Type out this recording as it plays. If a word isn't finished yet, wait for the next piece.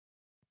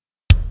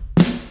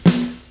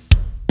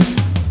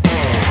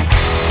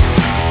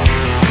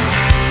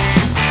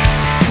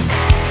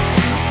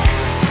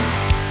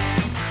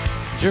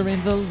You're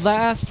in the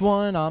last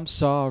one, I'm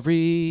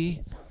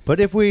sorry. But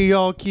if we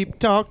all keep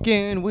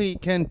talking, we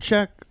can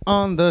check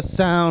on the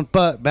sound.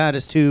 But Matt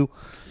is too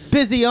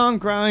busy on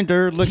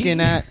Grindr looking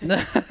at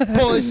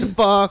boys to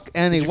fuck,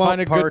 and he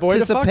won't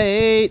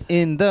participate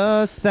in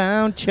the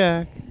sound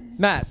check.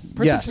 Matt,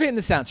 participate in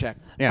the sound check.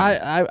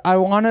 Yeah. I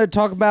want to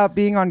talk about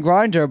being on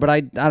Grindr, but I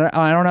don't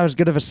have as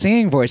good of a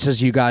singing voice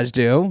as you guys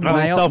do.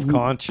 I'm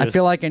self-conscious. I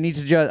feel like I need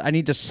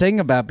to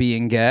sing about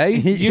being gay.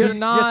 You're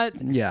not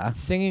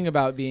singing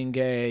about being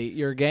gay.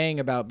 You're gaying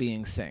about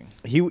being sing.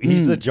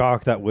 He's the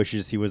jock that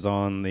wishes he was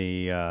on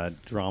the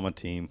drama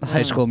team.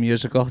 High School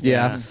Musical.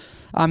 Yeah.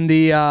 I'm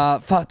the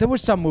there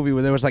was some movie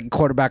where there was like a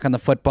quarterback on the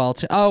football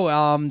team.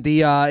 How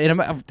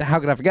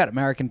could I forget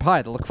American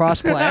Pie, the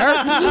lacrosse player?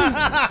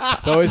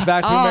 It's always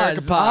back to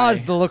American Pie.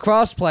 Oz, the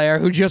lacrosse player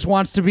who just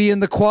wants to be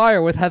in the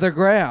choir with Heather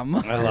Graham.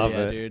 I love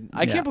it, dude.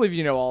 I can't believe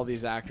you know all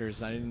these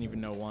actors. I didn't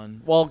even know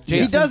one. Well,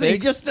 Jason He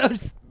just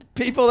knows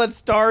people that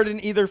starred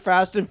in either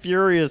Fast and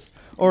Furious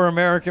or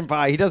American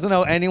Pie. He doesn't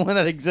know anyone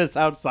that exists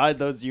outside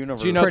those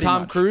universes. Do you know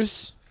Tom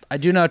Cruise? I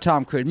do know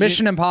Tom Cruise.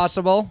 Mission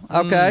Impossible.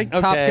 Okay.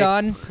 Top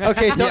Gun.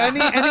 Okay, so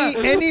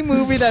any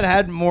movie that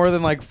had more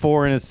than like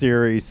 4 in a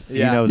series, he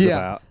knows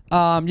about.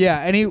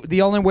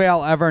 The only way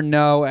I'll ever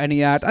know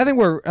any act. I think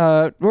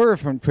we're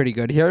pretty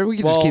good here. We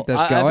can just keep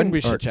this going. I think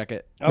we should check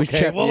it.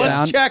 Okay,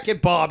 let's check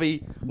it,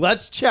 Bobby.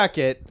 Let's check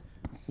it.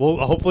 Well,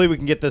 hopefully we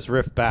can get this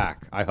riff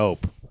back. I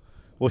hope.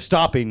 We're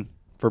stopping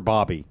for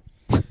Bobby.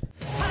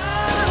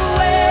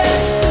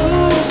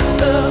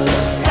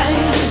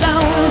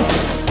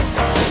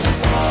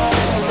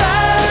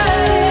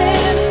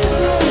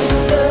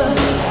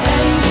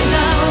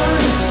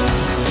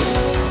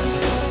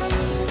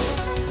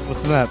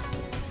 That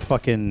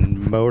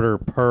fucking motor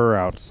purr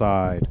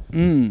outside.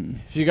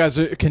 If you guys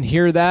can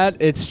hear that,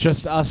 it's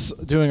just us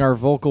doing our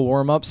vocal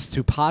warm-ups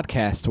to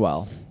podcast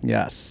well.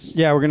 Yes.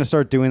 Yeah, we're going to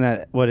start doing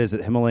that. What is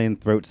it? Himalayan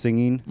throat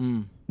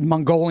singing?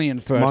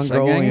 Mongolian throat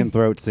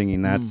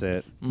singing. That's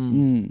it.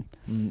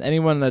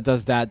 Anyone that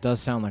does that does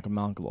sound like a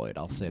mongoloid.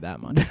 I'll say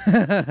that much.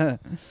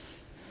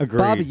 Agreed.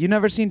 Bobby, you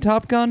never seen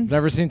Top Gun?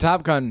 Never seen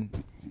Top Gun.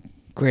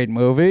 Great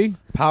movie.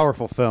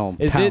 Powerful film.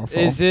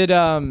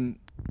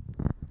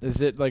 Is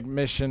it like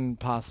Mission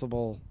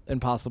Impossible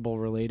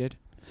related?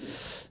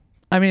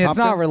 I mean, it's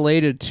not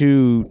related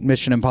to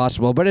Mission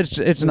Impossible, but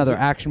it's another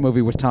action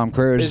movie with Tom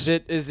Cruise.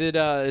 Is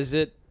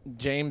it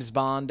James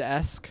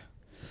Bond-esque?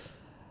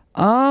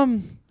 I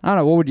don't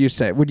know. What would you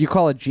say? Would you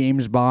call it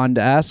James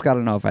Bond-esque? I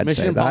don't know if I'd say that.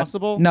 Mission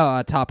Impossible?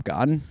 No, Top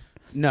Gun.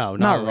 No,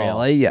 not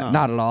really. Yeah,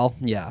 not at all.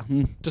 Yeah.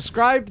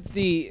 Describe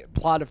the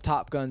plot of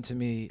Top Gun to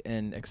me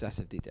in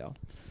excessive detail.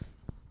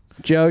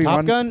 Joe,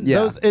 Top Gun?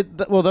 Yeah.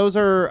 Those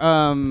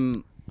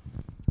are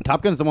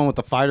Top Gun's the one with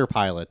the fighter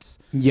pilots.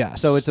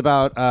 Yes. So it's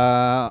about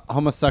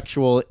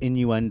homosexual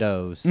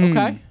innuendos.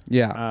 Okay.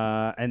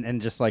 Yeah.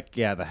 And just like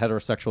the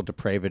heterosexual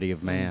depravity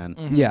of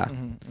man. Yeah.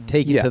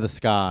 Take it to the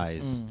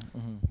skies.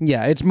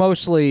 Yeah, it's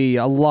mostly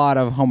a lot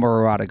of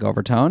homoerotic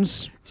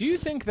overtones. Do you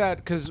think that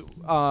because you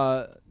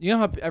know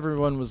how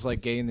everyone was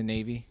like gay in the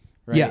Navy?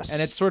 Right? Yes.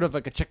 And it's sort of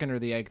like a chicken or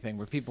the egg thing.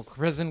 Were people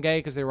prison gay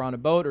because they were on a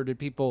boat, or did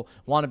people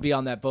want to be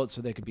on that boat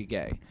so they could be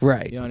gay?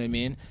 Right. You know what I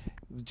mean?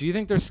 Do you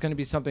think there's going to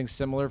be something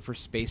similar for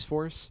Space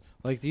Force?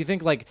 Like, do you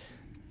think like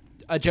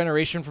a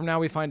generation from now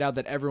we find out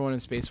that everyone in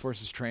Space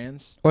Force is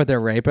trans? Or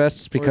they're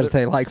rapists because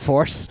they like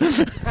force?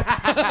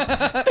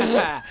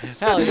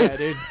 Hell yeah,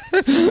 dude.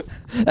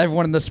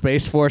 Everyone in the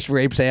Space Force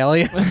rapes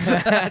aliens.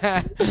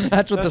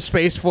 That's what the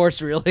Space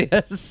Force really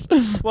is.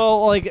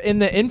 Well, like in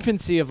the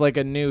infancy of like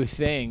a new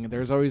thing,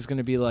 there's always going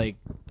to be like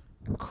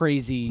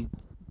crazy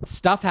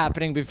stuff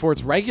happening before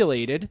it's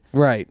regulated.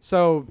 Right.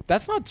 So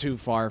that's not too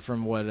far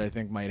from what I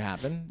think might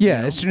happen. Yeah,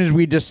 you know? as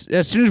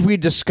soon as we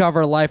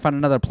discover life on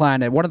another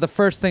planet, one of the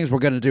first things we're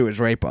going to do is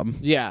rape them.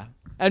 Yeah.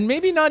 And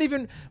maybe not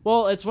even,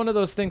 well, it's one of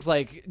those things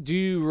like, do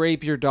you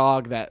rape your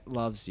dog that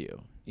loves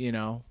you? You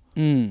know?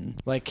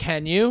 Like,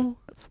 can you?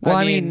 Well,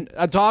 I mean,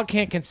 a dog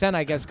can't consent,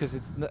 I guess, because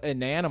it's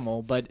an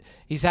animal, but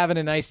he's having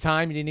a nice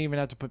time. You didn't even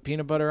have to put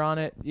peanut butter on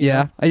it. You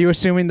know? Are you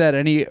assuming that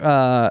any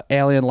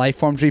alien life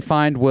forms we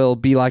find will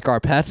be like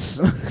our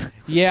pets?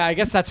 Yeah, I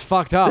guess that's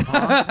fucked up,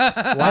 huh?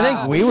 Wow. I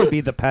think we would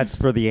be the pets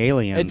for the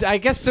aliens. I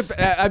guess,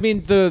 I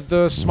mean,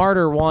 the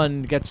smarter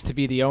one gets to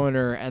be the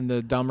owner and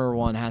the dumber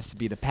one has to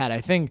be the pet. I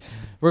think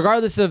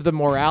regardless of the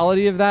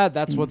morality of that,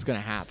 that's what's going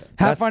to happen.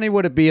 How funny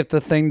would it be if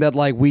the thing that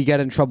like we get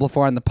in trouble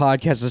for on the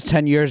podcast is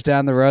 10 years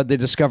down the road, they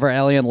discover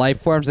alien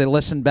life forms, they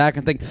listen back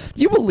and think,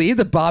 do you believe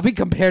that Bobby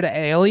compared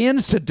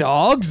aliens to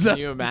dogs? Can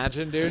you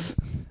imagine, dude?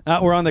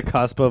 We're on the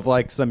cusp of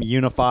like some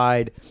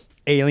unified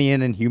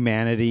alien and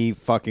humanity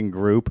fucking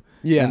group.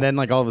 Yeah. And then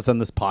like all of a sudden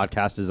this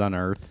podcast is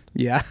unearthed.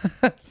 Yeah.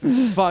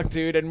 Fuck,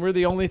 dude. And we're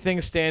the only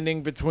thing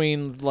standing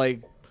between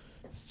like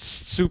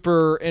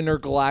super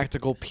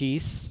intergalactical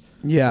peace.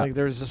 Yeah. Like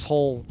there's this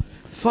whole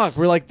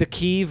we're like the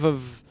Kiev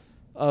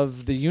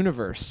of the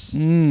universe.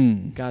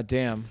 God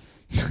damn.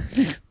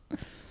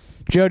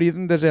 Joe, do you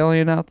think there's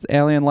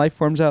alien life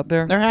forms out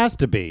there? There has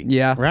to be.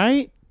 Yeah.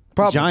 Right?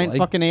 Probably. Giant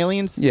fucking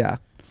aliens? Yeah.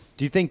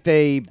 Do you think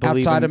they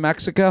believe Outside of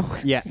Mexico?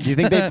 Yeah. Do you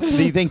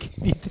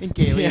think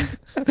aliens?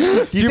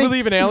 Do you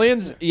believe in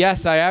aliens?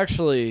 Yes, I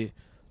actually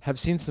have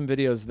seen some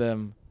videos of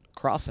them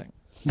crossing.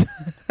 Do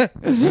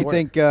you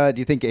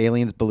think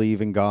aliens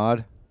believe in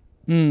God?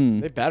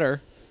 They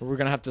better. We're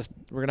gonna have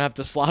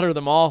to slaughter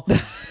them all. We're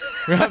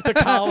gonna have to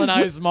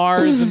colonize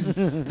Mars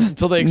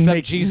until they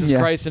accept Jesus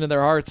Christ into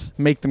their hearts.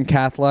 Make them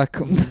Catholic.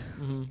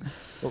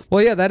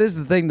 Well, yeah, that is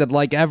the thing that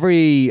like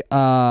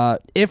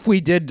if we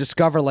did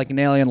discover like an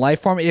alien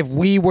life form, if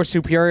we were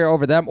superior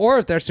over them, or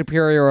if they're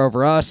superior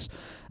over us,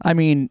 I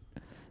mean,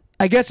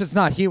 I guess it's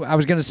not human. I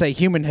was going to say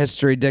human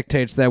history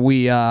dictates that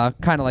we kind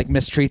of like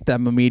mistreat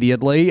them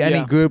immediately.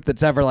 Any group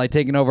that's ever like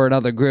taken over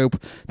another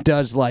group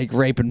does like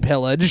rape and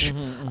pillage.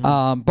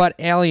 But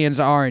aliens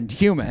aren't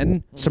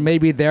human, so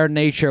maybe their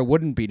nature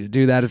wouldn't be to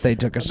do that if they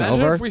took us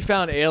Imagine over. if we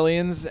found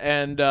aliens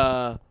and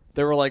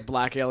there were like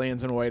black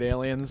aliens and white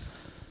aliens,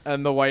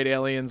 and the white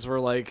aliens were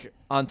like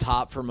on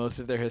top for most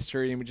of their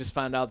history, and we just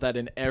found out that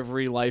in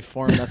every life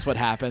form that's what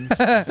happens.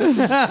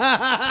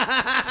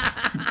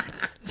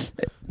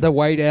 The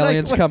white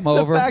aliens come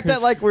over. The fact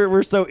that like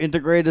we're so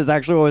integrated is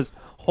actually what was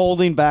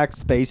holding back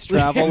space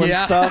travel and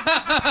stuff.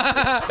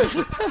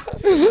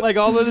 Like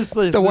all of this.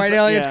 The white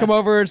aliens come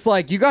over. It's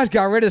like, you guys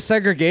got rid of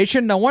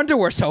segregation. No wonder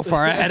we're so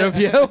far ahead of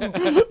you.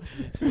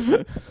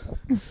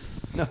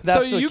 No,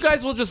 so you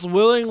guys will just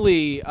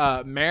willingly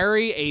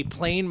marry a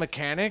plane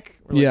mechanic?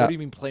 We're like, what do you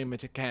mean plane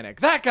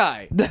mechanic? That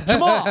guy,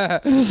 Jamal,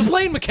 the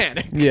plane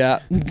mechanic. Yeah.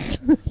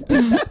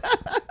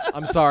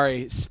 I'm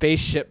sorry,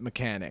 spaceship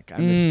mechanic. I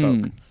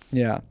misspoke.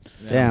 Yeah.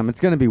 Damn, it's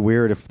gonna be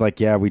weird if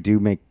like we do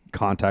make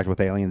contact with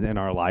aliens in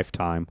our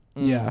lifetime.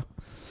 Yeah.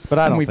 But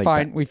I don't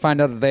think we find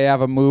out that they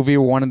have a movie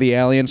where one of the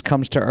aliens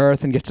comes to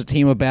Earth and gets a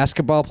team of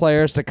basketball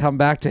players to come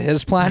back to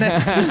his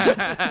planet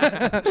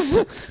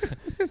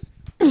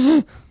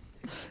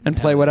and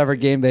play whatever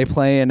game they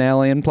play in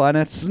alien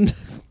planets.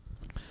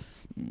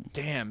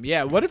 Damn,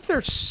 yeah. What if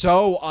they're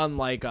so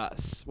unlike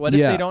us? What if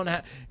they don't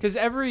have... Because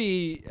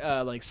every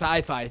like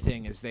sci-fi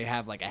thing is they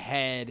have like a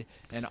head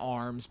and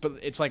arms, but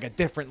it's like a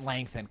different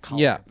length and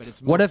color. Yeah. But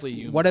it's mostly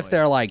humanoid. What if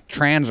they're like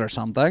trans or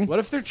something? What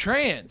if they're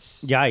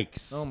trans?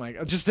 Yikes. Oh my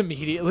God. Just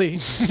immediately.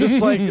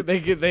 Just like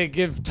they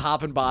give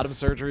top and bottom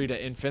surgery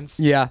to infants.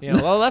 Yeah. You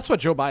know, well, that's what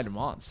Joe Biden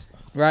wants.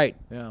 Right.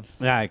 Yeah.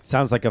 Yeah, it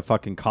sounds like a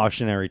fucking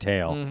cautionary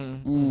tale.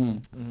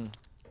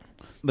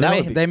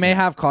 But They may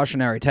have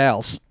cautionary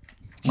tales.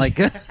 Like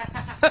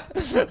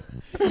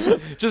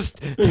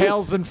just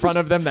tails in front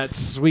of them that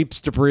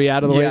sweeps debris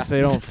out of the way so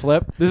they don't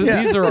flip.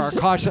 These are our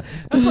caution.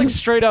 It's like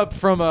straight up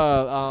from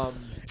a.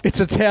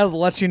 It's a tale that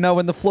lets you know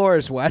when the floor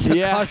is wet.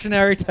 A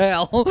cautionary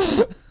tale.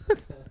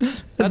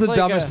 That's the like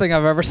dumbest thing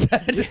I've ever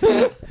said.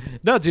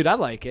 No, dude, I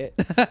like it.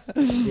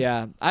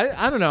 Yeah,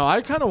 I don't know.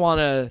 I kind of want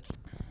to.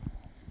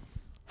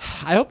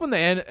 I hope when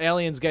the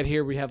aliens get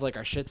here, we have like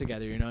our shit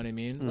together. You know what I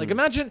mean? Like,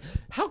 imagine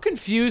how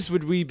confused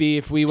would we be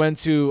if we went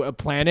to a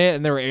planet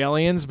and there were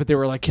aliens, but they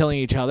were like killing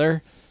each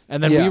other,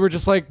 and then we were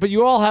just like, but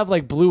you all have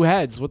like blue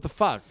heads. What the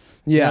fuck?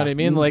 You know what I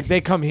mean? Like, they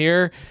come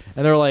here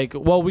and they're like,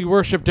 well, we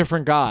worship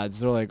different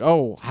gods. They're like,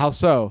 oh, how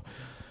so?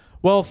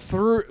 Well,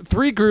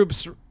 three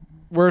groups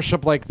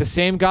worship like the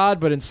same God,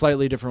 but in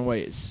slightly different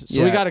ways.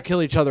 So we got to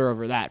kill each other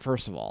over that,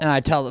 first of all. And I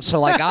tell them, so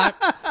like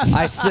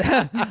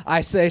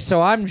I say,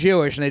 so I'm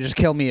Jewish, and they just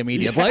kill me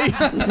immediately.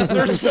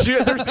 There's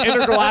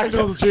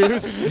intergalactic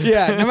Jews.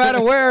 Yeah, no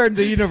matter where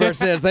the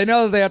universe is, they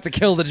know that they have to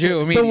kill the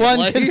Jew immediately. The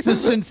one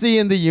consistency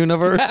in the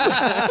universe.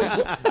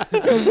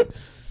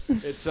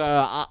 It's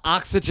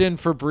oxygen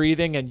for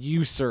breathing and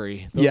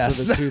usury.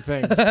 Those are the two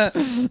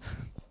things.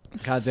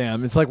 God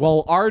damn. It's like,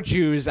 well, our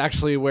Jews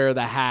actually wear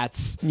the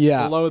hats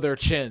below their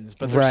chins,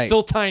 but they're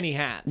still tiny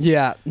hats.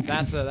 Yeah.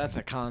 That's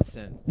a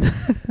constant.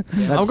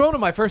 I'm going to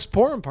my first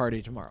porn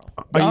party tomorrow.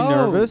 Are you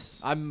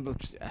nervous? I'm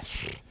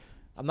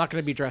not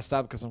going to be dressed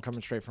up because I'm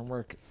coming straight from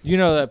work. You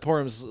know that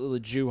Purim's the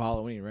Jew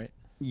Halloween, right?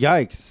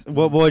 Yikes.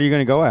 What are you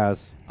going to go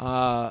as?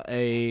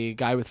 A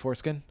guy with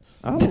foreskin.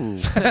 Oh.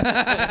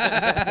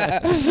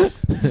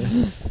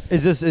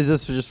 Is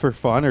this just for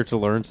fun or to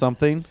learn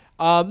something?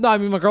 No, I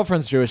mean, my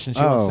girlfriend's Jewish and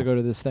she wants to go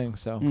to this thing,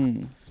 so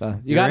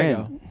you gotta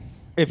go.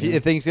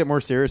 If things get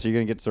more serious, are you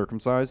gonna get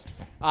circumcised?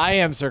 I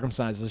am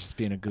circumcised. I was just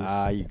being a goose.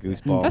 You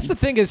gooseball. That's the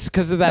thing, is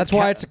because of that. That's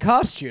why it's a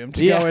costume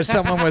to go as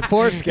someone with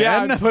foreskin.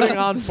 Yeah, I'm putting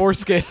on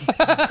foreskin.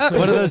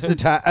 One of those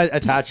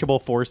attachable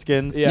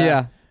foreskins.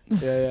 Yeah.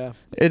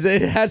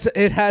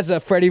 It has a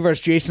Freddy vs.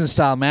 Jason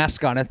style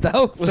mask on it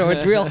though, so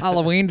it's real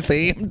Halloween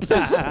themed.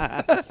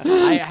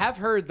 I have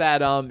heard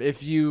that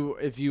if you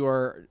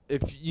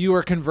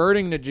are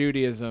converting to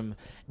Judaism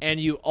and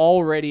you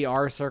already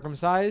are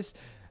circumcised,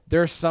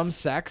 there's some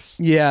sects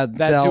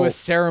that do a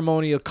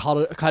ceremonial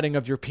cutting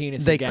of your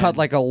penis. They cut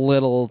like a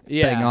little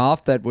thing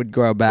off that would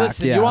grow back.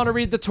 Listen, you want to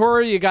read the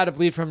Torah, you got to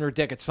bleed from your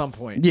dick at some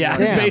point. Yeah,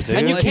 basically.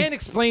 And you can't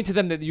explain to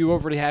them that you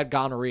already had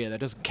gonorrhea.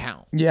 That doesn't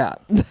count. Yeah.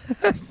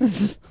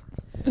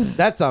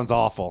 That sounds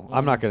awful.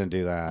 I'm not going to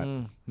do that.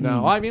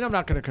 No, I mean I'm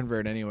not going to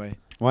convert anyway.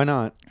 Why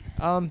not?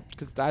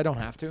 Because I don't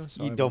have to.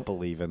 So You don't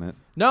believe in it.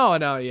 No,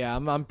 yeah,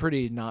 I'm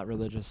pretty not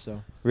religious,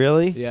 so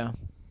Really? yeah.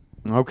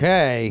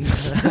 Okay.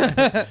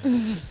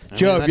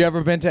 Joe, have you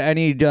ever been to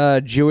any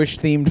Jewish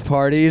themed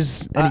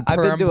parties? Any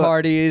Purim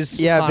parties?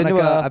 Yeah,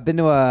 Hanukkah? I've been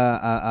to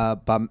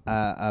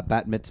a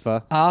bat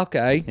mitzvah.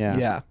 Okay.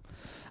 Yeah.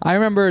 I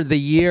remember the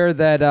year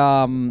that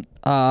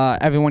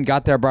everyone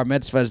got their bar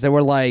mitzvahs. There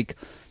were like,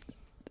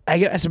 I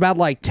guess about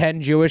like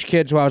 10 Jewish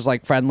kids who I was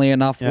like friendly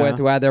enough with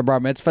who had their bar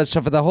mitzvahs.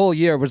 So for the whole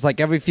year, it was like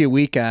every few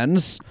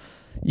weekends,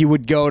 you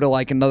would go to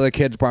like another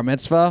kid's bar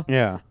mitzvah.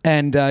 Yeah.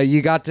 And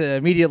you got to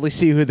immediately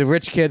see who the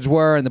rich kids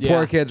were and the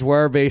poor kids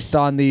were based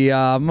on the,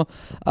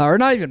 or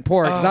not even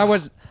poor, because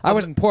I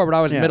wasn't poor, but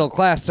I was middle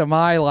class. So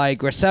my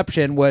like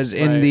reception was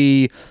in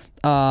the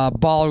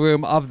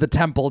ballroom of the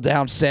temple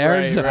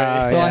downstairs.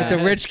 Right. Like the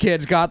rich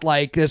kids got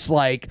like this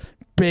like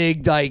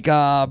big like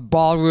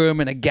ballroom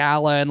in a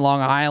gala in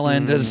Long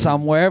Island or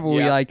somewhere where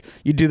we like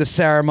you do the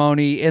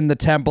ceremony in the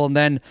temple and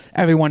then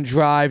everyone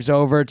drives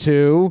over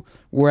to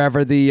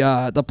wherever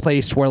the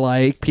place where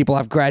like people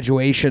have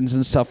graduations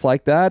and stuff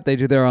like that. They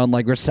do their own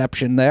like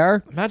reception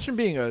there. Imagine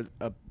being a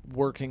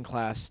working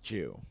class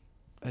Jew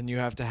and you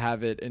have to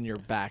have it in your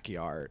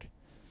backyard.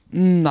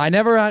 I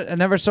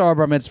never saw a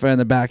bar mitzvah in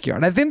the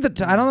backyard. I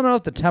think I don't know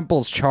if the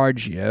temples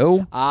charge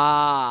you.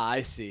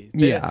 I see.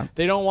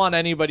 They don't want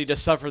anybody to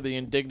suffer the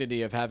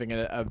indignity of having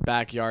a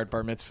backyard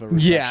bar mitzvah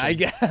reception. Yeah, I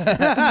guess.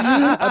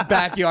 A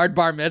backyard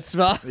bar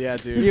mitzvah. Yeah,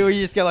 dude. You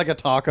just get like a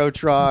taco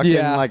truck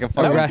and like a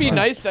That would be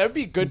nice. That would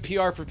be good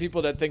PR for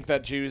people that think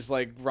that Jews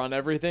like run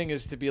everything.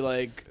 Is to be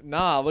like,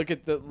 nah, look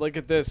at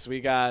this.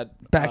 We got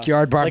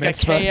backyard bar like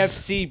mitzvahs. a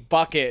KFC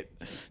bucket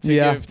to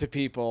give to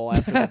people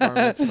after the bar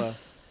mitzvah.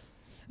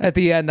 At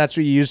the end, that's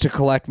what you use to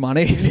collect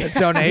money. As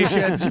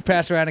donations. You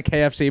pass around a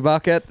KFC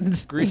bucket.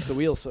 Grease the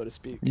wheel, so to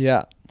speak.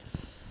 Yeah.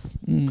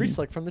 Grease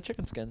like from the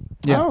chicken skin.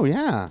 Yeah. Oh,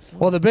 yeah.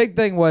 Well, the big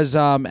thing was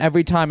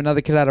every time another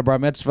kid had a bar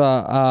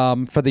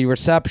mitzvah, for the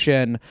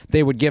reception,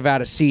 they would give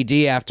out a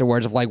CD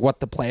afterwards of like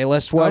what the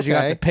playlist was. You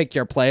got to pick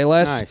your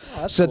playlist. Nice.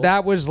 Oh, so cool.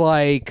 that was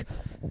like,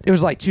 it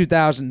was like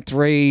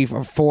 2003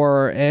 or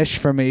 4-ish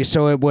for me.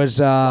 So it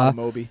was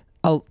Moby.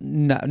 no,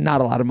 not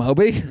a lot of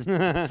Moby.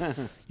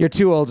 You're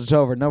too old. It's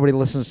over. Nobody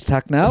listens to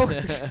techno.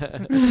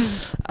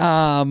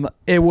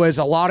 It was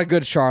a lot of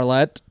good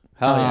Charlotte.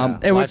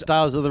 It was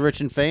Lifestyles of the Rich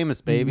and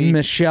Famous, baby.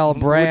 Michelle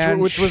Branch,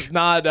 which was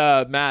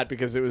not Matt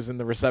because it was in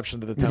the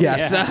reception to the temple.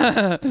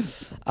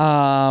 yes.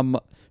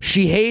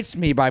 She Hates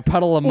Me by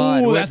Puddle of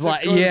Mud. Ooh, was that's a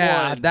like, good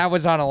one. that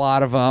was on a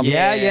lot of them.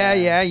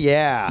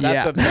 Yeah.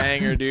 That's a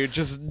banger, dude.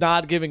 Just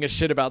not giving a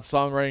shit about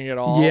songwriting at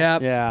all.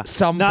 Yep. Yeah.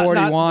 Some not,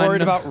 41. Not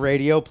worried about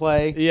radio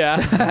play.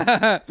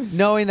 Yeah.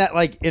 Knowing that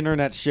like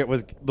internet shit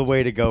was the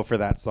way to go for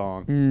that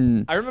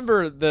song. I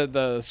remember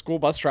the school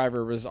bus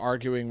driver was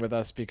arguing with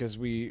us because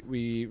we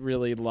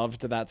really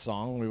loved that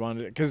song. We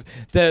wanted it because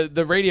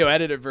the radio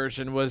edited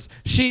version was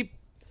Sheep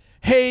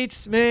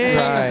Hates Me.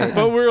 Right.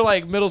 But we were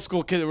like middle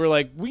school kids. We're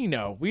like, we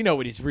know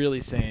what he's really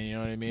saying. You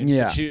know what I mean?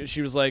 Yeah. But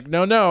she was like,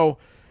 no,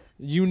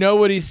 you know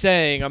what he's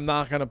saying. I'm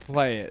not gonna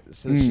play it.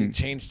 So she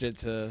changed it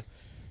to,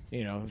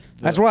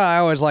 That's what I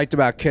always liked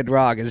about Kid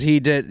Rock is he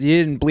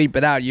didn't bleep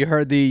it out. You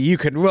heard the you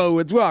can roll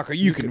with rock or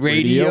you can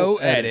radio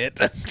edit.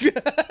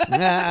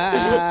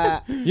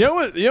 You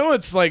know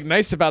what's like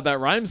nice about that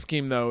rhyme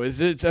scheme though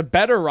is it's a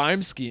better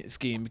rhyme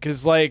scheme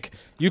because like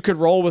you could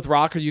roll with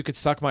rock or you could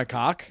suck my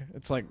cock.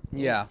 It's like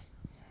Yeah.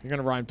 you're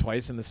gonna rhyme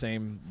twice in the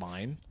same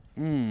line.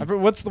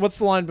 What's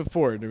the line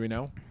before? Do we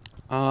know?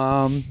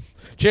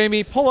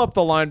 Jamie, pull up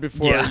the line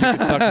before you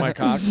could suck my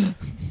cock.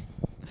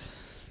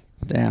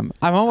 Damn.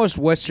 I'm almost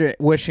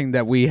wishing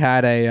that we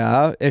had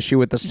a issue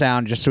with the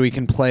sound just so we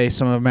can play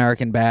some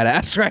American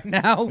Badass right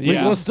now.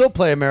 Yeah. We'll still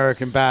play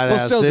American Badass,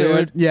 We'll still dude. do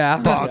it. Yeah.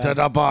 Bong to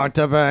the bong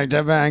to bang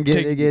to bang,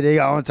 giddy giddy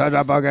on to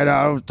the bucket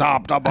on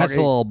top the That's a bucket.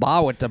 little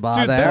ba with the ba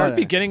Dude, there. the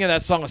beginning of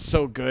that song is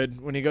so good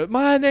when he goes,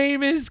 "My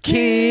name is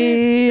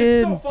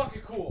Kid." It's so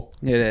fucking cool.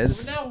 It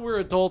is. But now we're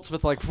adults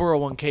with like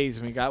 401ks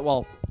and we got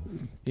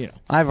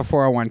I have a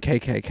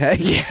 401k KK.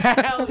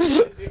 Hell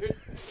yeah, dude.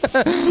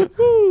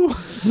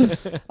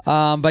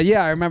 But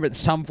yeah, I remember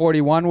Sum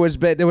 41 was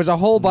big. There was a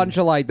whole bunch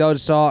of like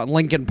those songs,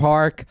 Linkin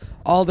Park.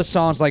 All the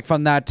songs like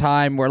from that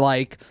time were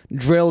like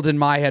drilled in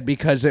my head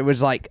because it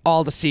was like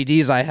all the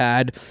CDs I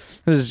had.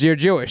 Because you're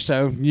Jewish,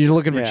 so you're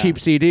looking for cheap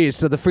CDs.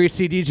 So the free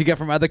CDs you get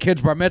from other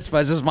kids' bar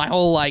mitzvahs is my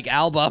whole like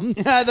album.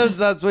 Yeah,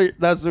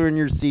 that's in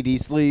your CD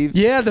sleeves.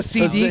 Yeah, the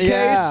CD case.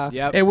 Yeah.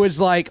 Yep. It was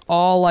like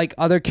all like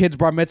other kids'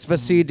 bar mitzvah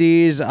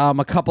CDs.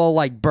 A couple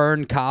like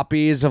burned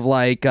copies of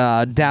like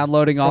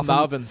downloading From off the of-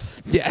 ovens.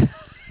 Yeah.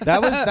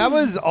 That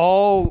was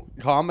all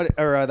comedy,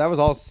 or that was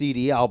all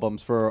CD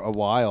albums for a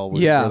while. Were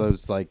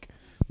those like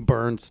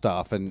burn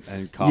stuff and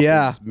copy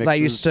mixes. I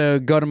used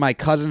to go to my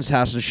cousin's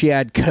house and she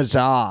had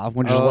Kazaa,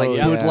 which is like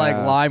bootleg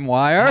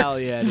LimeWire. Hell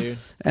yeah, dude.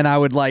 And I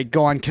would like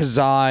go on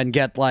Kazaa and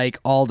get like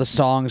all the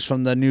songs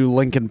from the new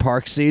Linkin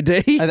Park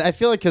CD. I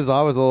feel like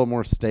Kazaa was a little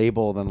more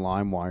stable than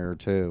LimeWire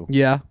too.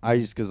 Yeah. I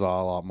used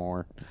Kazaa a lot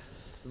more.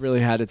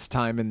 Really had its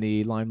time in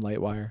the limelight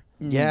wire.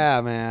 Yeah,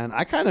 man.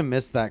 I kind of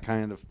miss that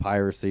kind of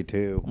piracy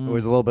too. It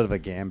was a little bit of a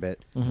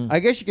gambit. I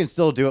guess you can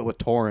still do it with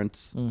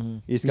torrents.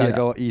 You just gotta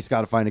go. You just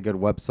gotta find a good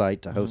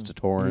website to host a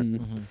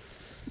torrent.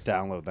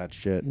 Download that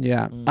shit.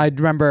 Yeah, I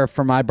remember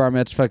for my bar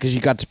mitzvah because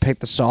you got to pick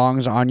the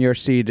songs on your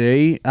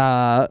CD.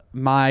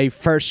 My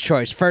first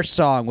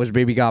song was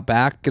 "Baby Got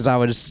Back" because I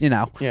was,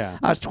 I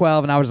was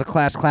 12 and I was the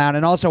class clown.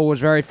 And also, what was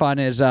very fun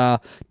is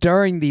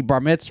during the bar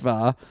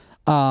mitzvah.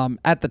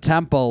 At the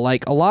temple,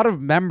 like a lot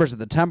of members of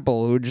the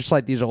temple who were just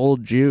like these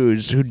old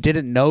Jews who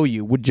didn't know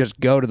you would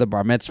just go to the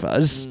bar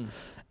mitzvahs.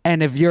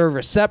 And if your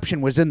reception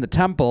was in the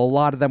temple, a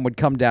lot of them would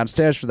come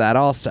downstairs for that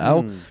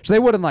also. So they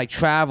wouldn't like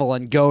travel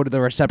and go to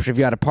the reception if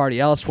you had a party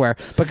elsewhere.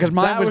 Because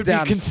mine was down. That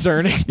would be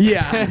concerning.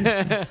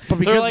 Yeah. But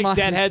because they're like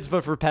deadheads,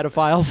 but for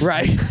pedophiles.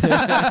 Right.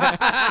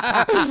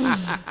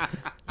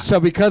 So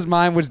because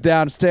mine was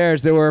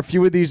downstairs, there were a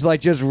few of these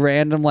like just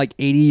random like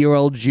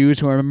 80-year-old Jews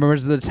who are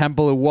members of the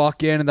temple who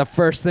walk in and the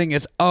first thing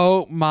is,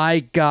 "Oh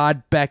my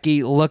God,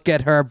 Becky, look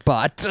at her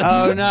butt."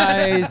 Oh,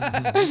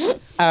 nice.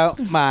 Oh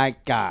my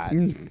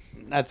God.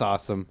 That's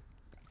awesome.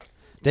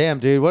 Damn,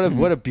 dude,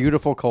 what a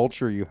beautiful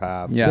culture you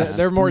have. Yes.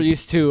 They're more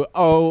used to,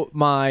 "Oh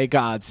my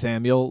God,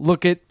 Samuel,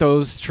 look at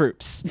those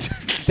troops.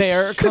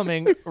 They're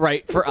coming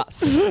right for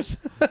us."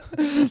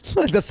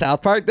 Like the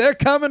South Park, they're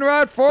coming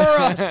right for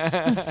us.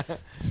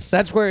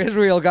 That's where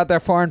Israel got their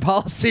foreign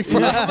policy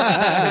from. Hell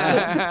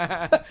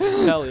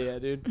yeah,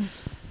 dude.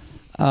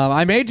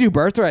 I may do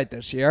birthright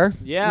this year.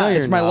 Yeah. No,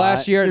 It's you're my not.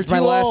 last year. You're It's my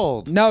too last.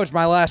 old. No, it's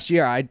my last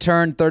year. I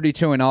turned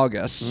 32 in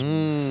August.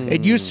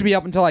 It used to be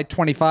up until like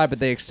 25, but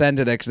they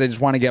extended it because they just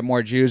want to get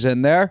more Jews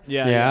in there.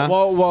 Yeah. Yeah.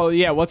 Well,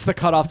 yeah. What's the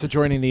cutoff to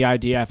joining the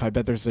IDF? I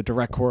bet there's a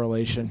direct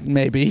correlation.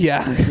 Maybe,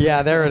 yeah.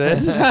 Yeah, there it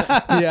is.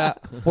 Yeah.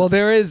 Well,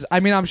 there is. I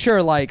mean, I'm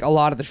sure like a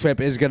lot of the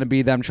trip is going to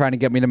be them trying to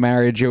get me to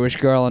marry a Jewish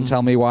girl and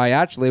tell me why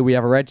actually we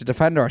have a right to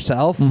defend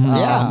ourselves.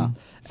 Yeah.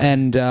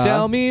 And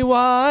Tell me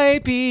why,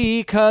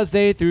 because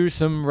they threw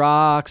some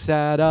rocks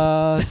at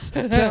us.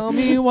 Tell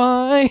me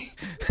why,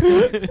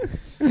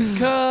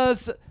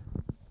 because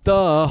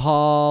the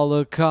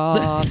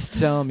Holocaust.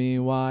 Tell me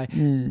why.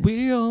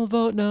 We'll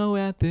vote no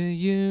at the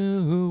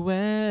UN,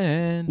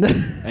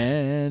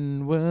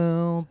 and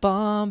we'll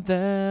bomb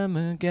them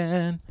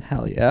again.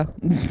 hell yeah.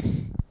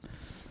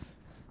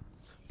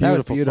 That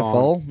was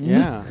beautiful. Song.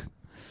 Yeah.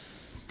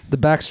 The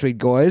Backstreet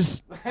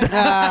Goys.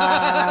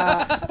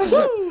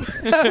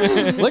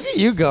 Look at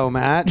you go,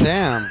 Matt.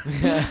 Damn.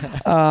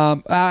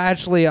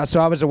 Actually, so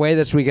I was away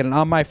this weekend, and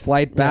on my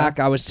flight back,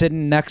 I was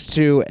sitting next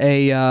to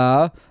a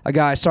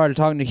guy I started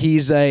talking to.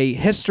 He's a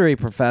history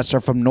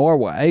professor from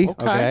Norway.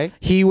 Okay.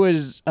 He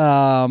was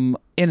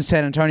in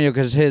San Antonio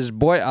because his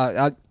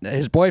boyfriend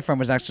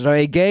was next to him. So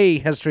a gay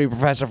history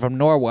professor from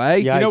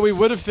Norway. Yeah. You know, we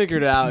would have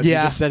figured it out if you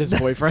just said his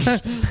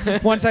boyfriend.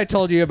 Once I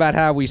told you about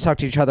how we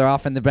sucked each other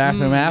off in the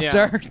bathroom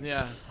after.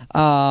 Yeah.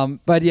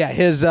 But yeah,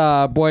 his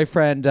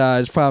boyfriend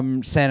is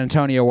from San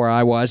Antonio where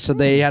I was, so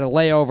they had a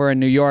layover in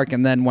New York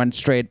and then went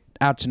straight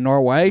out to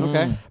Norway.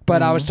 Okay.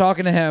 But I was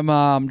talking to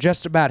him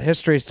just about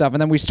history stuff, and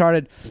then we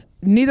started.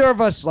 Neither of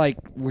us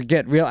we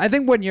get real. I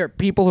think when you're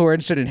people who are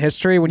interested in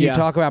history, when you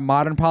talk about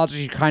modern politics,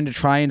 you kind of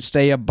try and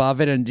stay above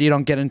it, and you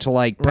don't get into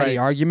like petty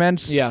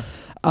arguments. Yeah.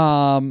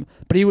 But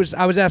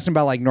I was asking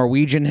about like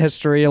Norwegian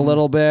history a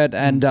little bit,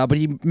 and but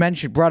he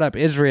brought up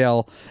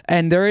Israel,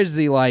 and there is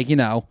the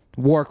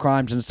war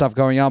crimes and stuff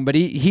going on. But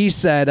he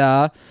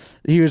said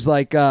he was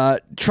like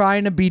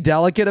trying to be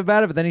delicate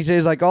about it, but then he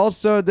says like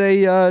also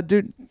they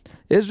do.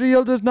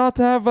 Israel does not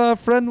have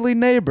friendly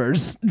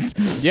neighbors.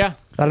 Yeah.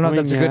 I don't know if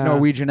that's a good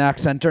Norwegian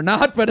accent or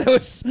not, but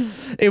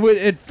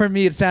for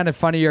me it sounded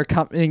funnier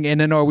coming in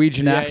a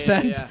Norwegian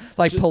accent,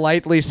 like just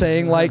politely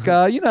saying like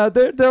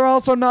they're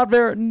also not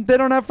they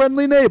don't have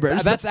friendly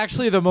neighbors. That's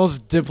actually the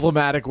most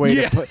diplomatic way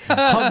to put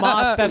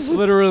Hamas. That's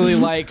literally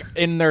like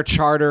in their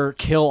charter,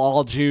 kill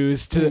all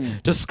Jews, to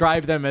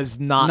describe them as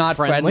not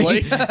friendly.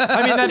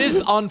 I mean, that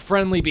is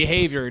unfriendly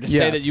behavior to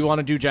say that you want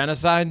to do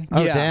genocide.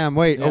 Oh damn!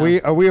 Wait,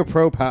 are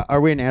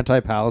we an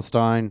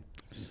anti-Palestine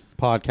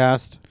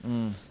podcast?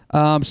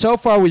 So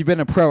far, we've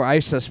been a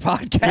pro-ISIS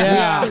podcast.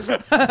 Yeah,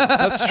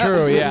 that's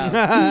true.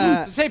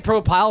 Yeah, to say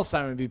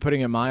pro-Palestine would be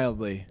putting it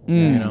mildly.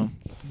 Yeah.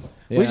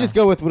 We just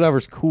go with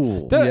whatever's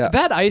cool.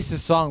 That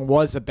ISIS song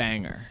was a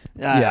banger.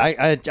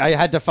 I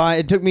had to find.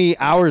 It took me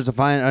hours to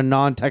find a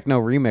non-techno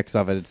remix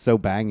of it. It's so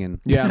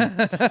banging. Yeah,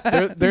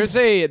 there's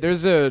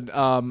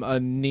a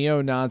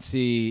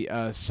neo-Nazi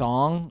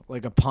song,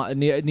 like a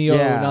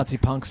neo-Nazi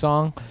punk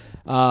song,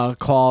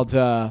 called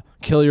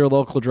 "Kill Your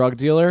Local Drug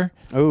Dealer."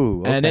 Oh,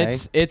 okay. And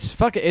it's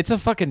a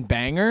fucking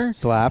banger.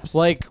 Slaps.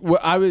 Like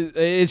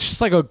it's just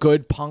like a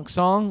good punk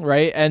song,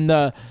 right? And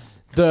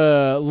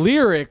the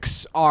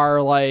lyrics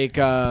are like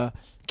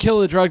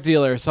kill a drug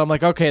dealer. So I'm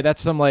like, okay,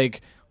 that's some like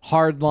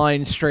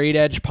hardline straight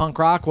edge punk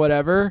rock,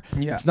 whatever.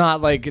 Yeah. It's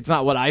not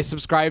what I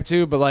subscribe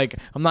to, but like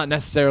I'm not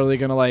necessarily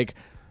gonna like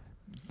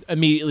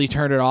immediately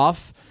turn it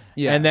off.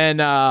 Yeah. And then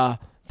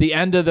the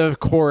end of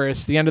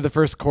the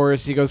first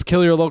chorus, he goes,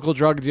 "Kill your local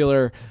drug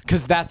dealer,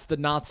 because that's the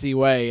Nazi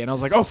way." And I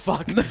was like, oh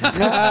fuck.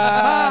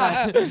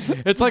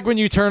 It's like when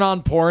you turn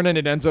on porn and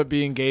it ends up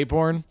being gay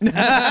porn. It's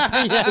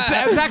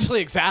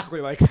actually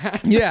exactly like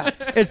that. Yeah.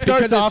 It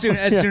starts Because off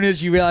as soon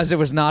as you realized it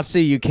was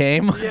Nazi, you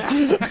came.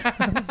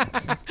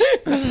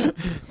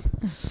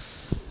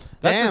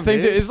 That's Damn, the thing,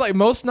 dude. too. It's like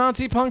most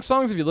Nazi punk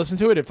songs, if you listen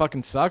to it, it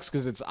fucking sucks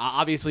because it's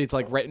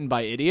like written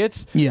by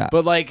idiots. Yeah.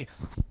 But like,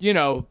 you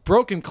know,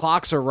 broken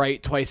clocks are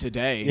right twice a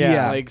day.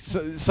 Yeah. Like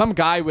some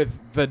guy with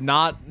the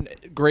not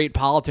great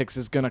politics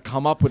is going to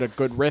come up with a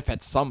good riff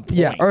at some point.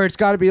 Yeah, or it's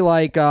got to be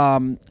like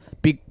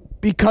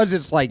because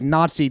it's like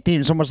Nazi themed.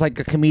 It's almost like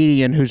a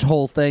comedian whose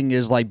whole thing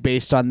is like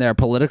based on their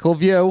political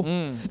view.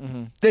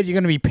 That you're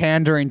going to be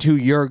pandering to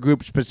your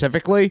group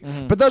specifically.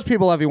 But those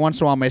people every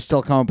once in a while may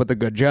still come up with a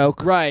good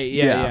joke. Right,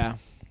 yeah.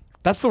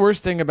 That's the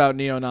worst thing about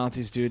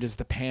neo-Nazis, dude, is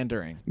the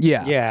pandering.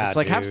 Yeah. Yeah, It's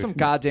like, have dude. some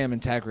goddamn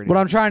integrity. What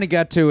I'm trying to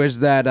get to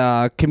is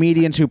that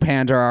comedians who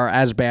pander are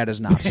as bad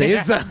as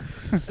Nazis.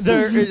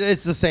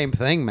 It's the same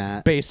thing,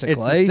 Matt. Basically.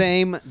 It's the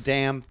same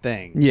damn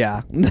thing.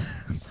 Yeah.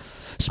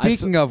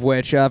 Speaking of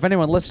which, if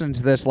anyone listening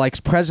to this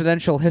likes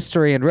presidential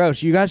history and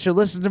roast, you guys should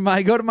go to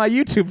my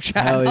YouTube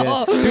channel.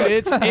 Hell yeah.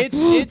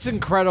 Dude, it's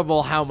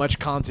incredible how much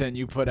content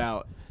you put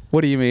out.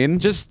 What do you mean?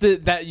 Just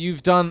that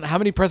you've done. How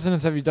many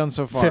presidents have you done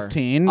so far?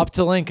 15. Up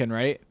to Lincoln,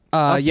 right?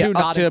 Up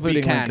not to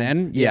including Buchanan.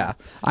 Lincoln. Yeah.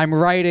 I'm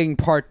writing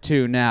part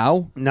 2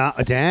 now.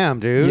 Not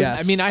damn, dude.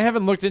 Yes. I mean, I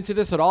haven't looked into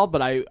this at all,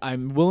 but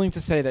I'm willing to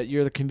say that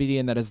you're the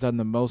comedian that has done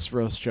the most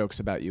roast jokes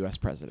about U.S.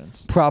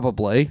 presidents.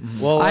 Probably.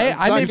 Well, I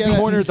so may You've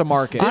cornered the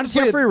market. Didn't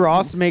Honestly, Jeffrey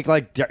Ross make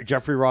like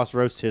Jeffrey Ross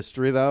roast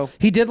history though?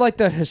 He did like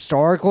the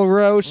historical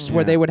roasts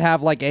where they would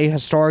have like a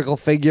historical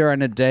figure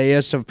and a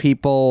dais of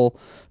people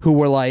who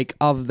were like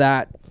of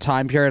that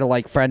time period,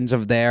 like friends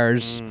of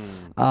theirs.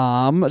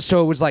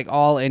 So it was like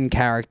all in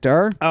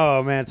character.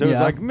 Oh man, so it was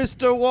Yeah. like,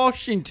 Mr.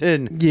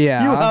 Washington,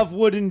 Yeah. you have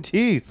wooden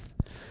teeth.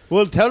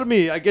 Well, tell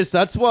me, I guess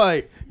that's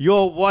why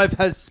your wife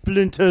has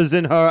splinters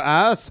in her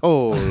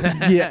asshole.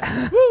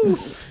 Yeah.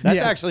 That's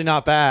Yeah. actually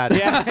not bad.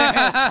 Yeah.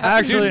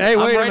 Actually, Dude, hey, I'm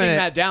wait a writing minute.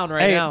 that down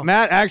right hey, now.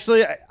 Matt,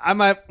 actually, I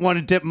might want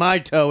to dip my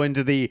toe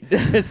into the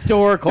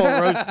historical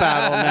roast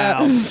battle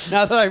now.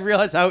 Now that I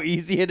realize how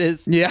easy it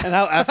is Yeah. and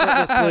how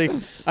effortlessly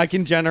I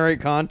can generate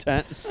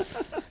content.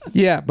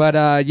 Yeah, but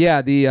I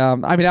mean,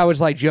 I was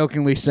like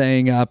jokingly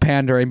saying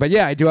pandering, but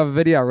yeah, I do have a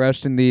video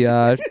roasting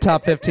the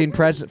top 15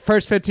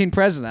 first 15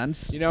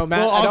 presidents. You know,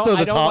 Matt. Well, also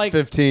I the don't top like,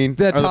 15.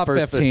 The or top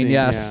first 15,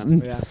 yes.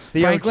 Yeah.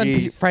 The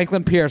OGs.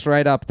 Franklin Pierce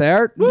right up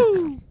there.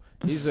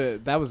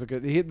 That was a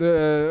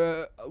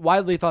good.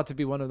 Widely thought to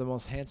be one of the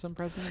most handsome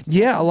presidents.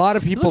 Yeah, a lot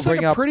of He people looks bring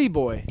like a up. pretty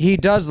boy. He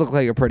does look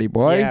like a pretty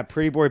boy. Yeah,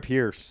 Pretty Boy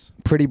Pierce.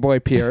 Pretty boy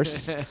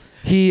Pierce.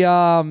 He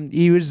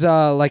was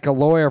like a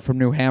lawyer from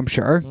New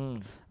Hampshire.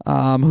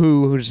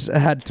 Who's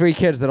had 3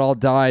 kids that all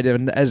died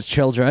as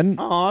children.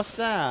 Aw,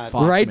 sad.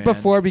 Fuck, Right man.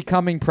 before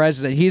becoming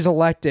president, he's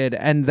elected,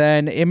 and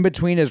then in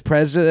between his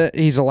president,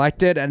 he's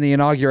elected, and the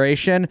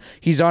inauguration,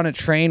 he's on a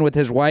train with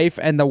his wife,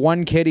 and the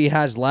one kid he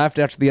has left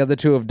after the other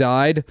 2 have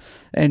died,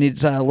 and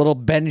it's little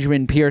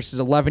Benjamin Pierce is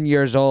 11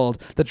 years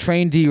old. The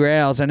train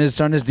derails, and his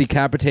son is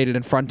decapitated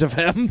in front of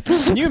him.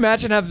 Can you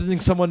imagine having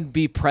someone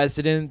be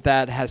president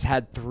that has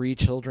had 3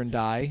 children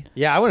die?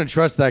 Yeah, I wouldn't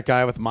trust that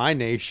guy with my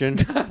nation.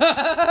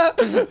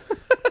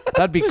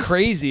 That'd be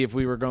crazy if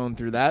we were going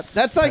through that.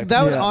 That's like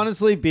that would Yeah.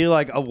 honestly be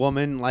like a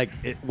woman like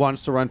it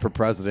wants to run for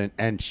president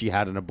and she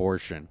had an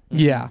abortion.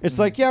 Yeah. It's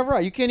like, yeah,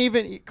 right. You can't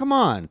even. Come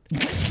on,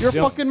 you're a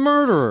fucking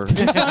murderer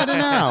inside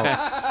and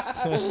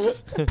out.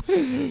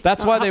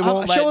 That's why they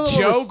won't show a let little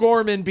Joe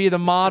Gorman be the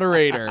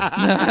moderator.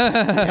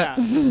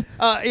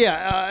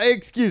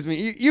 Excuse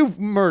me. You've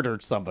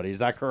murdered somebody. Is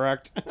that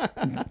correct?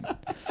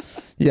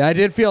 Yeah, I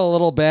did feel a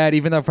little bad,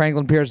 even though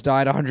Franklin Pierce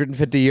died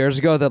 150 years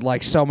ago, that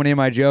like so many of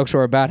my jokes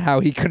were about how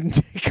he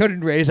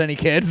couldn't raise any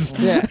kids.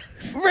 Yeah.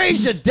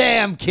 Raise your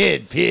damn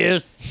kid,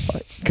 Pierce.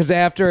 Because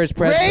after his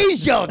president,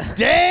 Raise your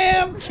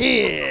damn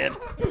kid.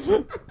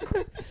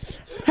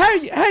 how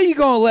you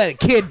gonna let a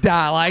kid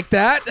die like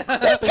that? He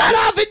cut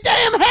off his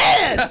damn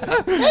head.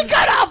 He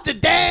cut off the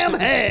damn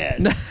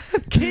head.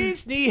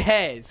 Kids need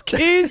heads.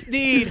 Kids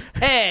need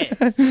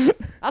heads.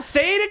 I'll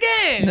say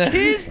it again.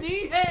 Kids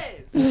need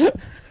heads.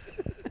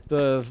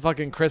 The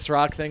fucking Chris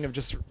Rock thing of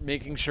just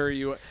making sure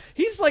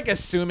he's like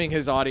assuming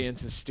his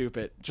audience is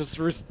stupid. Just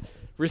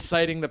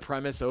reciting the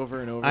premise over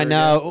and over I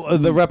know.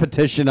 The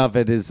repetition of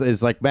it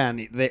is like,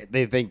 man,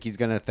 they think he's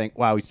going to think,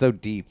 wow, he's so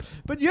deep.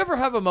 But you ever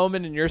have a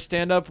moment in your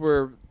stand-up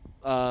where,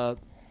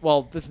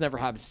 well, this never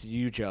happens to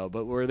you, Joe,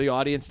 but where the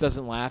audience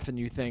doesn't laugh and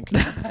you think,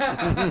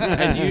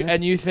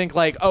 and you think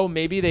like, oh,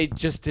 maybe they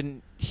just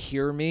didn't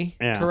hear me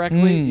Yeah.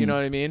 correctly. You know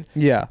what I mean?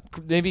 Yeah.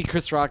 Maybe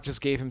Chris Rock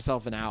just gave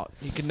himself an out.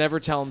 He could never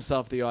tell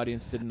himself the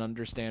audience didn't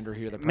understand or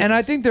hear the premise. And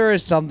I think there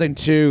is something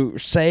to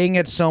saying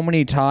it so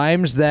many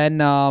times then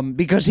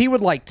because he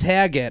would like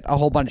tag it a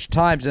whole bunch of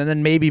times and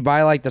then maybe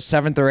by like the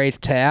 7th or 8th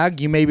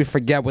tag you maybe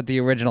forget what the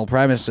original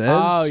premise is.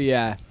 Oh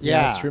yeah.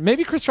 Yeah. That's true.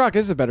 Maybe Chris Rock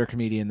is a better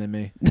comedian than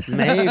me.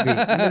 Maybe.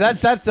 I mean,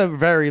 that's a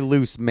very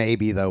loose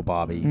maybe though,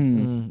 Bobby.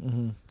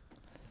 Mm-hmm.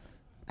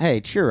 Hey,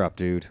 cheer up,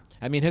 dude.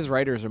 I mean, his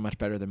writers are much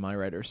better than my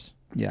writers.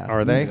 Yeah.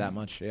 Are they? That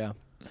much, yeah.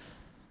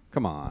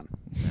 Come on.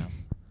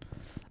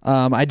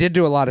 I did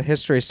do a lot of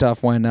history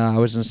stuff when I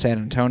was in San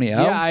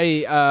Antonio.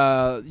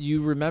 Yeah,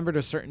 you remembered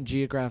a certain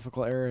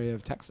geographical area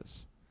of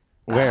Texas.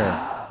 Where?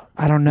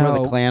 I don't know.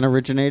 Where the Klan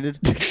originated?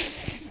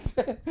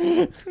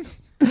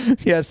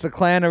 Yes, the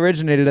Klan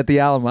originated at the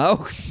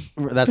Alamo.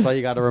 That's why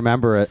you got to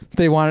remember it.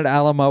 They wanted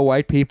Alamo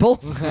white people.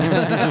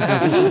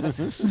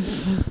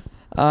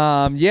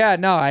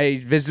 I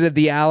visited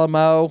the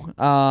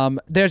Alamo.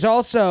 There's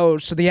also,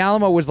 so the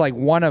Alamo was like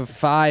one of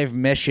 5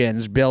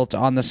 missions built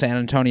on the San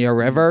Antonio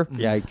River.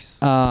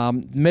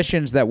 Yikes.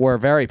 Missions that were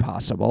very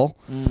possible.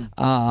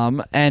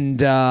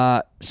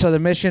 So the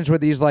missions were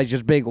these like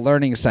just big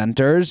learning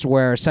centers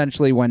where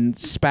essentially when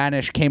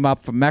Spanish came up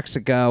from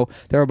Mexico,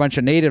 there were a bunch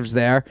of natives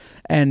there.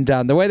 And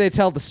the way they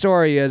tell the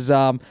story is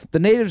the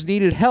natives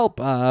needed help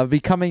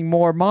becoming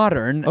more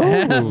modern.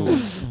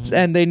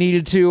 And they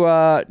needed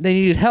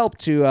help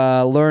to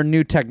learn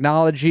new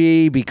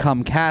technology,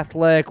 become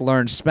Catholic,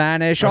 learn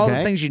Spanish, all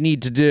the things you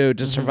need to do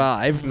to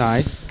survive.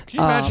 Nice. Can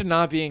you imagine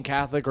not being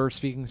Catholic or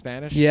speaking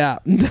Spanish? Yeah.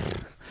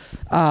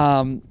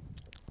 All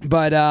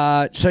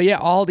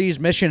these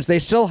missions, they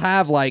still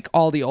have like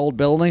all the old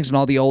buildings and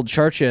all the old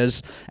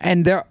churches,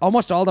 and they're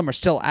almost all of them are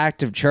still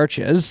active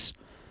churches.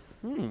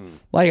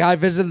 Like I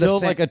visited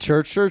like a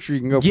church where you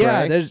can go pray?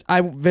 Yeah,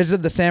 I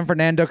visited the San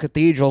Fernando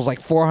Cathedral. It's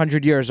like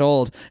 400 years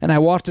old, and I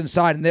walked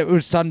inside, and it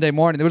was Sunday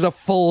morning. There was a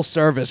full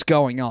service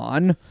going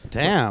on.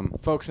 Damn.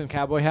 Folks in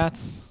cowboy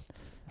hats.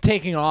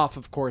 Taking off,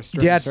 of course.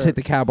 You have to take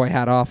the cowboy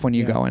hat off when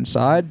you go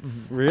inside.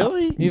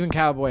 Really? Even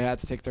cowboy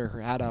hats take their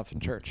hat off in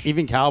church.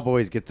 Even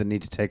cowboys get the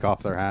need to take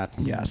off their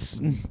hats.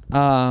 Yes.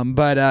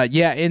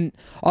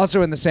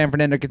 Also in the San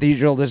Fernando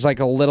Cathedral, there's like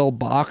a little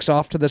box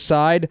off to the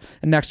side,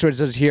 and next to it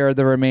says, "Here are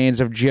the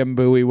remains of Jim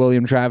Bowie,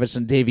 William Travis,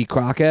 and Davy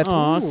Crockett."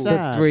 Aw, the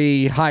sad.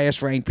 3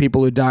 highest ranked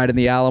people who died in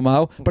the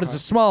Alamo. But it's a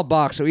small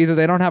box, so either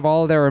they don't have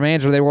all of their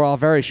remains or they were all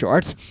very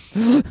short.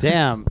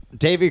 Damn.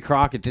 Davy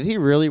Crockett, did he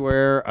really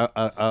wear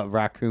a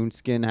raccoon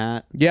skin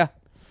hat? Yeah.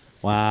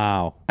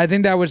 Wow. I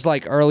think that was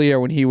like earlier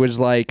when he was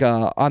like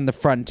on the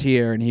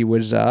frontier and he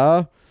was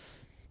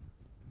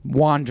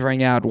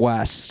wandering out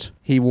west.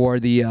 He wore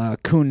the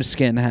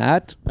coonskin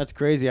hat. That's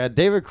crazy.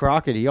 David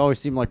Crockett, he always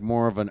seemed like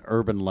more of an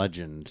urban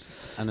legend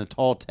and a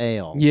tall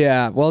tale.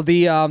 Yeah. Well,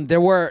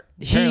 there were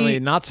Apparently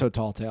not so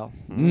tall tale.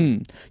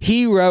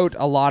 He wrote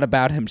a lot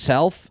about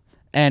himself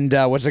and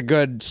was a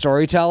good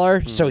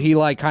storyteller. So he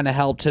like kind of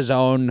helped his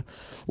own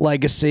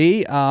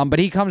legacy. But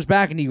he comes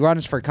back and he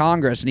runs for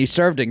Congress, and he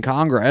served in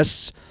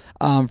Congress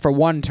for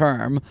 1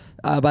 term.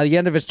 By the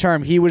end of his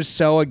term, he was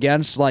so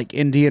against like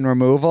Indian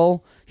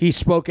removal. He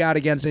spoke out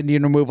against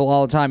Indian removal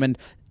all the time, and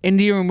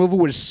Indian removal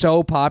was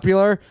so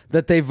popular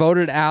that they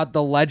voted out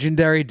the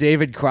legendary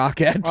David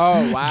Crockett.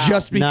 Oh, wow.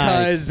 Just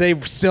because they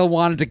still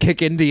wanted to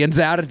kick Indians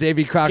out, and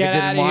Davy Crockett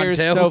didn't want here,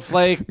 to.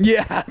 Snowflake.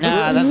 Yeah.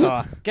 That's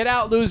all. Get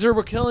out, loser.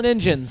 We're killing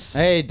Injuns.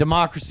 Hey,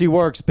 democracy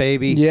works,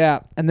 baby. Yeah,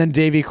 and then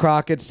Davy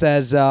Crockett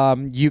says,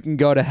 "You can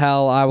go to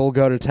hell, I will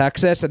go to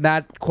Texas," and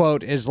that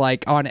quote is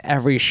like on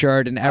every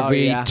shirt in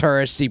every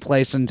touristy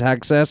place in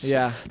Texas.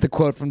 Yeah. The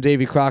quote from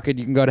Davy Crockett,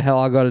 "You can go to hell,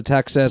 I'll go to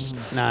Texas."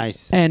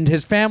 Nice. And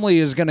his family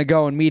is going to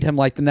go and meet him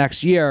like the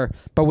next year,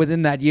 but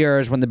within that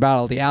year is when the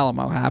Battle of the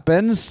Alamo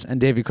happens,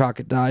 and Davy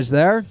Crockett dies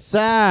there.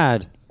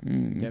 Sad.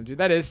 Damn, dude,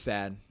 that is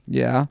sad.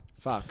 Yeah.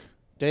 Fuck.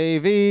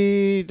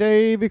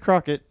 Davy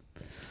Crockett.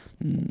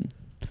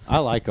 I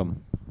like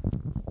him.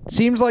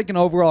 Seems like an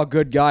overall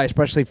good guy,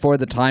 especially for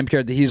the time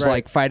period that he's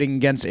like fighting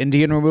against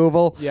Indian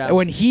removal. Yeah. And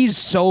when he's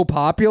so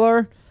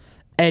popular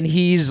and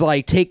he's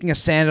like taking a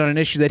stand on an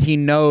issue that he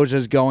knows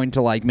is going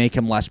to like make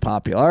him less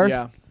popular.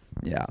 Yeah.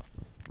 Yeah.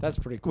 That's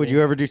pretty cool. Would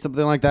you ever do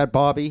something like that,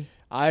 Bobby?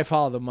 I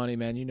follow the money,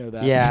 man. You know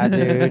that. Yeah,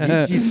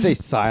 dude. You'd stay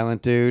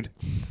silent, dude.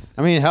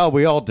 I mean, hell,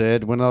 we all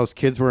did when those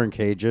kids were in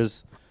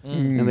cages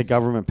and the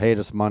government paid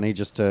us money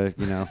just to,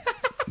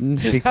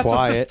 be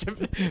quiet.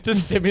 The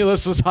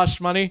stimulus was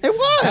hush money. It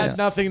was. Had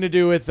nothing to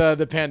do with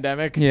the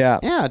pandemic. Yeah.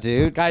 Yeah,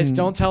 dude. Guys,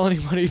 don't tell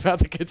anybody about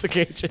the kids in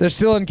cages. They're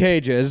still in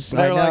cages.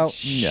 They're I know. like,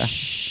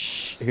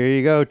 shh. Here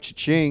you go,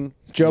 cha-ching.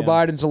 Joe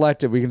Biden's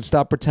elected. We can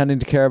stop pretending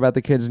to care about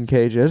the kids in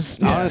cages.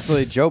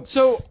 Honestly, Joe.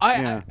 So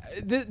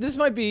this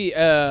might be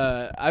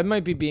I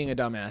might be being a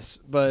dumbass,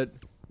 but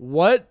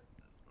what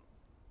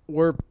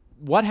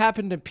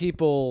happened to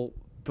people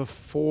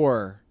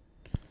before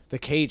the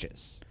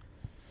cages?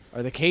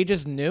 Are the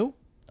cages new?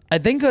 I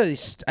think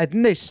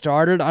they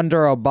started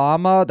under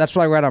Obama. That's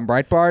what I read on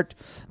Breitbart.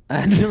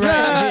 And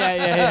Yeah.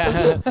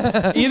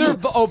 yeah. Either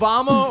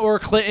Obama or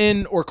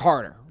Clinton or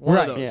Carter. One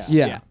of those.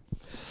 Yeah.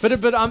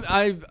 But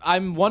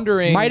I'm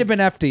wondering. Might have been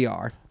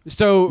FDR.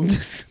 So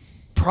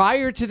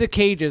prior to the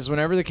cages,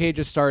 whenever the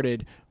cages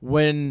started,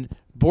 when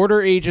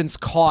border agents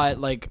caught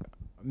like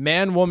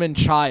man, woman,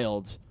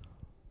 child,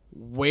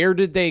 where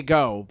did they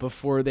go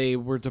before they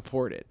were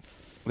deported?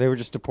 They were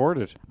just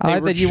deported. I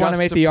like that you want to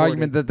make the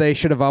argument that they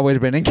should have always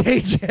been in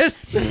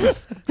cages.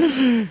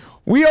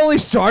 We only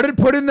started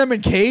putting them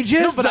in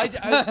cages?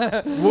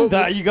 No,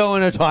 but you go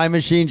in a time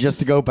machine just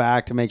to go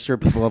back to make sure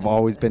people have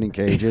always been in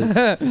cages.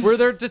 Were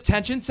there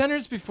detention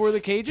centers before the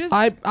cages?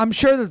 I'm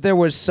sure that there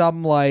was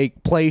some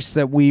like place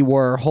that we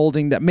were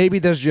holding that maybe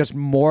there's just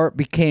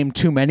became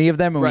too many of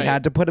them and we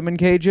had to put them in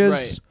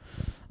cages.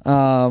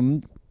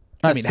 Right.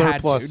 I mean,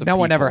 had to. No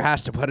one ever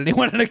has to put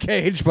anyone in a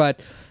cage, but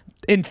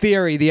in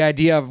theory, the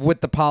idea of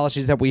with the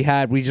policies that we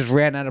had, we just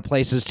ran out of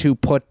places to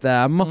put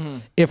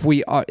them. If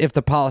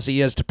the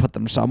policy is to put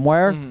them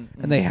somewhere,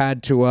 and they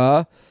had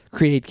to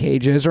create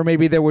cages, or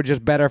maybe there were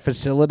just better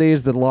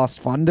facilities that lost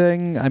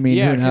funding. I mean,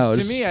 who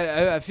knows? To me,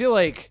 I feel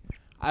like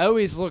I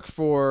always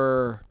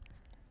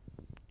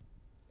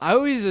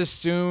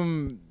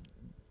assume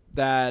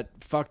that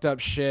fucked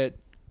up shit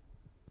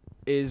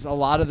is a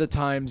lot of the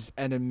times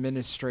an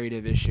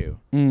administrative issue.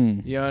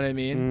 You know what I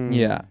mean?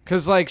 Yeah.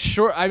 Because like,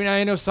 sure, I mean,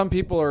 I know some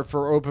people are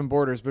for open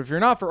borders, but if you're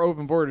not for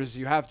open borders,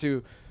 you have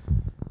to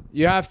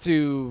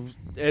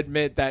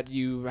admit that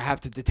you have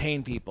to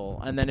detain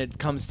people, and then it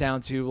comes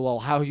down to, well,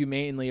 how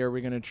humanely are we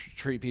going to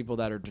treat people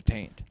that are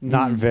detained?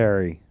 Not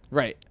very.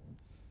 Right.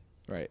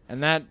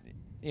 And that,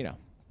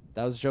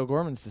 that was Joe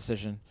Gorman's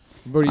decision.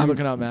 What are you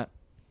looking up, Matt?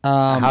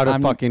 How to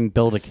fucking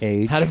build a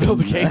cage. How to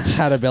build a cage.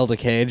 How to build a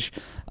cage.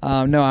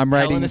 No, I'm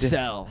writing. Hell in a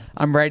cell.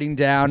 I'm writing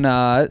down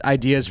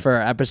ideas for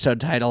episode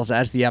titles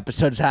as the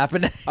episode's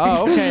happening.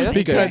 Oh, okay, that's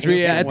because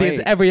good.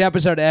 Every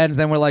episode ends,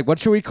 then we're like, what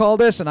should we call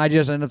this? And I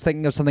just end up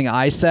thinking of something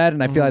I said,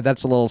 and I feel like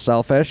that's a little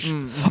selfish.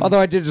 Although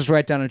I did just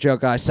write down a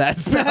joke I said.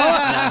 So.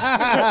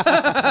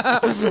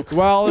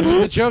 Well, if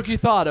it's a joke you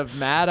thought of,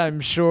 Matt, I'm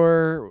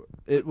sure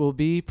it will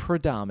be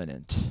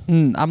predominant.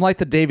 I'm like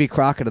the Davy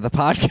Crockett of the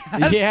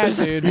podcast. Yeah,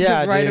 dude.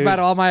 Just write about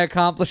all my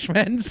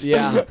accomplishments.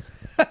 Yeah.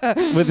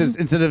 With his,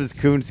 instead of his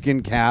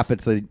coonskin cap,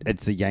 it's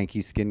a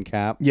Yankee skin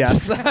cap.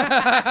 Yes.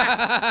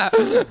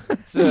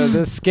 It's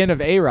the skin of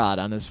A-Rod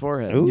on his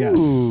forehead. Ooh. Yes.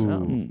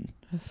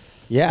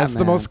 Yeah, that's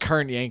the most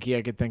current Yankee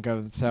I could think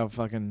of. That's how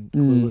fucking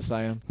clueless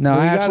I am. No,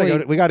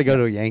 we got to go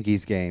to a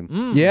Yankees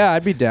game. Yeah,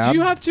 I'd be down. Do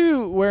you have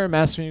to wear a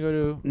mask when you go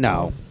to?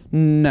 No.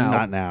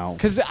 Not now.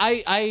 Because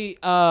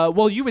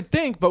well, you would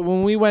think, but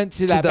when we went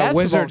to that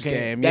basketball Wizards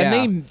game,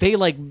 and they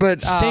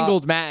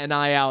singled Matt and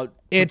I out.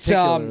 It's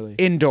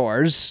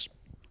indoors.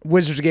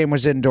 Wizards game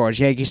was indoors.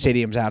 Yankee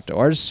Stadium's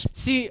outdoors.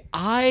 See,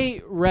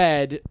 I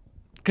read,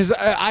 because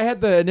I had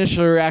the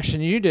initial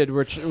reaction you did,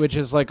 which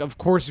is like, of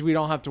course we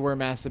don't have to wear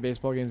masks at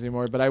baseball games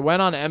anymore. But I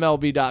went on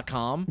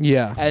MLB.com.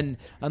 Yeah. And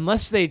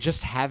unless they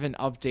just haven't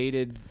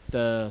updated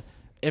the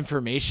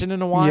information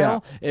in a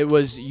while, it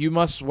was you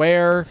must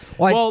wear.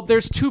 Well,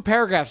 there's two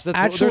paragraphs.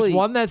 There's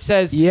one that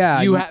says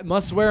you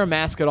must wear a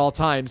mask at all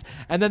times,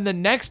 and then the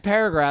next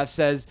paragraph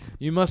says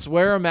you must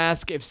wear a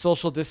mask if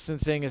social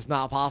distancing is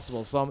not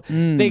possible. So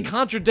they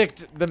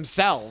contradict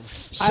themselves.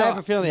 So, I have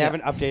a feeling they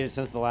haven't updated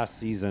since the last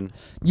season.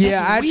 Yeah,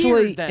 That's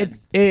actually,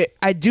 weird,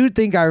 I do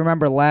think I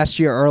remember last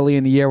year, early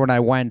in the year when I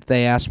went,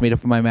 they asked me to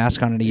put my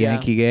mask on at a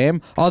Yankee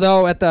game.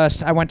 Although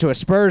I went to a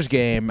Spurs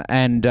game,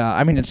 and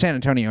I mean in San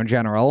Antonio in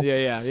general.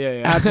 Yeah.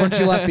 Once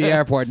you left the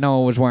airport, no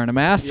one was wearing a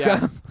mask.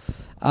 Yeah.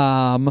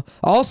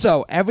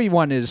 Also,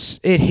 everyone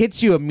it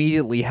hits you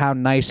immediately how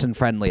nice and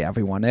friendly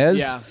everyone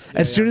is.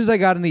 As soon as I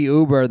got in the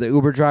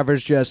Uber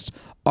driver's just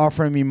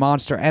offering me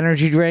Monster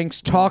Energy drinks,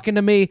 talking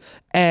to me,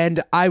 and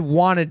I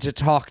wanted to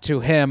talk to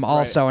him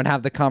also and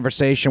have the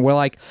conversation. Where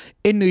like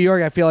in New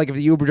York, I feel like if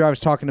the Uber driver's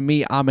talking to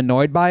me, I'm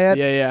annoyed by it.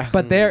 Yeah.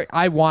 But there,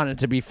 I wanted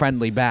to be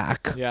friendly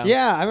back.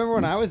 Yeah, I remember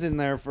when I was in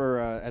there for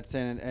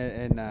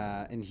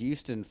in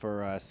Houston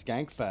for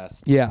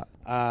Skankfest. Yeah.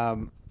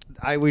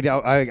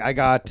 I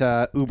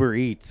got Uber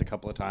Eats a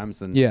couple of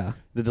times, and Yeah.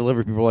 the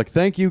delivery people were like,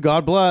 "Thank you,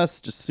 God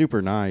bless," just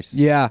super nice.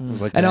 Yeah, I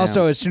was like, and damn.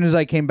 also as soon as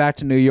I came back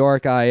to New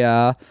York,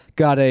 I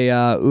got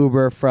a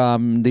Uber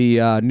from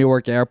the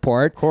Newark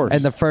airport. Of course.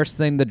 And the first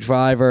thing the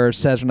driver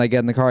says when I get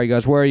in the car, he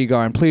goes, "Where are you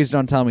going? Please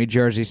don't tell me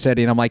Jersey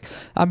City." And I'm like,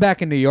 "I'm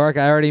back in New York.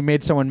 I already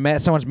made someone's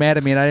mad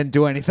at me, and I didn't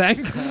do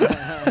anything."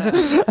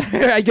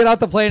 I get off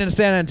the plane in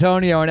San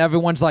Antonio, and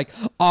everyone's like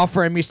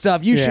offering me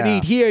stuff. You should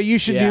eat here. You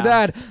should do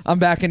that. I'm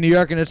back in New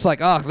York, and it's like,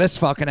 oh, this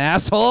fucking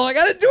asshole. I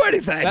didn't do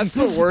anything. That's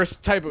the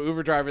worst type of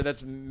Uber driver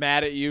that's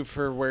mad at you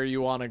for where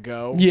you want to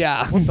go.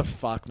 Yeah. What the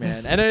fuck,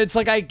 man? And it's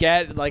like, I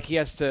get like he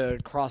has to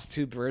cross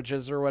two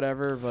bridges or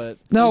whatever, but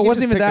no, it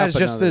wasn't even that. It's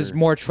just there's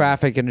more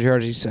traffic in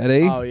Jersey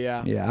City. Oh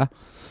yeah. Yeah.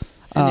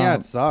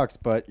 And it sucks,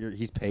 but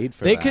he's paid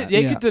for that.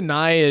 They could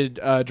deny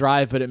a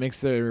drive, but it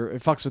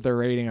fucks with their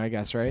rating, I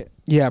guess, right?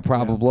 Yeah,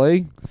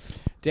 probably.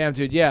 Damn,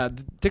 dude. Yeah,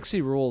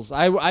 Dixie rules.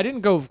 I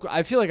didn't go.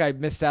 I feel like I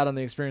missed out on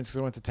the experience because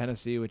I went to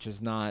Tennessee, which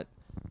is not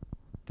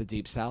the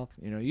Deep South.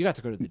 You know, you got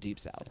to go to the Deep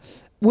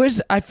South.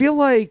 I feel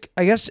like,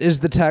 I guess, is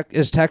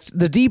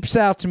the Deep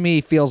South to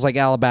me feels like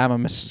Alabama,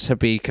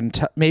 Mississippi,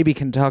 maybe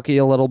Kentucky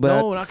a little bit.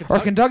 No, not Kentucky.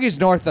 Or Kentucky's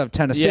north of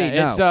Tennessee.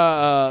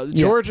 Yeah, it's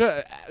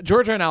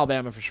Georgia and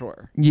Alabama for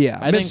sure. Yeah,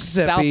 I think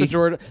south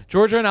of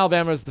Georgia and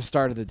Alabama is the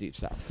start of the Deep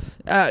South.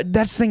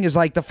 That's the thing is,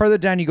 like, the further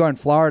down you go in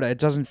Florida, it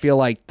doesn't feel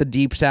like the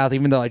Deep South,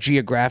 even though like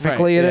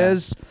geographically it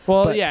is.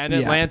 Well, but, and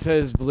Atlanta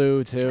is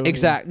blue too.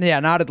 Exactly. Yeah,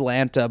 not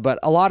Atlanta, but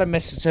a lot of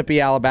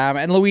Mississippi, Alabama,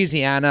 and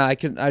Louisiana. I'd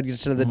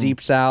consider the Deep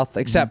South,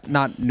 except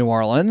not New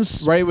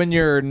Orleans. Right when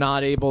you're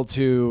not able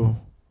to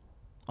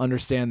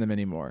understand them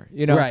anymore.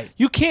 You know, right?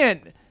 You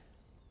can't.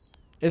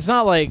 It's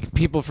not like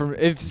people from.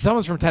 If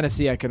someone's from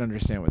Tennessee, I can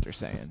understand what they're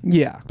saying.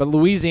 Yeah. But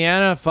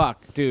Louisiana,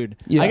 fuck, dude.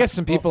 Yeah. I get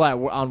some people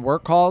on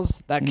work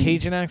calls, that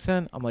Cajun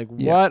accent. I'm like,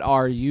 what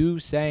are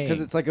you saying?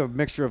 Because it's like a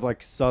mixture of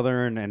like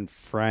Southern and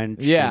French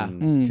Yeah.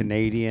 and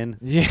Canadian.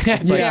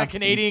 Yeah,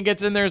 Canadian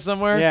gets in there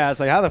somewhere. Yeah, it's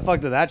like, how the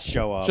fuck did that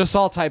show up? Just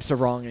all types of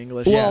wrong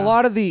English. Well, a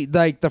lot of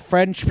the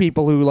French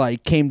people who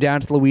like came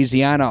down to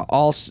Louisiana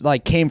also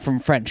like came from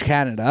French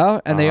Canada,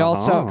 and they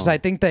also, because I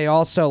think they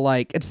also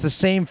like, it's the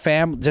same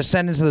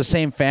descendants of the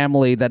same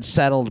family that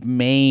settled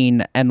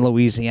Maine and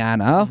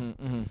Louisiana.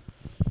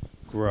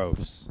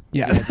 Gross.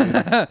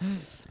 Yeah.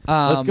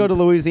 Let's go to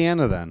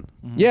Louisiana then.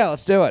 Yeah,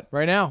 let's do it.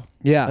 Right now.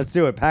 Yeah. Let's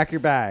do it. Pack your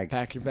bags.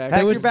 Pack your bags.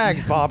 Pack your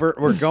bags, Bobbert.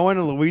 We're going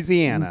to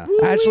Louisiana.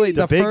 Actually,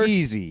 the Big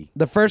Easy.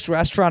 The first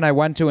restaurant I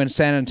went to in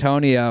San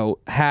Antonio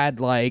had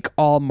like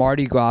all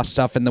Mardi Gras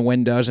stuff in the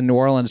windows and New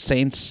Orleans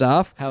Saints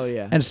stuff. Hell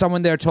yeah. And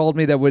someone there told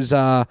me that was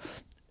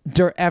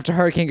after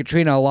Hurricane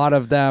Katrina, a lot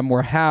of them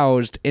were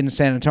housed in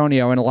San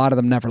Antonio, and a lot of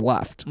them never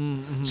left.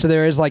 So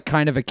there is like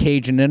kind of a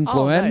Cajun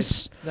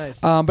influence. Nice.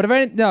 But if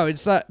any, no,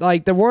 it's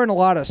like there weren't a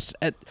lot of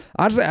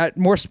honestly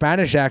more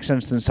Spanish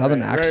accents than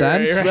Southern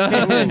accents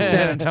in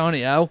San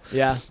Antonio.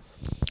 Yeah.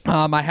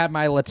 I had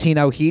my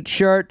Latino Heat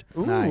shirt,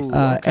 Nice.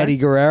 Eddie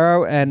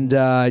Guerrero, and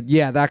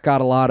that got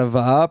a lot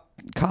of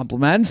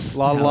compliments. A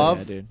lot of love.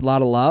 Yeah, dude. A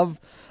lot of love.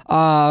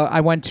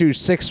 I went to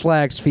Six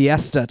Flags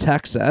Fiesta,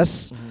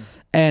 Texas.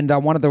 And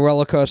on one of the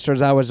roller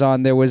coasters I was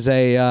on, there was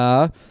a.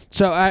 I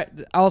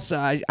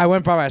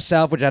went by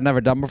myself, which I'd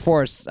never done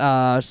before.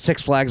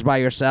 Six Flags by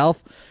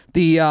yourself.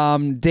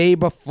 The day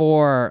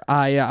before,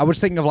 I was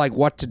thinking of like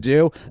what to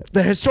do.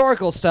 The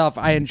historical stuff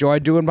I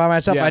enjoyed doing by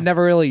myself. Yeah. I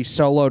never really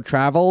solo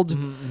traveled,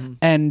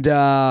 and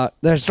the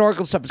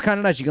historical stuff is kind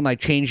of nice. You can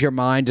like change your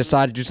mind,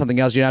 decide to do something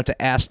else. You don't have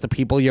to ask the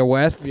people you're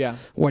with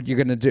what you're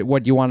gonna do,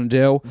 what you want to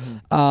do.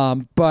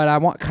 But I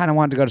kind of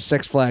wanted to go to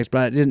Six Flags,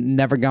 but I didn't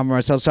never go by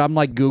myself. So I'm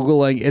like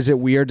Googling, is it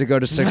weird to go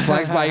to Six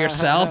Flags by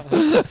yourself?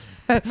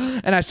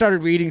 And I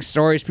started reading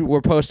stories people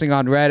were posting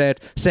on Reddit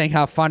saying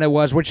how fun it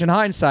was, which in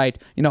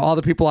hindsight, all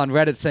the people on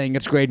Reddit saying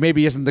it's great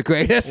maybe isn't the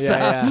greatest.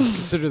 Yeah.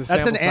 Consider the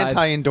That's an sample size.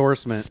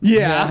 anti-endorsement.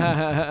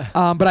 Yeah.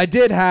 But I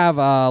did have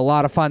a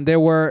lot of fun.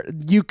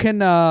 You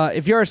can,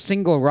 if you're a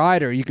single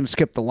rider, you can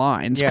skip the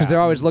lines because they're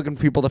always looking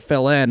for people to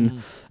fill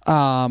in.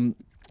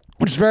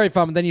 Which is very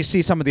fun. But then you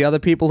see some of the other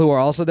people who are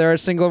also there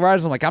as single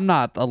riders. I'm like, I'm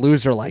not a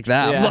loser like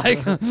that. Yeah.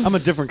 Like, I'm a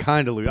different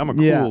kind of loser. I'm a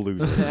cool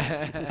loser.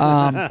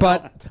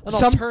 but An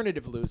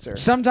alternative loser.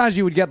 sometimes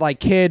you would get like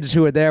kids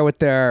who are there with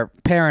their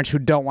parents who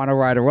don't want to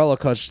ride a roller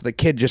coaster. So the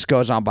kid just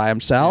goes on by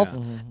himself.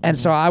 And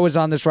so I was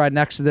on this ride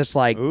next to this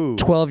like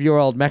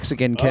 12-year-old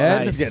Mexican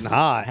kid. It's getting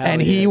hot. And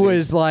he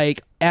was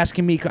like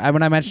asking me,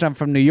 when I mentioned I'm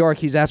from New York,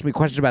 he's asking me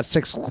questions about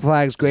Six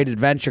Flags Great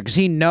Adventure because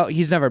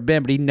he's never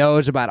been, but he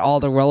knows about all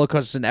the roller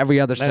coasters and every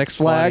other Six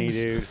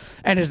Flags. Funny, dude.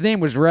 And his name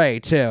was Ray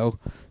too.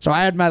 So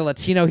I had my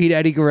Latino Heat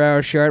Eddie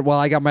Guerrero shirt while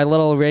I got my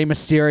little Rey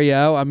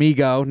Mysterio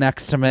amigo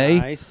next to me.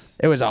 Nice.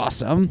 It was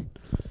awesome.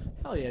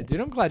 Hell yeah,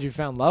 dude. I'm glad you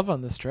found love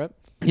on this trip.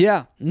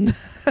 Yeah.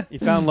 You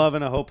found love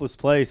in a hopeless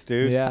place,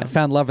 dude. Yeah. I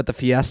found love at the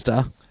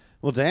Fiesta.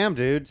 Well, damn,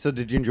 dude. So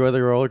did you enjoy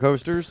the roller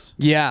coasters?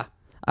 Yeah.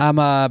 I'm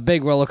a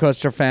big roller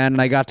coaster fan,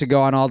 and I got to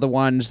go on all the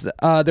ones.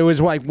 There was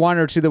like one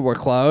or two that were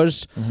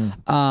closed.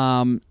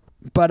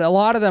 But a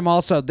lot of them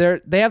also,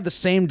 they have the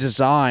same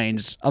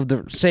designs of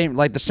the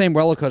same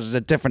roller coasters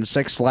at different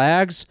Six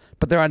Flags,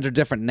 but they're under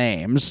different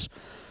names.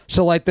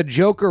 So like the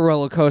Joker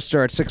roller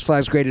coaster at Six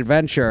Flags Great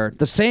Adventure,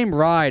 the same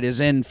ride is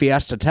in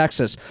Fiesta,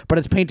 Texas, but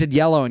it's painted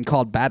yellow and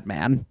called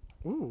Batman.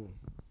 Ooh.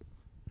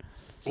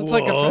 So it's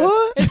like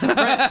it's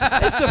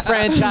a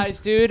franchise,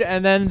 dude,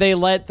 and then they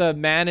let the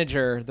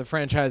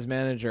franchise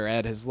manager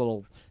add his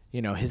little,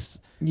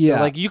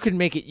 like you can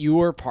make it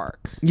your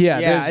park.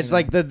 Yeah, it's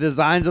like the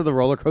designs of the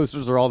roller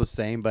coasters are all the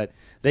same, but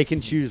they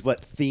can choose what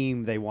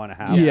theme they want to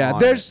have. Yeah,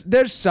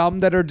 there's some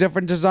that are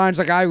different designs.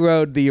 Like I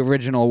rode the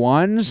original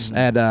ones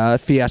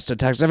at Fiesta,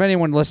 Texas. If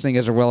anyone listening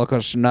is a roller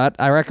coaster nut,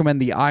 I recommend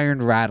the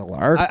Iron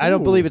Rattler. I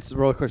don't believe it's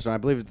roller coaster. I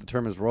believe the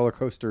term is roller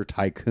coaster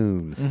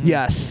tycoon.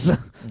 Yes,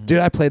 dude,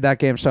 I played that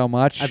game so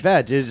much. I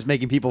bet it's just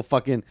making people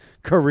fucking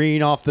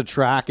careen off the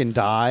track and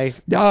die.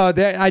 Oh,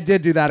 I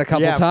did do that a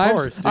couple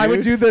times. Of course, I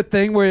would dude. do the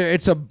thing where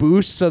it's a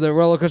boost, so the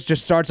roller coaster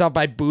just starts off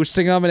by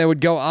boosting them, and it would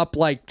go up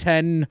like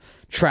 10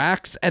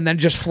 tracks and then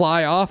just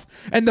fly off.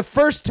 And the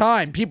first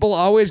time, people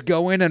always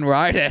go in and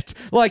ride it.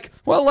 Like,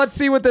 well, let's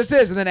see what this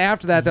is. And then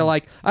after that, they're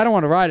like, I don't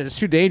want to ride it. It's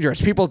too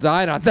dangerous. People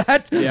died on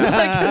that.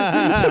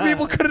 Yeah. So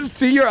people couldn't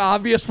see you're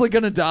obviously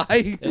going to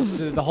die. It's,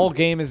 the whole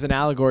game is an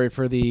allegory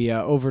for the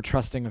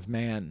over-trusting of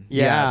man.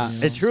 Yeah,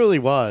 Yes. it truly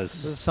was.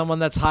 Someone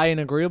that's high in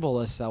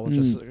agreeableness that will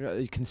just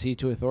concede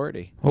to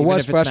authority. What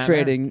was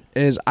frustrating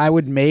is I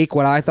would make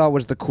what I thought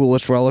was the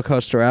coolest roller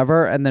coaster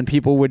ever, and then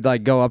people would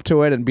like go up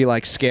to it and be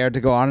like scared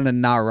to go on it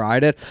and not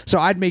ride it. So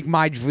I'd make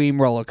my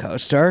dream roller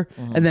coaster,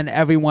 and then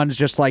everyone's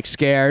just like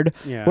scared.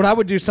 Yeah. What I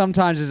would do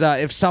sometimes is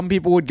if some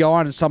people would go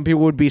on and some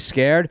people would be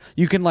scared,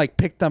 you can like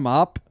pick them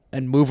up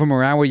and move them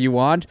around where you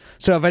want.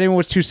 So if anyone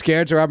was too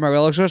scared to ride my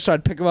roller coaster,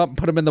 I'd pick them up and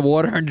put them in the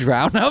water and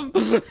drown them.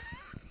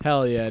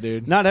 Hell yeah,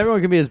 dude. Not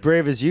everyone can be as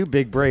brave as you,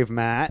 big brave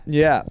Matt.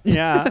 Yeah.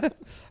 Yeah.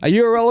 Are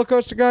you a roller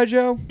coaster guy,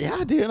 Joe?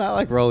 Yeah, dude, I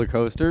like roller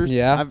coasters.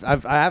 Yeah. I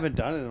haven't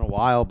done it in a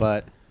while,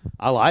 but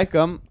I like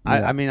them.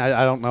 Yeah. I mean,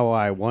 I don't know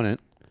why I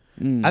wouldn't.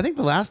 I think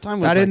the last time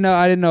was I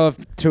didn't know if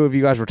two of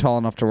you guys were tall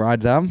enough to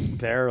ride them.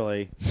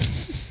 barely.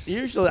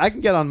 Usually, I can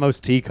get on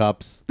most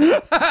teacups.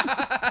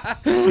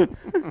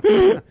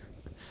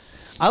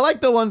 I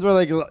like the ones where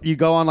like you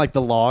go on like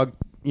the log,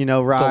 rides.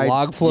 The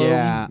log flume?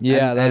 Yeah,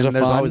 Yeah, those are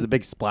there's fun. always a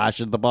big splash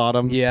at the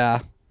bottom. Yeah.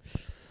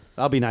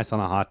 That'll be nice on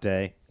a hot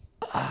day.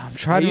 I'm I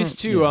trying used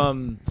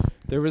to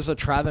there was a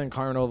traveling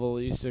carnival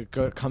that used to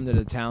come to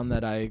the town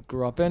that I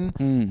grew up in,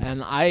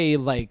 and I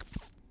like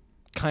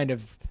kind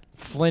of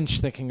flinch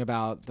thinking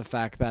about the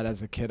fact that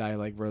as a kid I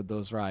like rode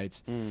those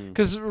rides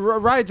because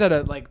rides at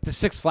the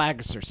Six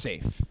Flags are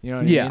safe, you know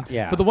what I mean?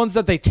 Yeah. But the ones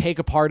that they take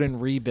apart and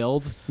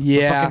rebuild,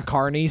 Yeah. the fucking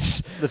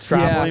carnies. The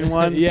traveling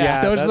ones.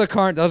 Yeah. those are the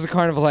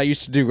carnivals I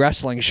used to do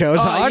wrestling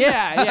shows on.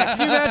 Yeah. Can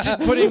you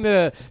imagine putting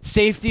the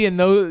safety in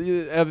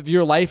those of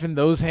your life in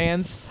those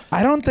hands?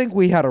 I don't think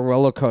we had a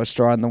roller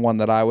coaster on the one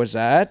that I was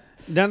at.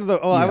 None of the.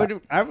 Oh,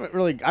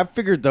 Yeah. I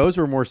figured those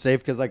were more safe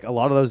because like a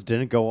lot of those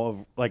didn't go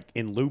over, like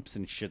in loops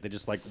and shit. They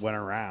just like went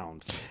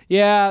around.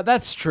 Yeah,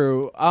 that's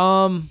true.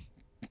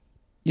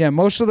 Yeah,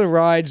 most of the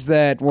rides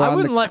that were I on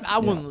wouldn't the,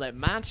 wouldn't let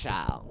my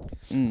child.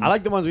 I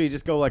like the ones where you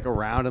just go like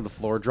around and the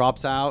floor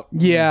drops out.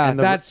 Yeah, And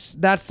the-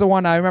 that's the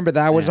one I remember.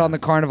 That was Yeah. on the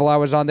carnival I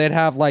was on. They'd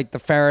have like the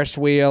Ferris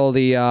wheel,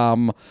 the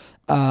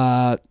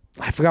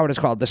I forgot what it's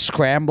called, the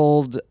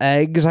scrambled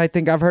eggs. I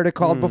think I've heard it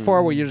called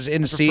before, where you're just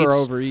in seats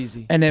over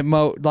easy. and it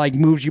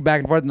moves you back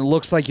and forth, and it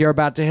looks like you're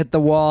about to hit the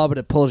wall, but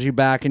it pulls you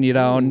back and you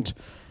don't.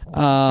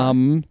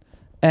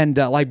 And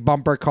like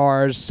bumper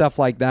cars, stuff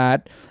like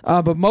that.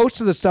 But most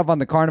of the stuff on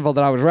the carnival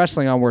that I was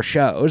wrestling on were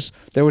shows.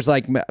 There was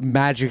like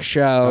magic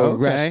show,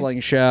 Okay. wrestling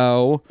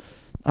show.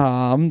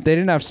 They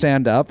didn't have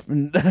stand up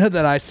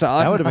that I saw.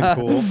 That would have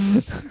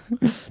been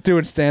cool.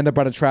 Doing stand up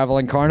on a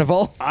traveling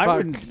carnival.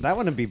 That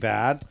wouldn't be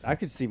bad. I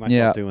could see myself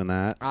Yeah. doing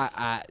that.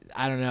 I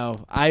don't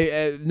know.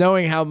 I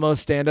knowing how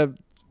most stand-up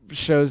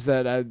shows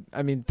that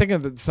I mean, think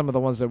of some of the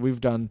ones that we've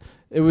done.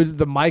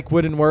 The mic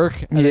wouldn't work,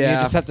 and then you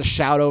Yeah. just have to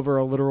shout over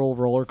a literal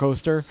roller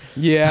coaster.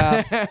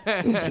 Yeah.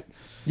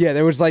 Yeah,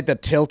 there was like the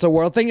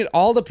tilt-a-whirl thing.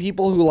 All the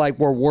people who like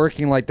were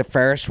working like the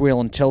Ferris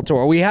wheel and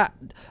tilt-a-whirl.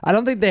 I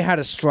don't think they had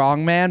a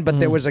strongman, but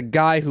there was a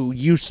guy who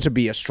used to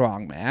be a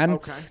strongman.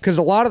 Okay. Because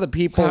a lot of the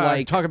people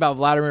like Talk about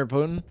Vladimir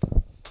Putin.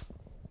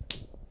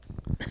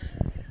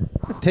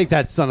 Take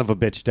that son of a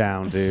bitch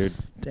down, dude.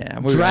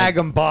 damn, Drag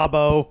him,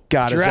 Bobo.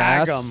 Got his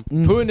Drag ass.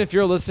 him. Putin, if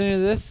you're listening to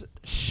this,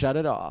 shut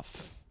it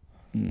off.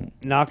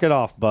 Knock it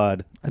off,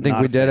 bud. I think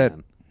Not we a did it.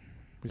 fan.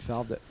 We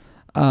solved it.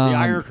 The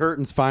Iron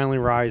Curtain's finally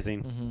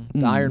rising.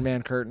 The Iron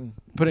Man curtain.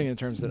 Putting it in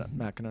terms that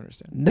Matt can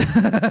understand.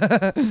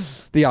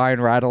 The Iron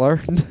Rattler.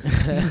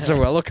 It's a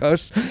roller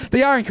coaster.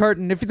 The Iron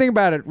Curtain, if you think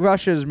about it,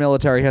 Russia's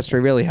military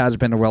history really has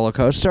been a roller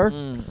coaster.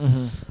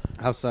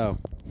 How so?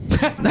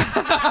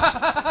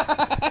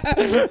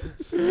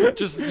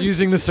 Just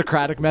using the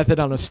Socratic method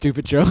on a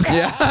stupid joke.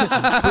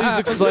 Yeah. Please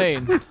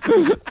explain.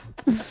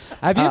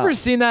 Have you ever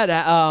seen that?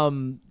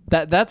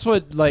 That's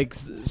what like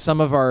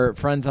some of our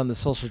friends on the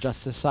social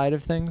justice side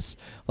of things.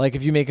 Like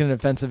if you make an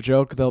offensive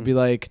joke, they'll be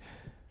like,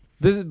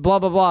 "This is blah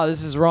blah blah.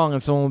 This is wrong,"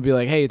 and someone will be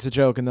like, "Hey, it's a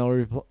joke," and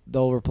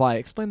they'll reply,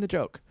 "Explain the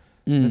joke."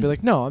 And they'll be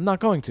like, "No, I'm not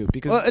going to,"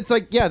 because Well, it's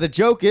like, yeah, the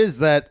joke is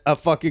that a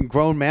fucking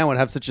grown man would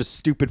have such a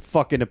stupid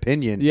fucking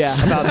opinion Yeah.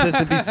 about this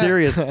and be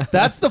serious.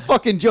 That's the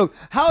fucking joke.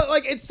 How,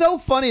 like, it's so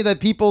funny that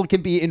people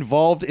can be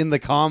involved in the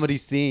comedy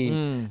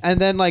scene and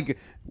then, like,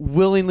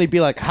 willingly be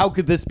like, how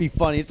could this be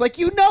funny? It's like,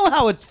 you know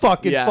how it's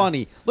fucking Yeah.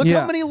 funny. Look Yeah.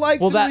 how many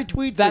likes and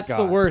retweets that's it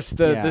the got. worst.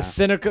 Yeah. The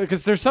cynical,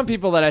 because there's some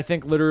people that I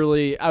think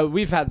literally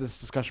we've had this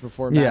discussion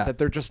before, Matt, Yeah. that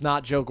they're just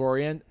not joke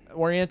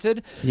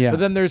oriented. Yeah.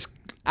 But then there's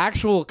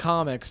actual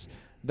comics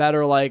that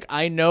are like,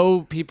 I know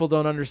people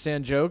don't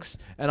understand jokes,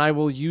 and I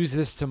will use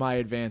this to my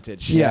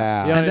advantage.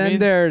 Yeah. You know And what I then mean?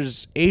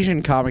 there's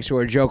Asian comics who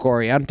are joke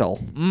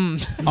oriental.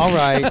 All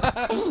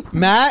right.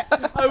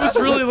 Matt, I was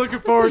really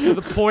looking forward to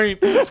the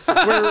point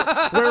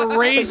where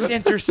race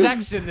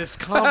intersects in this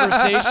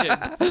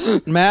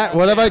conversation. Matt,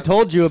 what have I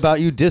told you about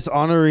you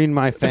dishonoring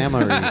my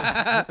family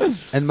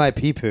and my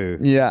pee-poo?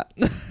 Yeah.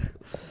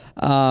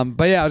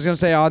 But yeah, I was gonna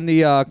say on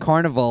the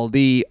carnival,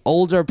 the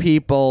older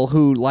people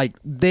who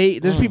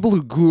there's people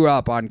who grew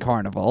up on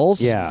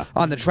carnivals,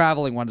 on the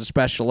traveling ones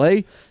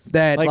especially,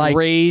 that like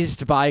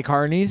raised by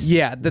carnies.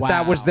 Yeah,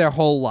 that was their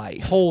whole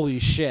life. Holy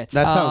shit,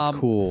 that sounds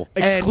cool.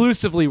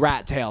 Exclusively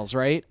rat tails,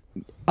 right?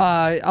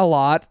 A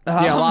lot.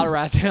 Yeah, a lot of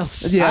rat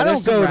tails. Yeah, I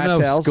don't go to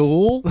no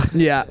school.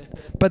 Yeah,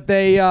 but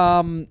they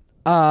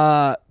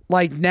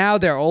like now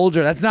they're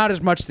older. That's not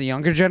as much the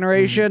younger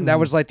generation. Mm-hmm. That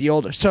was like the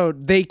older. So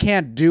they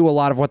can't do a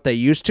lot of what they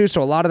used to.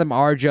 So a lot of them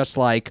are just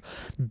like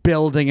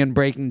building and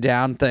breaking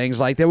down things.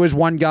 Like there was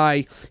one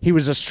guy, he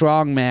was a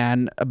strong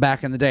man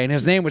back in the day, and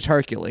his name was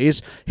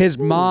Hercules. His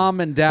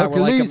mom and dad were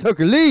like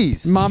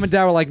Hercules. Mom and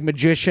dad were like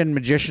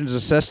magician's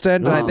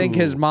assistant. And I think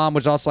his mom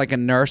was also like a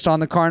nurse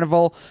on the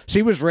carnival. So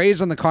he was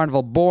raised on the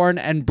carnival, born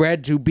and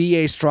bred to be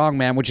a strong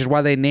man, which is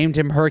why they named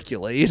him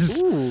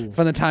Hercules from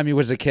the time he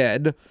was a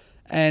kid.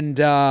 And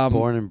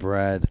born and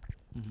bred.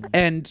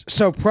 And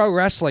so pro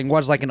wrestling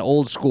was like an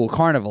old school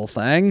carnival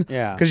thing.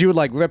 Yeah. Because you would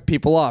like rip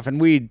people off. And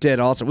we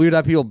did also. We would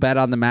have people bet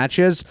on the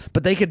matches,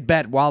 but they could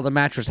bet while the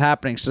match was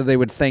happening, so they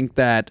would think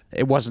that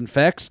it wasn't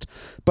fixed.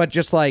 But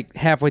just like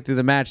halfway through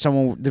the match,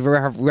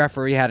 the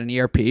referee had an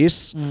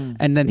earpiece,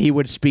 and then he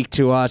would speak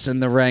to us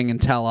in the ring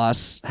and tell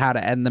us how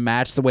to end the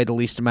match the way the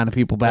least amount of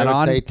people bet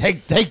on. Say,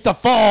 take the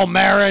fall,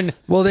 Marin.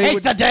 Well,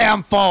 take the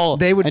damn fall.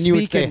 They would and you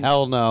would say,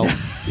 hell no.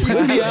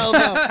 You'd be hell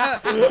no.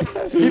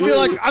 You'd be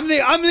like, I'm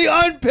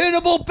the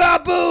unpinnable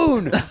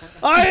baboon.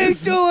 I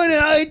ain't doing it.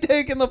 I ain't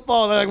taking the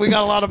fall. They're like, we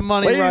got a lot of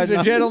money right now. Ladies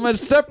and gentlemen,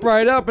 step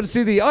right up and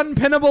see the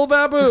unpinnable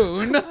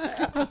baboon.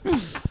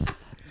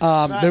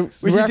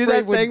 Would you do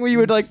that thing where you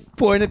would like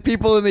point at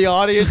people in the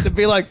audience and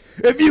be like,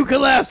 if you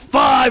could last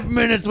 5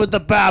 minutes with the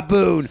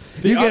baboon,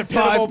 you get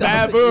 $5.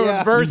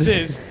 Baboon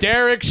versus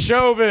Derek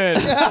Chauvin.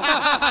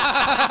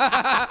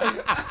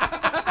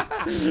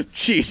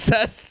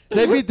 Jesus.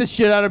 They beat the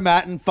shit out of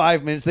Matt in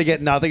 5 minutes. They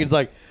get nothing. It's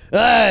like,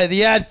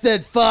 the ad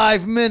said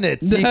 5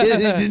 minutes. You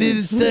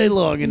didn't stay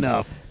long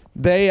enough.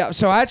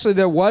 So actually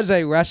there was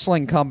a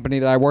wrestling company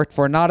that I worked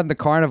for, not in the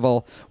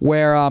carnival,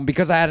 where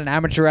because I had an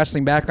amateur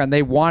wrestling background,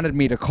 they wanted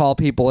me to call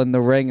people in the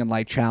ring and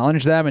like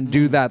challenge them and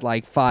do that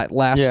like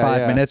last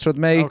 5 minutes with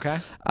me. Okay.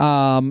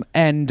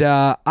 And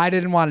I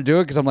didn't want to do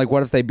it because I'm like,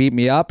 what if they beat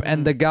me up?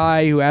 And the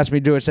guy who asked me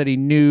to do it said he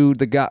knew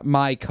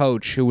my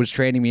coach who was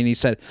training me, and he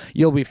said,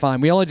 you'll be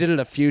fine. We only did it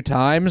a few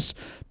times,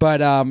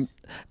 but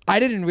I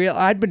didn't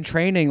realize I'd been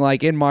training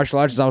like in martial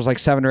arts since I was like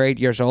 7 or 8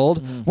 years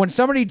old. When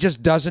somebody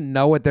just doesn't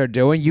know what they're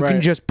doing, you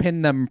can just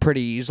pin them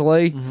pretty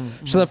easily.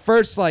 So the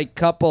first like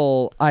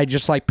couple, I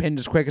just like pinned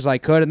as quick as I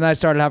could, and then I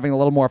started having a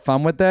little more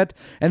fun with it.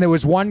 And there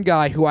was one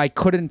guy who I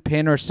couldn't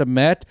pin or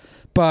submit,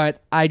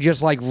 but I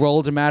just like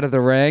rolled him out of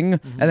the ring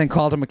and then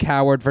called him a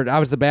coward I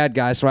was the bad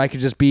guy, so I could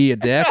just be a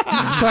dick.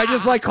 So I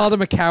just like called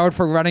him a coward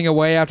for running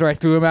away after I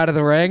threw him out of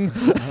the ring,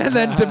 and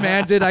then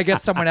demanded I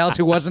get someone else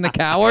who wasn't a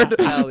coward.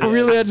 But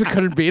really, I just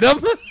couldn't beat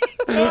him.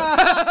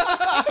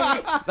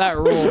 That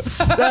rules.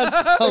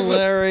 That's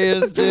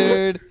hilarious,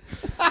 dude.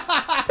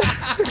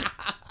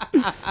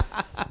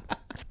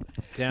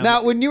 Damn.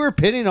 Now, when you were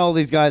pinning all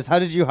these guys, how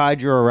did you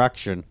hide your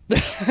erection?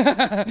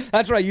 That's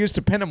what I used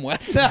to pin him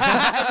with.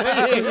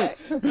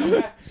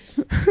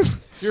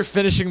 Your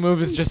finishing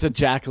move is just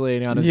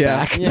ejaculating on his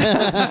back.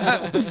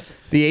 Yeah.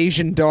 The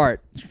Asian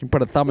dart. You can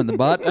put a thumb in the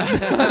butt.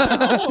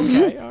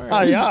 Okay, all right.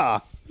 Oh, yeah.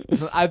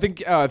 I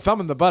think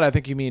thumb in the butt. I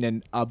think you mean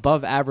an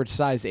above average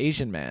size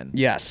Asian man.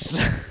 Yes.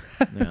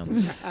 Yeah.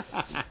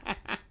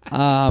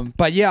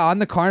 But yeah, on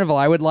the carnival,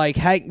 I would like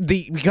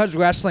because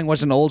wrestling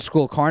was an old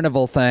school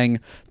carnival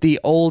thing. The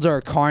older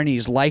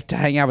carnies liked to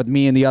hang out with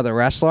me and the other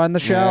wrestler on the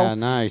show. Yeah,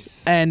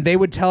 nice. And they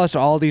would tell us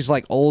all these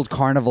like old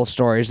carnival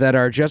stories that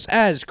are just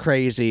as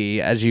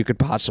crazy as you could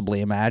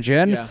possibly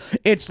imagine. Yeah.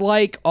 It's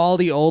like all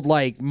the old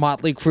like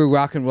Motley Crue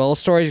rock and roll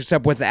stories,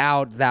 except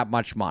without that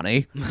much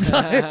money.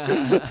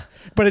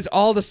 But it's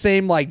all the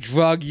same, like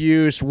drug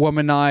use,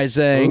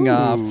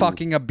 womanizing,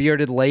 fucking a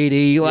bearded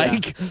lady,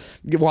 like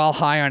while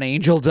high on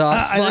angel dust.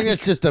 I think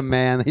it's just a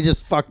man. He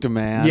just fucked a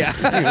man. Yeah.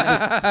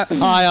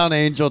 High on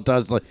angel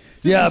dust. Like,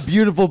 yeah,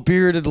 beautiful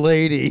bearded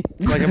lady.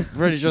 It's like, I'm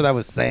pretty sure that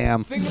was Sam.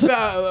 The thing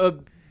about a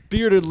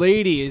bearded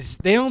lady is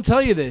they don't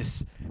tell you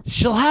this.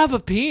 She'll have a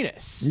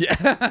penis.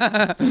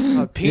 Yeah.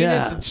 A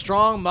penis and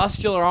strong,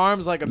 muscular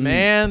arms like a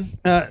man.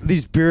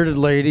 These bearded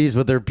ladies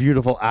with their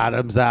beautiful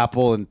Adam's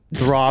apple and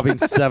throbbing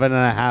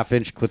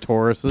 7.5-inch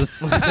clitorises.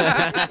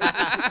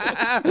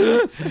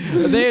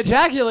 They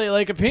ejaculate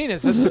like a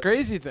penis. That's the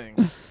crazy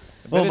thing.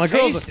 But my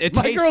girl's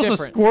a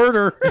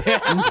squirter.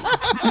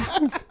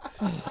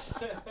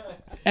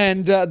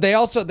 And they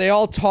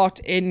all talked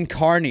in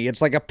Carney.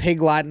 It's like a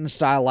Pig Latin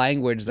style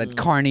language that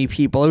Carney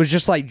people. It was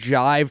just like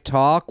jive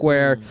talk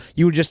where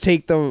you would just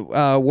take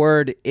the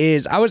word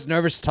is. I was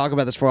nervous to talk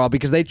about this for a while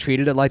because they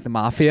treated it like the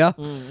mafia.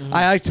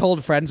 I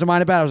told friends of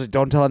mine about it. I was like,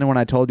 don't tell anyone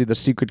I told you the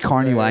secret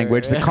Carney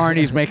language. The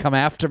Carnies may come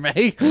after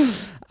me.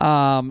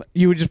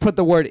 You would just put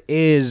the word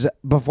is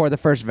before the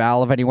first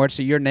vowel of any word.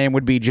 So your name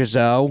would be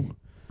Giselle.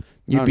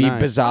 You'd be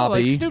nice. Bazabi.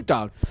 like Snoop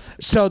Dogg.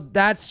 So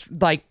that's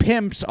like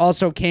pimps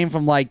also came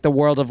from like the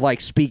world of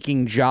like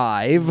speaking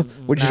jive,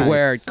 which is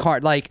where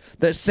like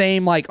the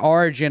same like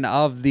origin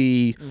of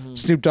the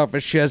Snoop Dogg for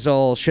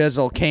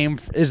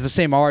Shizzle is the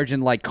same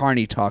origin like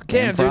Carney Talk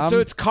came from. Dude, so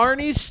it's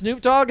Carnies,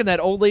 Snoop Dogg, and that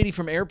old lady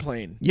from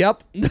Airplane.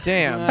 Yep.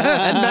 Damn.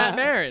 And Matt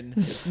Maron.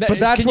 But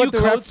that's Can what you the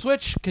code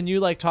switch? Can you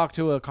like talk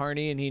to a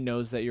Carney and he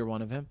knows that you're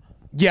one of him?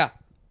 Yeah.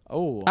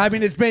 Oh, I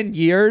mean, it's been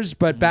years,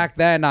 but back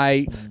then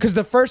because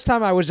the first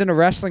time I was in a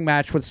wrestling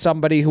match with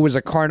somebody who was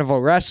a carnival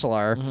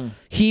wrestler,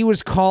 he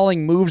was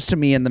calling moves to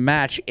me in the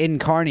match in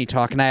Carney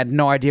Talk, and I had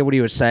no idea what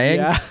he was saying.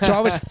 Yeah. So I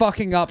was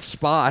fucking up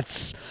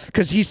spots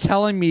because he's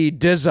telling me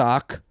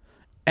Dizak,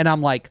 and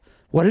I'm like,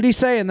 what did he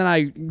say? And then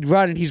I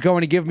run and he's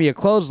going to give me a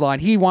clothesline.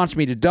 He wants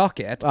me to duck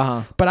it.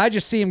 But I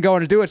just see him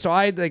going to do it. So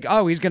I like,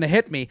 oh, he's going to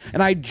hit me.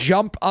 And I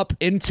jump up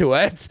into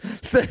it.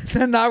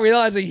 Then not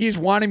realizing he's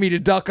wanting me to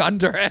duck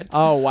under it.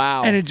 Oh,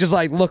 wow. And it just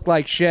like looked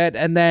like shit.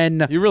 And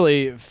then You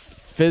really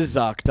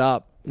fizzucked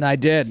up. I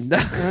did.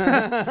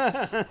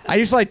 I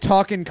used to like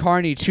talking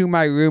Carney to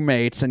my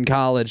roommates in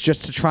college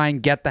just to try and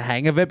get the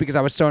hang of it because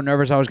I was so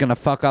nervous I was going to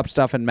fuck up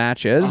stuff in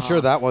matches. I'm sure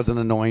that wasn't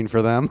annoying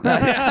for them.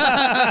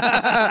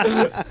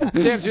 Damn,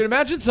 dude,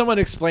 imagine someone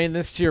explained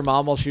this to your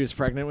mom while she was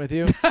pregnant with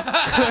you.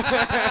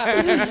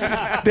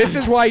 This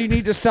is why you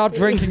need to stop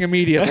drinking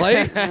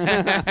immediately.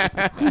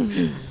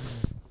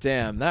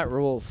 Damn, that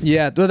rules.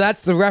 Yeah, though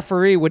that's the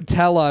referee would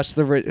tell us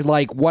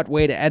like what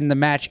way to end the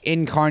match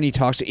in Carney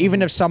Talk. So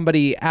even if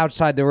somebody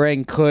outside the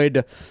ring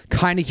could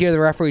kind of hear the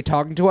referee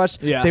talking to us,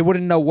 they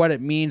wouldn't know what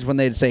it means when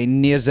they'd say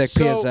Nizik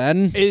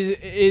PSN.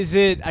 Is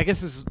it? I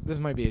guess this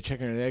might be a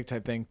chicken or the egg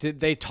type thing.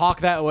 Did they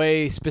talk that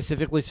way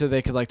specifically so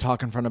they could like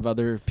talk in front of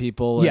other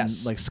people and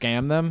like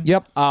scam them?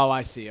 Yep. Oh,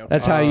 I see. Okay.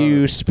 That's how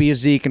you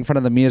Zeke in front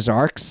of the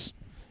Mizarks.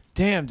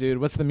 Damn, dude,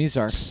 what's the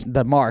Mizarks?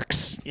 The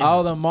marks. Yeah.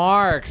 Oh, the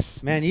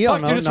marks. Man, you Fuck,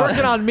 don't know. Dude, it's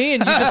working on me,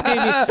 and you just gave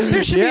me.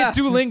 There should be a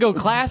Duolingo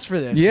class for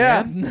this.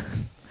 Yeah. Man.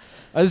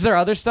 Is there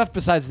other stuff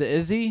besides the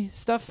Izzy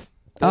stuff?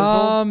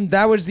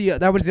 That was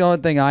the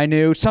only thing I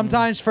knew.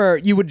 Sometimes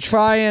you would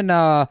try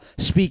and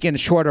speak in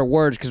shorter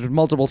words because with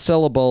multiple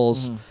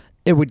syllables.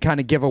 It would kind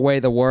of give away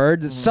the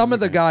word. Some of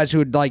the guys who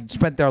had like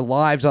spent their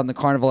lives on the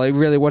carnival, it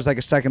really was like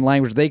a second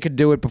language. They could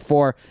do it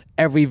before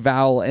every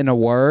vowel in a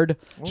word.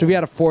 So if you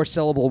had a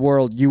 4-syllable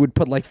word, you would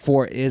put like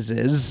 4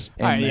 ises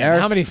in there. Yeah.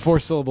 How many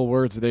 4-syllable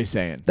words are they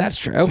saying? That's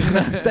true.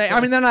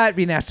 They're not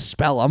being asked to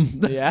spell them.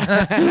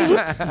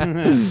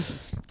 Yeah.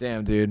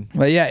 Damn, dude.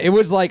 But yeah, it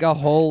was like a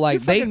whole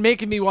like You're fucking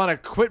making me want to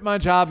quit my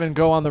job and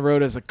go on the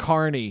road as a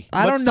carny.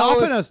 What's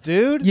stopping us,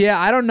 dude? Yeah,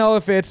 I don't know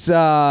if it's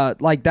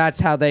like that's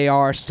how they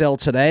are still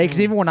today.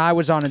 Because even when I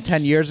was on it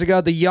 10 years ago,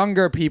 the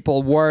younger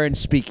people weren't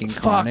speaking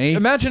Carney.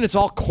 Imagine it's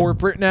all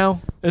corporate now.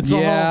 It's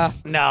all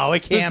No,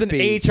 it can't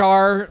be. Listen,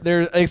 HR.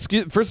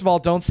 First of all,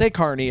 don't say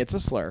carny. It's a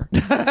slur.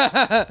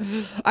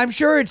 I'm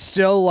sure it's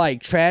still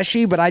like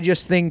trashy, but I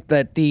just think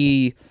that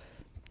the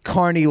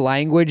Carney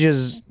language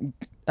is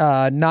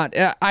not.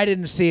 I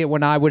didn't see it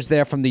when I was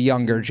there from the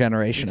younger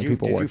generation of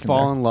people working Did you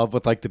fall there. in love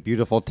with like the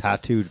beautiful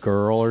tattooed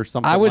girl or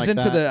something? I was like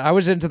into that? I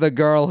was into the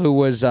girl who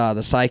was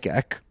the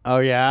psychic. Oh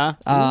yeah.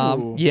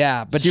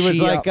 Yeah, but She was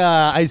like,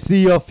 I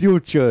see your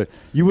future.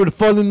 You will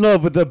fall in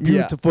love with a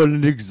beautiful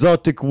and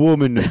exotic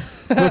woman,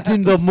 but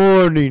in the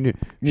morning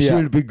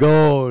she'll be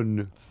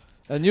gone.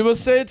 And you will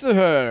say to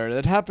her,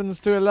 that happens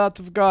to a lot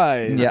of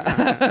guys.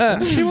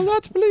 Yeah. She will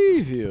not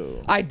believe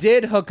you. I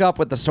did hook up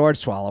with the sword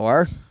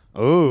swallower.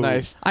 Oh,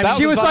 Nice.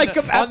 She was like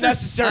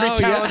unnecessary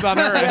talent on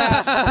her end.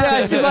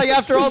 yeah, she's like,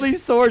 after all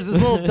these swords,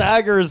 this little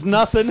dagger is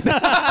nothing. It's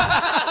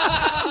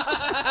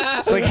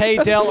like, hey,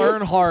 Dale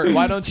Earnhardt,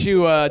 why don't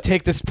you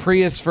take this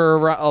Prius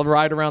for a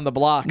ride around the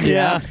block?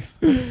 Yeah.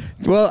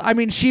 Well, I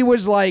mean, she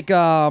was like,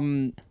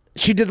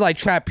 she did like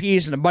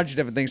trapeze and a bunch of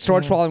different things.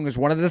 Sword swallowing was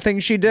one of the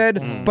things she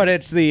did, but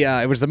it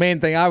was the main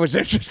thing I was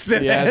interested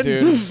in. Yeah,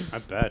 dude. I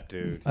bet,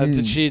 dude.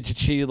 Did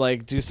she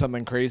like do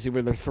something crazy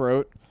with her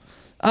throat?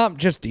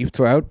 Just deep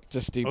throat.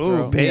 Just deep Oh,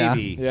 throat.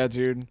 baby. Yeah,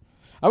 dude.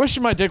 I wish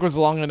my dick was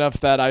long enough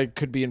that I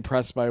could be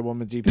impressed by a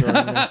woman deep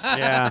throating me.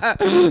 Yeah.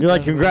 You're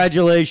like,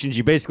 congratulations.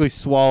 You basically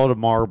swallowed a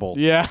marble.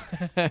 Yeah.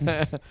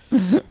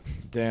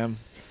 Damn.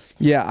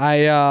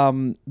 Yeah,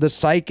 the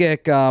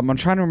psychic, I'm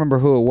trying to remember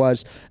who it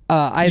was.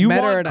 I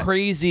met her want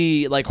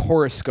crazy, like,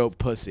 horoscope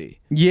pussy.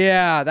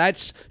 Yeah,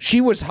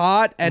 she was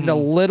hot and a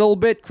little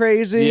bit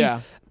crazy.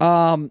 Yeah.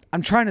 I'm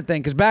trying to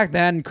think, because back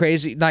then,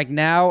 crazy, like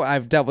now,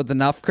 I've dealt with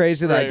enough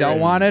crazy that I don't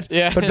want it.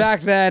 Yeah. But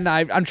back then,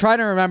 I'm trying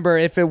to remember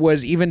if it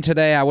was, even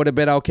today, I would have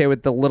been okay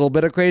with the little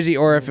bit of crazy,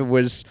 or if it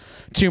was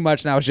too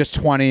much and I was just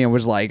 20 and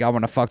was like, I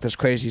want to fuck this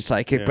crazy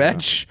psychic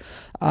bitch.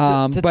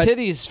 The but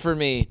titties for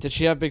me. Did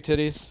she have big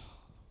titties?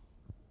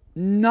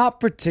 not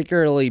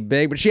particularly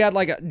big, but she had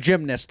like a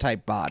gymnast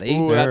type body.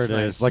 Ooh, There that's it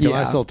nice. is. Like a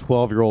nice little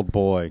 12-year-old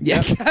boy.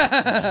 Yeah.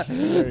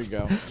 There you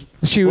go.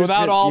 She was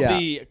Without all yeah.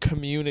 the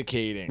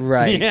communicating.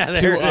 Right. Yeah,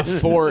 there To it is.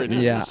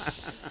 authorities. Yeah.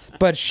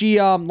 But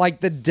she like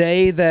the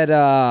day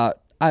that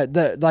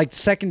the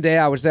second day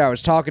I was there, I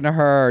was talking to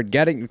her,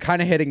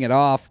 kind of hitting it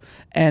off,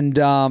 and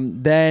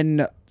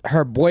then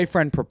her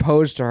boyfriend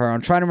proposed to her.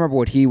 I'm trying to remember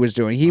what he was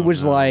doing. He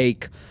was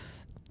like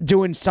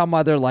doing some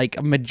other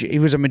he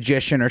was a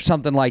magician or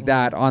something like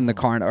that on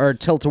the or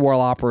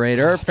tilt-a-whirl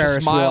operator,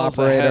 Ferris wheel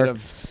operator. Ahead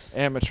of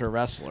amateur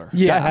wrestler.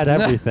 Yeah, I had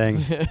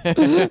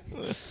everything.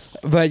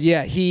 But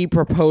yeah, he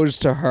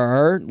proposed to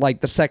her like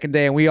the second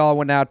day, and we all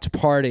went out to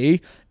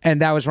party, and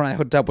that was when I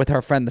hooked up with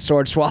her friend, the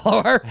Sword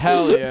Swallower.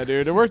 Hell yeah,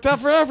 dude! It worked out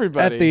for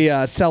everybody.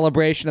 At the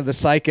celebration of the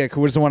psychic,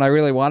 who was the one I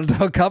really wanted to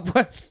hook up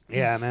with.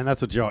 Yeah, man,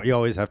 that's what you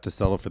always have to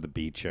settle for the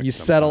beat chick. You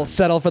settle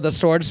for the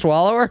Sword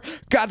Swallower.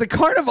 God, the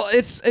carnival.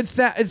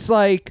 It's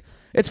like.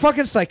 It's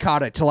fucking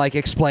psychotic to like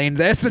explain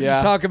this and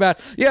just talk about.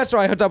 Yeah, so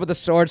I hooked up with the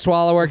Sword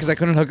Swallower because I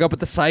couldn't hook up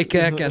with the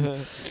psychic, and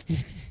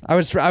I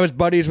was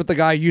buddies with the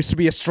guy who used to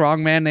be a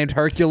strong man named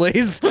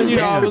Hercules. You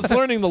know, I was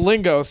learning the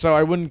lingo so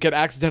I wouldn't get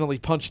accidentally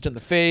punched in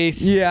the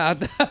face. Yeah.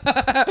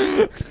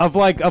 of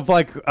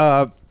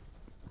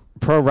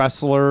pro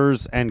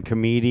wrestlers and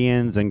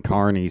comedians and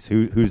carnies,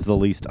 who's the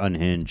least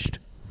unhinged?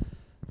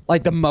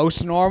 Like the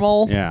most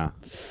normal? Yeah.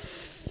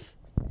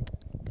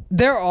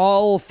 They're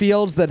all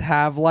fields that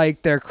have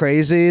like their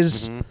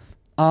crazies.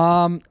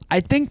 I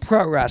think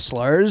pro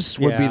wrestlers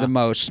would be the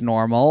most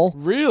normal.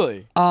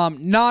 Really?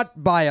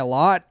 Not by a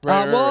lot.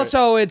 Right.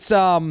 Also it's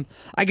I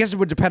guess it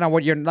would depend on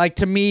what you're like.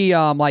 To me,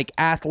 like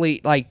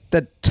athlete, like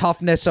the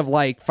toughness of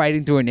like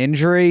fighting through an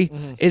injury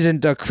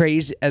isn't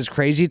as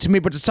crazy to me.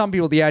 But to some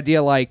people, the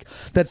idea like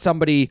that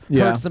somebody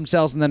hurts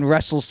themselves and then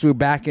wrestles through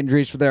back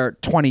injuries for their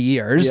 20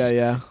 years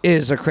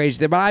is a crazy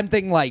thing. But I'm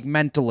thinking like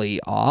mentally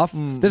off.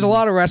 There's a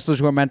lot of wrestlers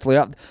who are mentally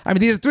off. I mean,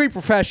 these are three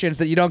professions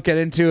that you don't get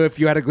into if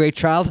you had a great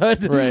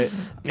childhood. Right.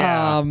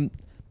 Yeah.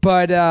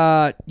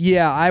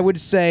 Yeah, I would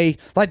say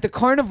like the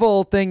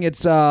carnival thing. It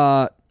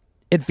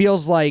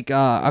feels like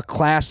a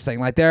class thing.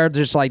 Like they're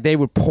just like they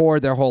would pour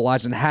their whole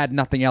lives and had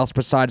nothing else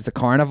besides the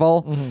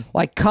carnival.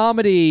 Like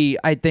comedy,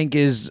 I think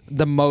is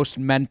the most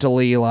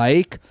mentally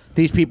like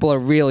these people are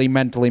really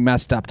mentally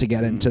messed up to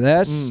get into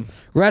this.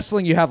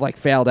 Wrestling, you have like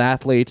failed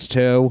athletes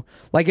too.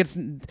 Like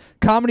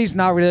comedy's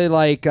not really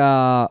like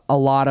a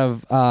lot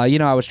of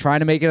I was trying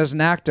to make it as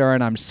an actor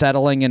and I'm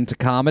settling into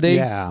comedy.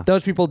 Yeah.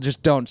 Those people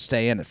just don't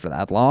stay in it for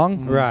that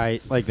long.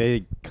 Right. Like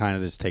they kind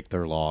of just take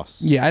their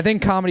loss. Yeah, I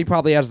think comedy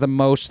probably has the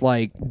most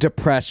like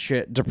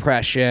depression,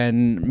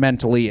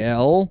 mentally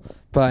ill.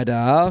 But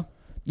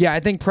yeah,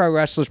 I think pro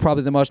wrestlers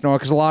probably the most normal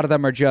because a lot of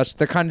them are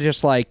they're kind of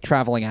just like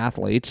traveling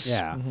athletes.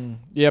 Yeah.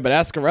 Yeah, but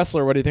ask a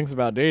wrestler what he thinks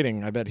about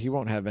dating. I bet he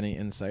won't have any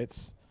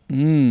insights.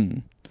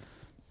 Do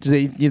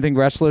you think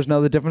wrestlers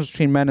know the difference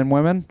between men and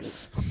women?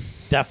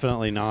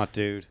 Definitely not,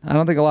 dude. I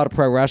don't think a lot of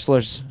pro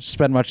wrestlers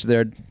spend much of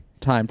their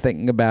time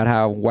thinking about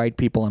how white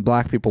people and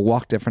black people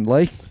walk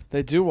differently.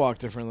 They do walk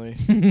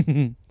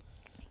differently.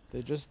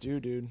 They just do,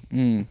 dude.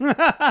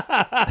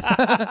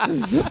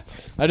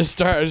 I just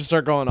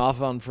start going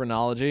off on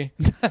phrenology.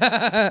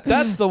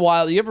 That's the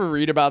wild. You ever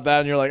read about that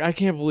and you're like, I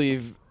can't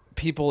believe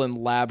people in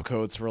lab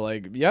coats were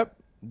like, yep,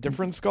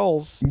 different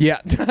skulls. Yeah.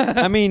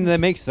 I mean, that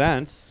makes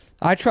sense.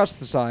 I trust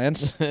the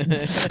science. You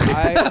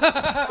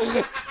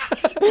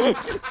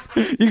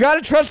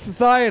gotta trust the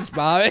science,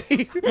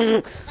 Bobby.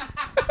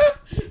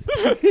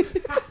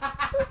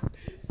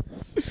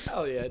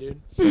 Hell yeah,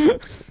 dude.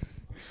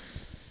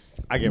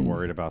 I get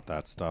worried about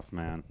that stuff,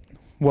 man.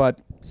 What?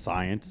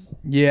 Science.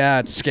 Yeah,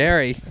 it's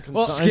scary.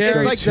 Well,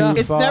 scary it's like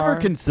it's never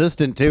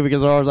consistent too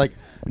because they're always like,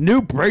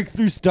 new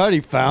breakthrough study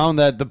found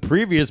that the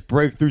previous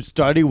breakthrough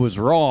study was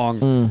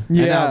wrong. And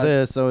now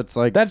this, so it's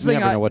like that's you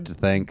never know what to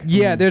think.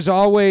 Yeah, there's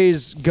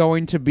always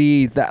going to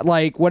be that,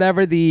 like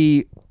whatever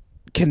the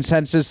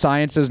consensus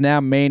science is now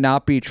may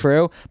not be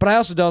true, but I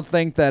also don't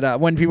think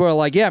that when people are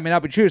like, yeah, it may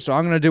not be true, so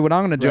I'm going to do what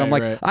I'm going to do. I'm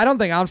like, I don't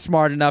think I'm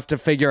smart enough to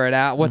figure it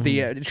out what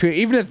the true,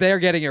 even if they're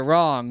getting it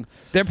wrong,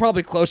 they're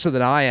probably closer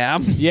than I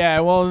am. Yeah,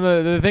 well,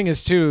 the thing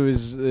is too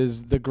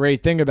is the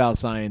great thing about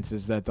science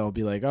is that they'll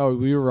be like, oh,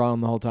 we were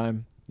wrong the whole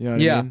time. You know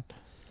what I mean?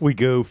 We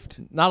goofed.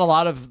 Not a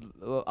lot of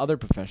other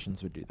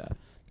professions would do that.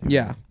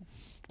 Yeah.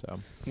 So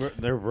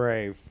they're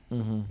brave.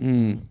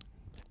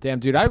 Damn,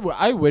 dude,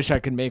 I wish I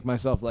could make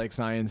myself like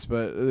science,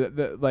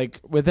 but like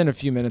within a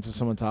few minutes of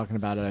someone talking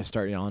about it, I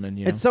start yawning.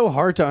 You know? It's so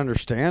hard to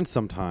understand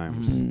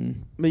sometimes.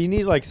 But you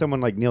need like someone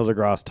like Neil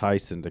deGrasse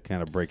Tyson to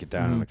kind of break it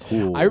down in a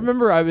cool. I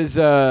remember I was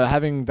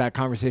having that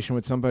conversation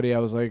with somebody. I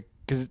was like,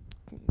 because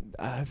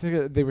I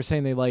think they were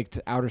saying they liked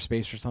outer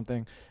space or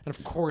something. And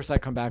of course I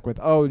come back with,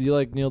 oh, do you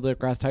like Neil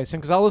deGrasse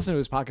Tyson? Because I'll listen to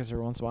his podcast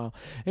every once in a while.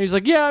 And he's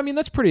like, yeah, I mean,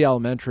 that's pretty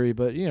elementary,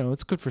 but, you know,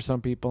 it's good for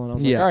some people. And I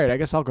was like, all right, I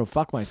guess I'll go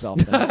fuck myself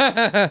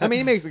then. I mean,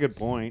 he makes a good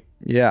point.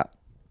 Yeah.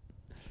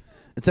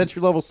 It's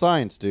entry-level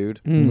science, dude.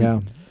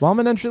 Yeah. Well, I'm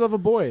an entry-level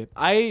boy.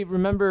 I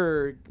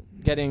remember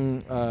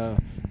getting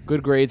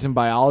good grades in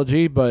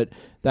biology, but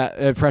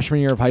that freshman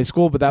year of high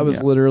school, but that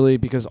was literally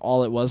because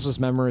all it was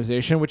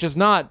memorization, which is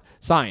not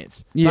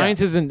science. Science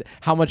isn't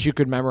how much you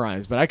could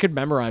memorize, but I could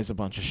memorize a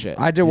bunch of shit.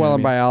 I did well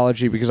in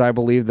biology because I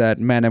believe that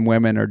men and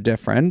women are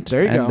different.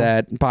 There you go. And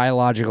that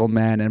biological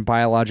men and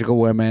biological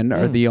women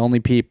are the only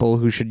people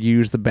who should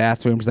use the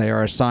bathrooms they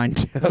are assigned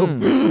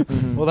to.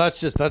 Well,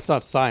 that's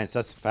not science.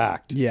 That's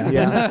fact. Yeah.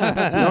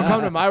 Don't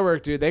come to my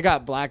work, dude. They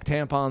got black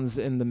tampons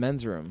in the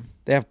men's room.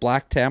 They have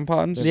black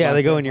tampons? Yeah,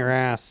 they go in your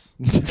ass.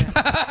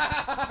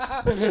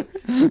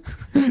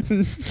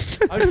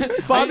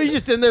 Bobby's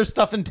just in there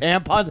stuffing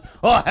tampons.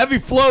 Oh, heavy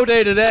flow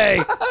day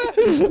today.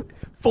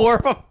 4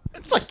 of them.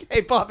 It's like, hey,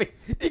 Bobby,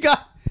 you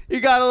got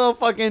a little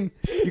fucking.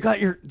 You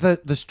got your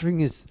the string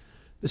is.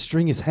 The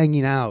string is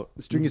hanging out.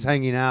 The string is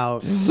hanging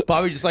out.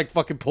 Bobby just like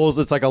fucking pulls.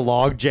 It's like a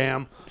log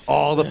jam.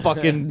 All the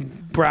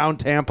fucking brown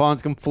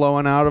tampons come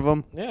flowing out of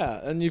them. Yeah,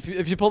 and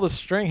if you pull the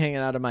string hanging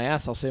out of my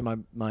ass, I'll say my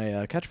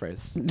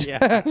catchphrase.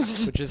 Yeah,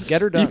 which is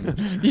get her done.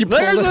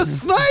 There's a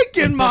snake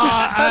in my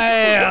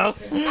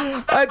ass.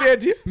 I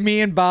did.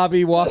 Me and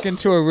Bobby walk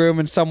into a room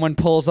and someone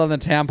pulls on the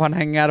tampon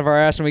hanging out of our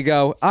ass, and we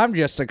go, we're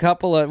just a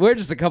couple of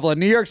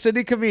New York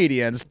City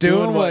comedians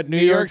doing what New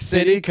York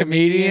City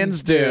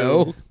comedians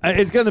do.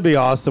 It's gonna be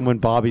awesome when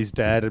Bobby's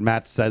dead and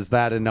Matt says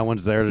that and no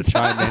one's there to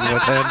chime in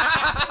with him.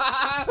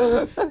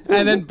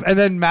 and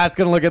then Matt's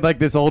gonna look at like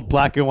this old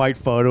black and white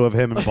photo of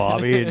him and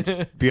Bobby and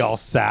just be all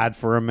sad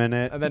for a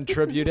minute. And then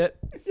tribute it.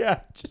 Yeah,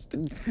 just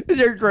in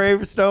your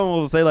gravestone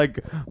will say like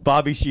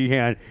Bobby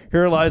Sheehan,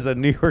 here lies a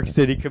New York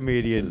City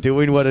comedian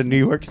doing what a New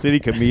York City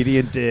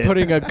comedian did.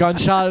 Putting a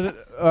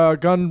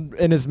gun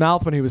in his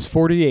mouth when he was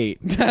 48.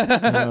 You know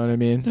what I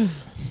mean?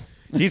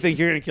 Do you think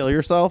you're gonna kill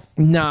yourself?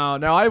 No,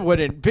 I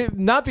wouldn't.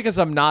 Not because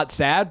I'm not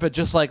sad, but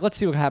just like, let's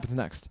see what happens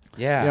next.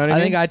 Yeah. You know what I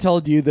mean? think I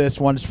told you this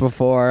once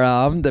before.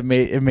 That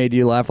made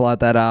you laugh a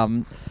lot. That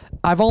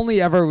I've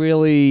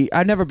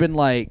never been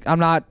like, I'm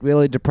not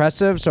really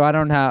depressive, so I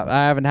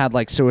haven't had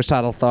like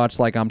suicidal thoughts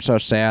like I'm so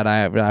sad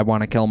I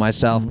want to kill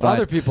myself. But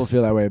other people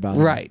feel that way about it.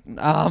 right.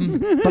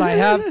 But I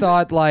have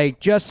thought like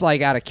just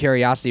like out of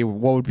curiosity,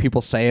 what would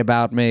people say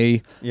about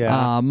me?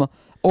 Yeah.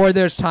 Or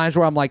there's times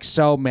where I'm like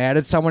so mad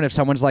at someone if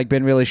someone's like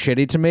been really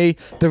shitty to me.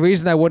 The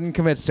reason I wouldn't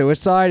commit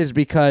suicide is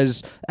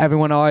because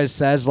everyone always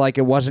says like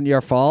it wasn't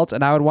your fault,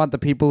 and I would want the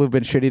people who've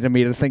been shitty to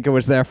me to think it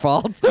was their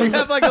fault. You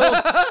have like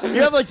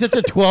such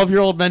a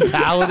 12-year-old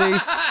mentality.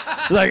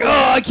 Like,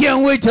 oh, I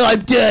can't wait till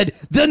I'm dead.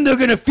 Then they're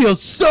gonna feel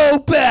so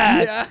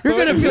bad. Yeah. You're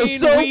gonna feel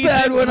so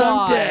bad when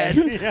I'm dead.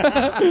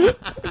 Yeah.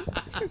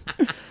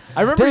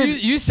 I remember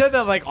you said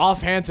that like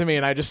offhand to me,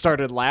 and I just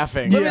started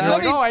laughing. Yeah.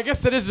 Like, I guess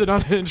that is an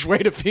unhinged way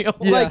to feel.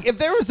 Yeah. Like, if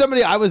there was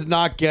somebody I was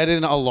not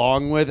getting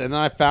along with, and then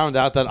I found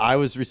out that I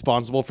was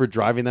responsible for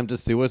driving them to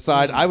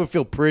suicide, I would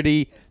feel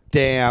pretty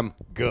damn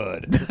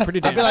good. Pretty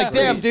damn I'd be like,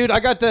 damn, dude, I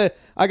got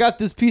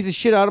this piece of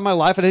shit out of my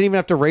life. I didn't even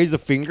have to raise a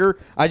finger.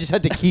 I just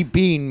had to keep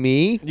being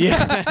me.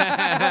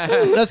 Yeah.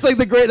 That's like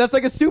that's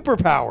like a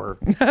superpower.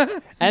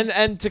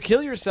 And to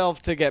kill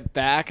yourself to get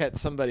back at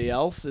somebody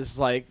else is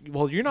like,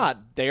 well, you're not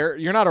there.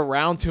 You're not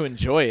around to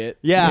enjoy it.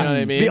 Yeah. You know what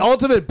I mean? The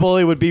ultimate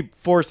bully would be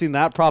forcing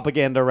that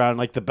propaganda around.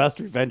 Like, the best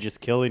revenge is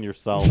killing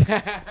yourself.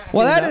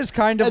 Well, that is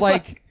kind of It's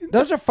like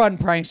those are fun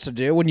pranks to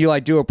do when you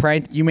like do a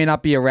prank. You may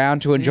not be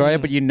around to enjoy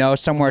it, but you know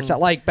somewhere it's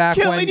like back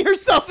Killing when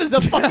yourself is a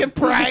fucking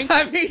prank.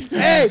 I mean,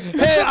 hey,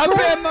 I'm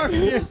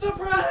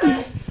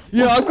Ben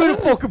Yeah, I'm gonna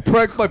fucking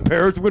prank my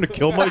parents. I'm gonna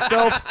kill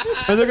myself,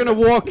 and they're gonna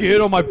walk in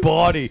on my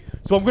body.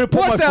 So I'm gonna put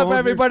What's my up, phone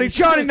everybody?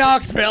 Johnny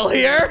Knoxville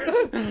here.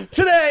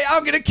 Today,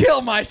 I'm gonna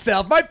kill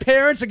myself. My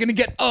parents are gonna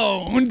get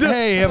owned.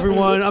 Hey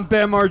everyone, I'm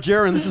Bam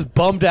Margera, and this is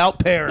Bummed Out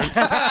Parents.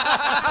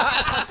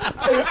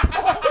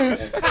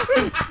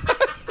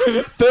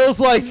 Phil's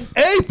like,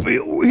 hey,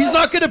 he's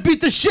not gonna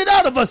beat the shit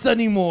out of us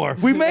anymore.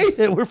 We made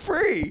it. We're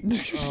free.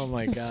 Oh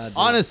my god. Dude.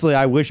 Honestly,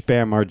 I wish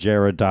Bam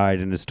Margera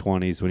died in his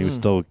 20s when he was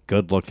still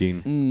good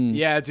looking.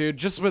 Yeah, dude.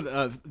 Just with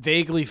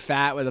vaguely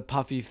fat with a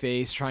puffy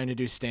face trying to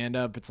do stand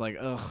up, it's like,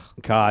 ugh.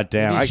 God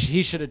damn.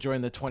 He should have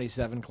joined the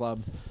 27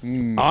 Club.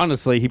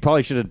 Honestly, he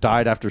probably should have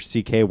died after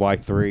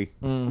CKY3.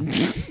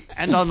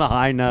 And on the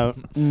high note.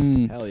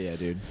 Hell yeah,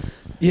 dude.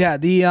 Yeah,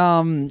 Do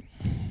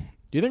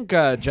you think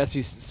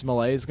Jussie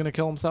Smollet is gonna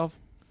kill himself?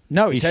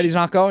 No, he said he's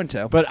not going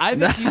to. But I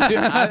think he's.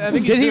 I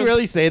think he's Did he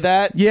really say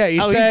that? Yeah, he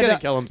said he's gonna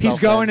kill himself. he's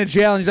going to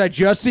jail, and he's like,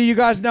 just so you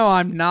guys know,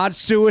 I'm not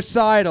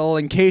suicidal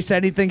in case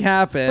anything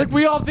happens. Like,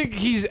 we all think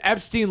he's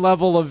Epstein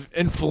level of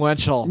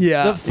influential.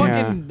 Yeah. The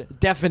fucking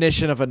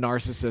definition of a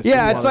narcissist.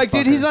 Yeah, this it's like,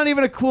 dude, motherfucker. he's not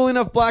even a cool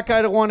enough black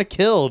guy to want to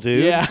kill,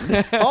 dude. Yeah.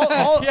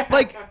 Yeah.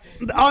 Like,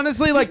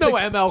 honestly, like, He's no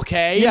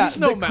MLK. yeah, He's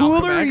no the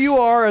Malcolm cooler X. you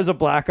are as a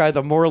black guy,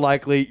 the more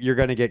likely you're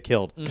gonna get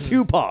killed.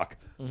 Tupac.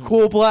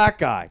 Cool black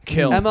guy.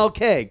 Killed.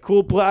 MLK,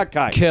 cool black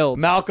guy. Killed.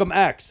 Malcolm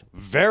X,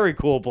 very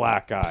cool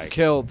black guy.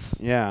 Killed.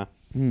 Yeah.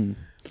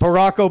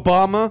 Barack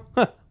Obama,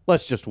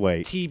 let's just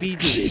wait. TBD.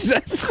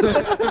 Jesus.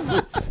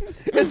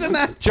 Isn't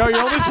that? Joe,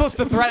 you're only supposed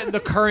to threaten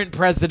the current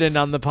president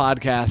on the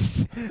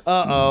podcast.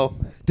 Uh-oh.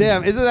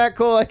 Damn, isn't that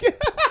cool? Like,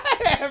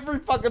 every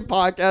fucking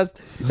podcast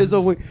is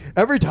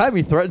every time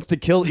he threatens to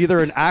kill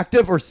either an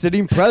active or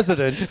sitting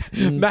president.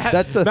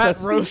 Matt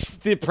roasts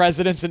the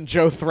presidents and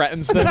Joe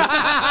threatens them.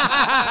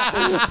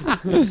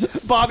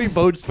 Bobby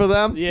votes for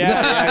them.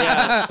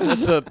 Yeah.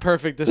 That's a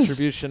perfect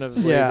distribution of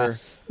labor.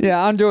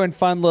 Yeah, I'm doing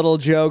fun little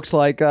jokes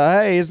like,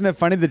 hey, isn't it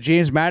funny that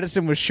James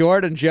Madison was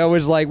short? And Joe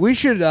was like, we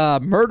should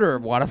murder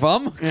one of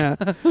them. Yeah.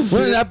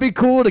 Wouldn't that be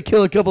cool to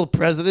kill a couple of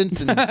presidents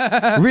and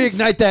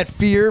reignite that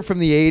fear from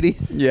the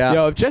 80s? Yeah.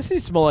 Yo, if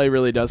Jussie Smollett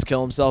really does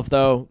kill himself,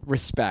 though,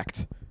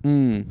 respect.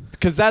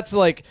 Because that's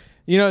like...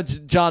 You know,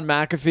 John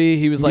McAfee,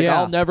 he was like,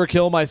 I'll never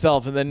kill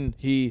myself. And then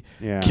he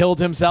killed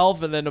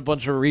himself. And then a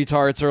bunch of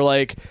retards are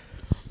like,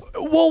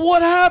 well,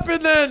 what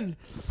happened then?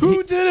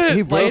 Who did it?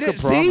 He broke a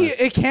promise. See,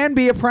 it can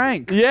be a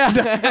prank. Yeah.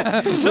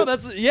 No,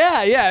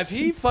 if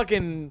he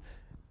fucking...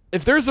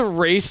 If there's a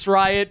race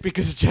riot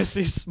because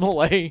Jussie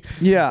Smollett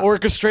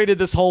orchestrated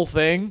this whole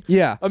thing,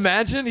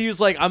 imagine he was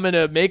like, I'm going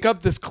to make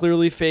up this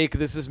clearly fake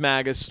This Is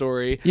MAGA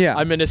story. Yeah.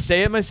 I'm going to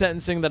say at my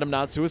sentencing that I'm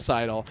not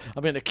suicidal.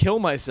 I'm going to kill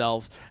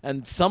myself.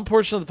 And some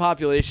portion of the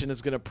population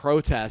is going to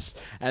protest.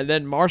 And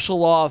then martial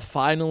law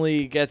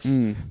finally gets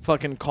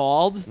fucking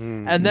called.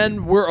 And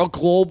then we're a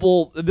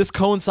global... This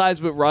coincides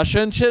with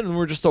Russia and shit. And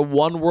we're just a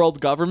one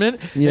world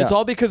government. Yeah. It's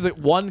all because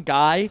one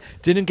guy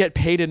didn't get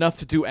paid enough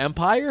to do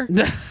empire.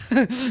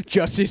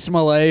 Jussie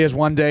Smollett is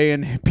one day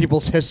in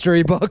people's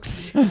history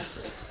books.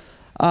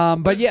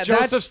 But yeah,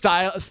 Joseph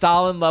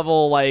Stalin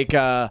level like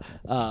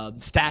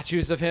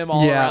statues of him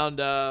all around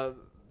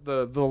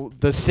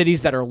the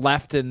cities that are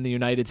left in the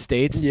United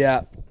States.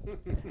 Yeah.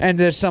 And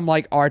there's some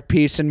like art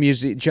piece in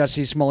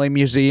Jussie Smollett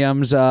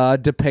museums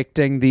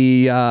depicting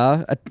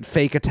the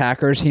fake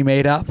attackers he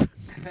made up.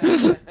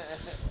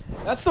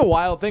 That's the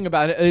wild thing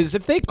about it is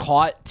if they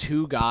caught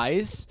two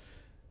guys,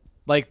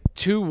 like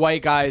two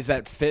white guys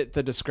that fit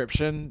the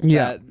description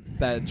that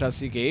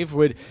Jussie gave,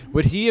 would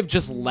he have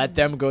just let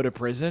them go to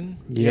prison?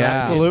 Yeah,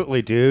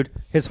 absolutely, dude.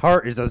 His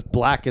heart is as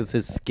black as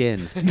his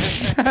skin.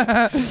 That's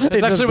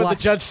actually what the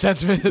judge said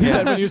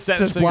when you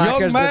sentenced him.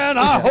 Young man,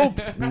 I hope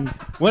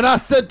when I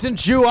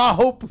sentence you, I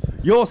hope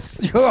your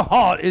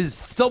heart is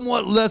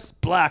somewhat less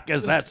black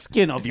as that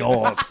skin of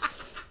yours.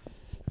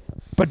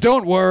 But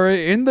don't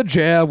worry, in the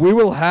jail we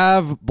will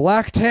have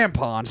black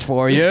tampons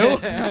for you.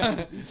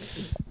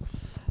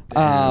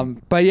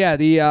 But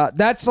yeah,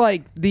 that's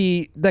like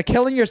the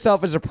killing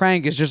yourself as a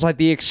prank is just like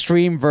the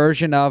extreme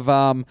version of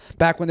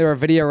back when there were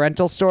video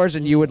rental stores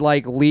and you would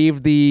like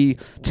leave the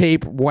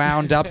tape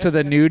wound up to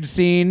the nude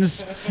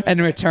scenes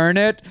and return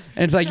it.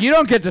 And it's like you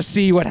don't get to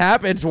see what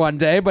happens one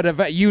day, but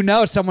if you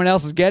know someone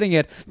else is getting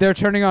it, they're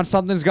turning on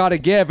Something's Gotta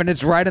Give and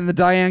it's right in the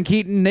Diane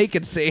Keaton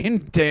naked scene.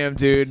 Damn,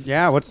 dude.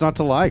 Yeah, what's not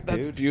to like, dude?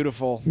 That's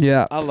beautiful.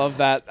 Yeah. I love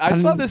that. I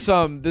saw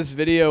this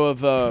video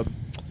of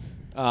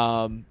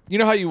you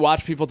know how you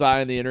watch people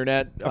die on the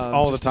internet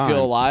all just the time to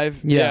feel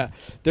alive? Yeah.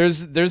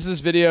 There's this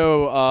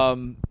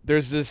video.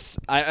 There's this,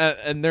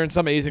 and they're in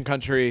some Asian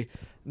country.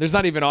 There's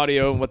not even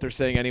audio in what they're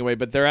saying anyway,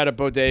 but they're at a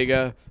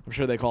bodega. I'm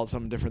sure they call it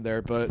something different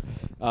there, but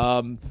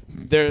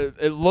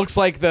it looks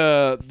like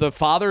the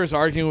father is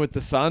arguing with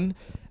the son,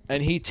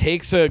 and he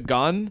takes a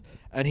gun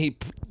and he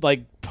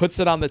like puts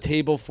it on the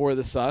table for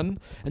the son,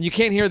 and you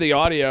can't hear the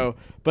audio,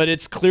 but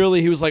it's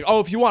clearly he was like, oh,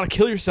 if you want to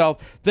kill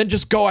yourself, then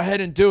just go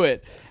ahead and do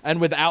it. And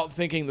without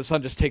thinking, the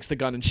son just takes the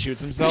gun and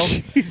shoots himself.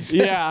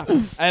 Yeah.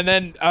 And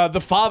then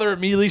the father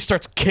immediately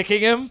starts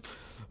kicking him,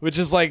 which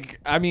is like,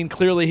 I mean,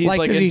 clearly he's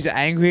like, because he's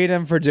angry at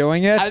him for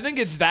doing it. I think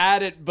it's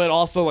that, but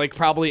also like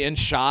probably in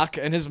shock.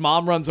 And his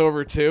mom runs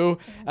over too,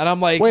 and I'm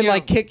like, wait,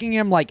 like kicking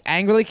him, like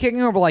angrily kicking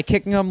him, or like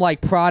kicking him,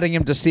 like prodding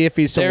him to see if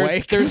he's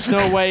awake. There's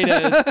no way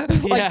to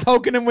like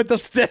poking him with the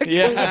stick.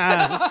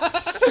 Yeah.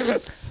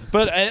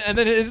 But and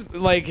then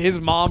his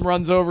mom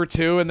runs over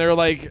too, and they're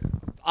like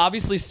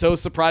obviously so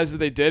surprised that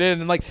they did it,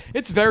 and like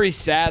it's very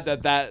sad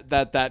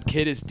that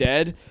kid is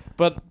dead.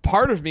 But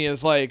part of me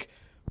is like,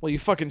 well, you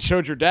fucking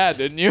showed your dad,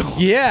 didn't you?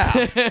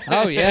 Yeah.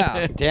 Oh,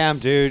 yeah. Damn,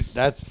 dude.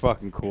 That's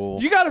fucking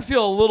cool. You got to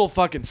feel a little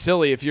fucking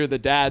silly if you're the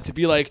dad to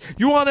be like,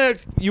 you want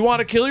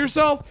to kill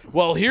yourself?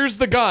 Well, here's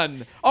the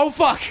gun. Oh,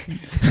 fuck.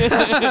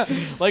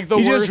 Like the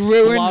he worst just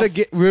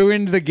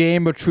ruined the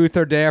game of Truth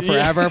or Dare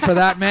forever for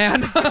that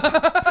man.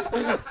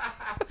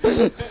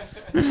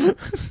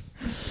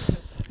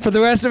 For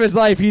the rest of his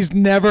life, he's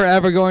never,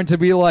 ever going to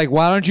be like,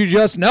 why don't you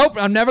just... Nope,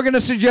 I'm never going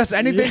to suggest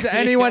anything to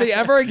anybody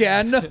ever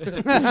again.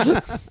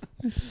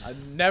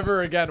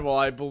 Never again will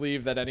I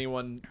believe that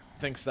anyone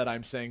thinks that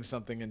I'm saying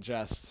something in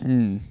jest.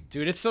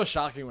 Dude, it's so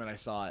shocking when I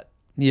saw it.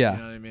 Yeah. You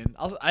know what I mean?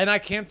 And I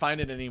can't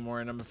find it anymore,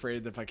 and I'm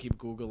afraid that if I keep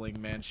Googling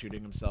man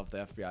shooting himself, the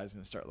FBI is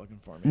going to start looking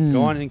for me.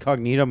 Go on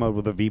incognito mode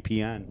with a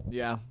VPN.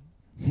 Yeah.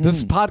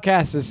 This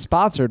podcast is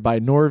sponsored by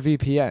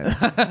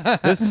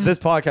NordVPN. This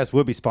podcast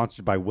would be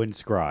sponsored by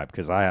Windscribe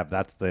because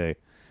that's the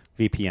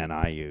VPN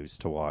I use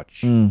to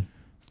watch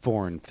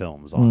foreign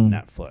films on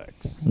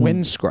Netflix.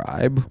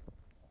 Windscribe.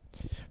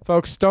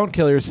 Folks, don't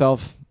kill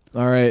yourself.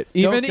 All right.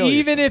 Even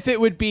if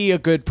it would be a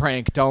good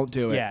prank, don't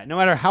do it. Yeah, no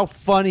matter how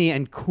funny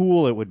and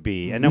cool it would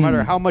be, and no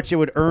matter how much it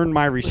would earn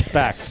my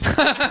respect.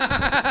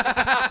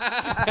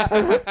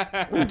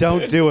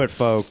 Don't do it,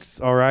 folks.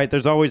 All right?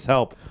 There's always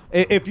help.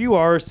 If you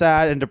are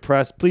sad and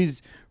depressed,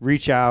 please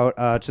reach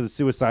out to the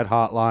suicide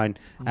hotline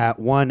at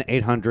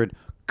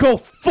 1-800-GO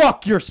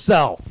FUCK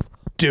YOURSELF.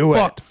 Do it.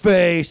 Fucked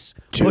face.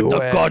 Put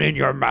the gun in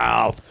your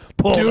mouth.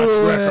 Pull the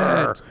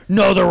trigger.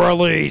 No the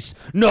release.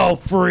 No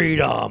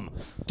freedom.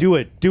 Do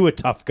it. Do it,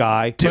 tough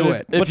guy. Do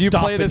it. If you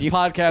play this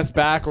podcast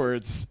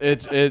backwards,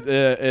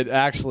 it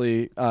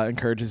actually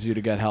encourages you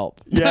to get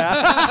help.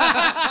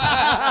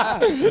 Yeah.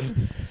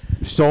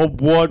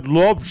 Someone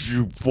loves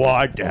you.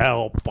 Find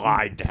help.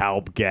 Find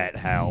help. Get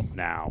help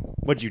now.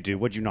 What'd you do?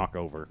 What'd you knock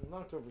over?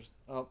 Knocked over.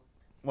 Oh.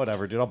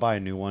 Whatever, dude. I'll buy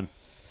a new one.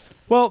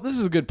 Well, this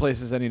is a good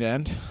place as any to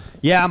end.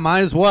 Yeah, might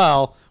as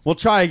well. We'll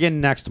try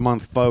again next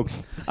month,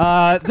 folks.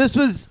 This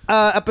was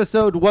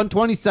episode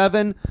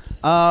 127.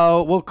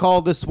 We'll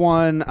call this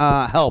one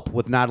Help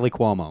with Natalie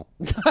Cuomo.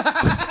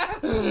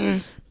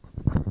 I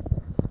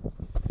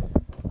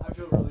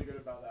feel really good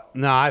about that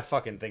one. No, I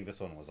fucking think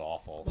this one was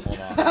awful. Hold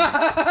on.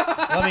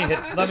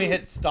 let me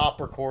hit stop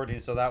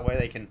recording so that way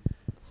they can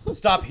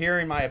stop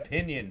hearing my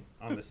opinion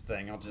on this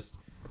thing. I'll just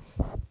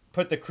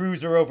put the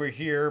cruiser over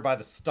here by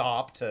the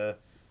stop to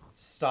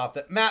stop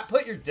that. Matt,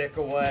 put your dick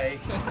away.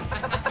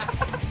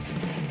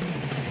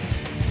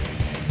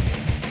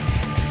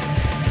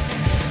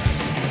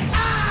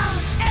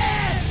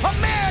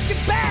 American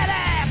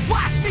badass,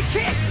 watch me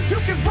kick. You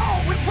can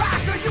roll with rock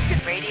or you can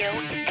radio.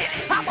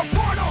 I'm a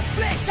porno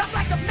flick, I'm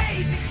like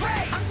Amazing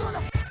Grace. I'm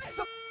gonna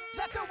some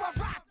after I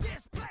rock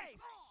this place.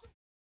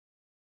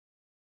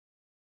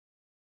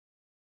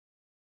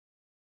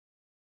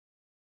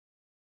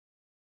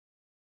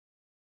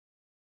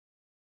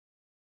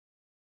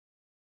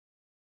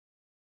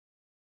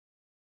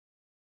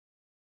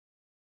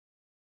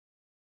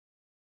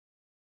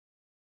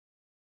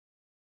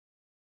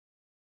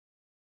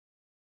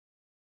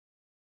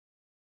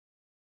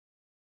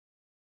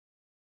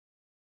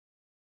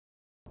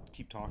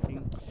 Keep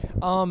talking.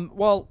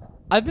 Well,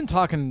 I've been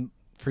talking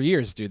for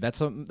years, dude.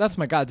 That's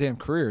my goddamn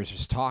career, is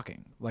just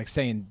talking. Like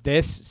saying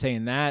this,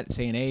 saying that,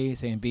 saying A,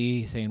 saying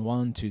B, saying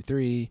 1, 2,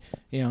 3.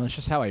 You know, it's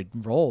just how I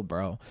roll,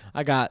 bro.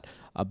 I got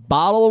a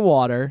bottle of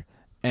water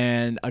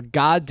and a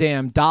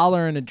goddamn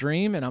 $1 and a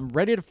dream, and I'm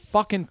ready to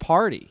fucking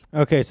party.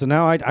 Okay, so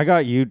now I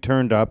got you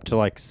turned up to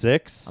like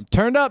 6. I'm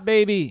turned up,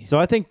 baby. So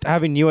I think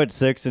having you at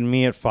 6 and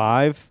me at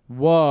 5.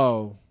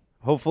 Whoa.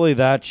 Hopefully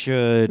that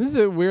should. This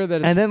is weird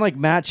that it's... And then like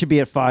Matt should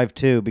be at 5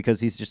 too because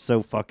he's just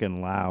so fucking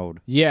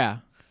loud. Yeah.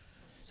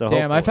 So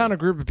damn, hopefully. I found a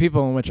group of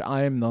people in which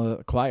I am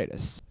the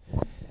quietest.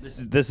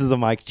 This is a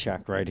mic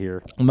check right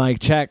here. Mic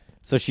check.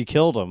 So she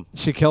killed him.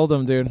 She killed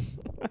him, dude.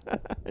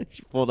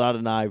 She pulled out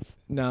a knife.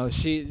 No,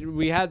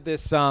 we had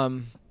this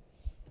bar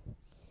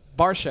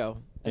show.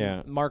 And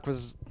Yeah. Mark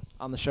was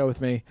on the show with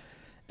me,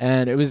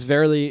 and it was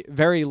very,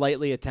 very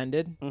lightly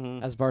attended,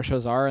 as bar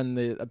shows are. And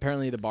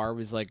apparently the bar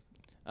was like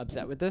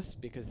upset with this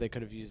because they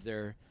could have used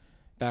their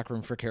back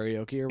room for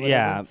karaoke or whatever.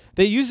 Yeah.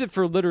 They use it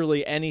for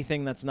literally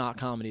anything that's not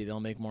comedy.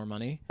 They'll make more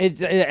money.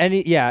 It's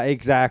yeah,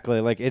 exactly.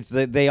 Like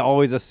they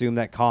always assume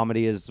that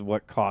comedy is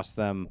what cost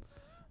them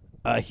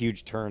a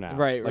huge turnout.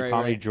 Right, like right,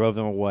 comedy right. drove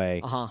them away.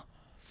 Uh-huh.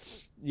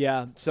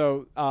 Yeah.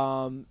 So,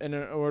 in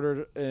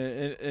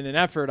an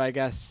effort, I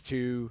guess,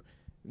 to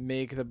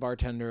make the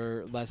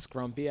bartender less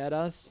grumpy at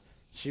us,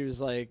 she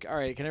was like, "All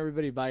right, can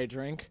everybody buy a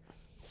drink?"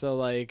 So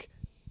like,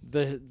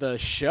 the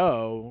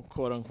show,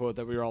 quote unquote,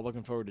 that we were all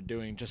looking forward to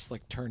doing, just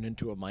like turned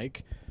into a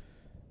mic.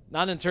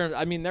 Not in terms.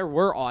 I mean, there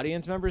were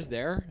audience members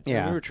there.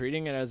 Yeah. We were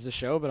treating it as a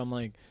show, but I'm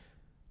like,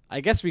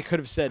 I guess we could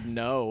have said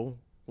no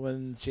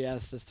when she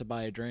asked us to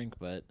buy a drink,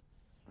 but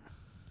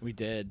we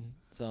did.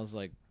 So I was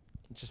like,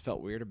 it just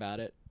felt weird about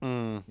it. You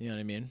know what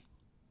I mean?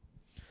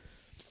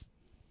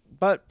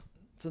 But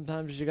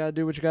sometimes you gotta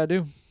do what you gotta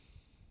do.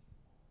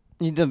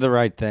 You did the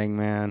right thing,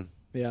 man.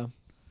 Yeah.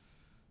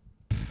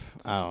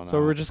 I don't know.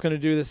 So we're just gonna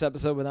do this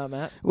episode without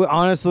Matt? Well,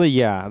 honestly,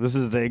 yeah. This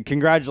is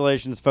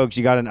congratulations, folks.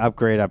 You got an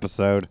upgrade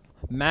episode.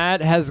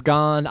 Matt has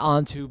gone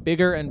on to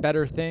bigger and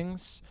better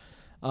things.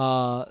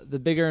 The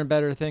bigger and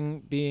better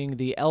thing being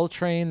the L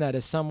train that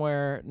is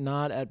somewhere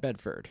not at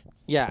Bedford.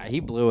 Yeah, he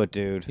blew it,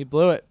 dude. He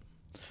blew it.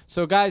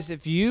 So, guys,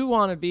 if you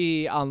want to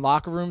be on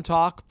Locker Room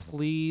Talk,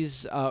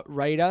 please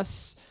write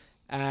us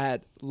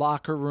at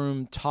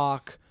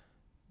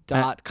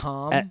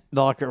lockerroomtalk.com. At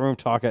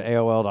lockerroomtalk at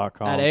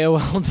AOL.com. At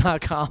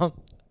AOL.com.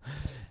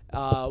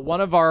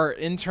 One of our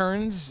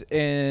interns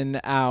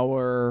in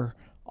our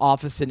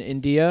office in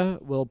India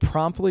will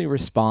promptly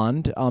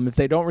respond. If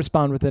they don't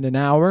respond within an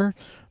hour,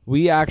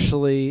 we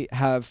actually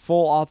have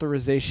full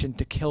authorization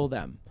to kill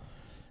them.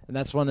 And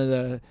that's one of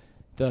the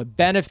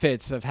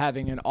benefits of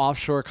having an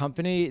offshore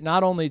company.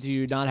 Not only do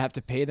you not have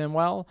to pay them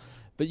well,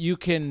 but you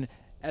can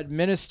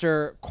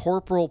administer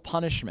corporal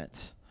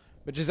punishment,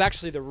 which is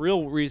actually the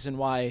real reason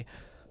why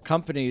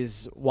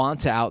companies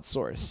want to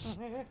outsource.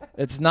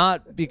 It's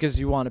not because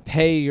you want to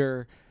pay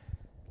your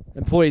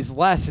employees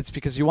less. It's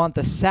because you want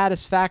the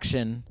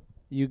satisfaction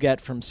you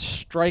get from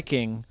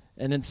striking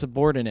an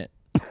insubordinate.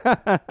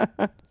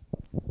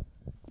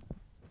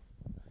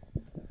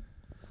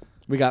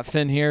 We got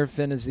Finn here.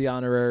 Finn is the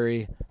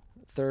honorary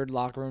third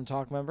locker room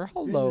talk member.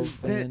 Hello,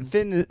 Finn.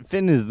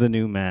 Finn is the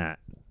new Matt.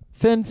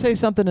 Finn, say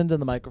something into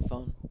the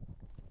microphone.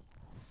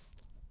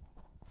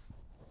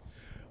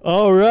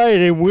 All right,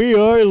 and we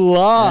are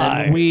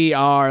live.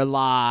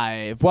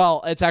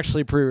 Well, it's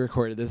actually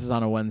pre-recorded. This is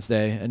on a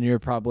Wednesday, and you're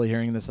probably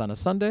hearing this on a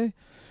Sunday.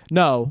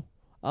 No,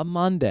 a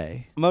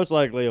Monday. Most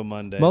likely a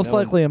Monday.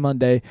 A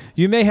Monday.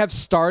 You may have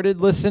started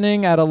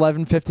listening at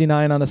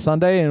 11:59 on a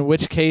Sunday, in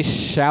which case,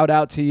 shout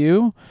out to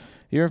you.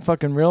 You're a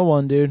fucking real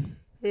one, dude.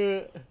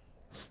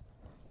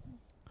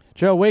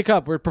 Joe, wake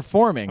up. We're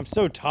performing. I'm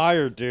so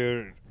tired,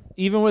 dude.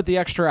 Even with the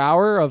extra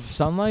hour of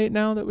sunlight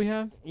now that we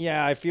have?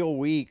 Yeah, I feel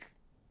weak.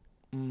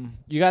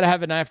 You got to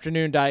have an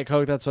afternoon Diet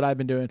Coke. That's what I've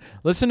been doing.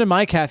 Listen to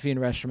my caffeine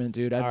regimen,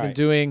 dude. I've been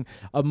doing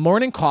a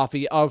morning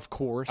coffee, of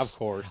course. Of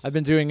course. I've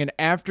been doing an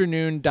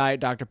afternoon Diet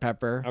Dr.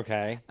 Pepper.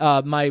 Okay.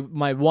 My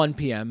 1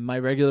 p.m., my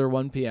regular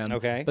 1 p.m.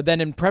 Okay. But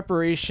then in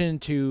preparation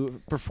to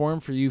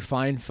perform for you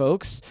fine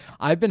folks,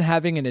 I've been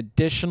having an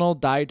additional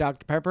Diet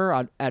Dr.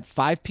 Pepper at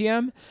 5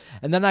 p.m.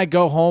 And then I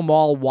go home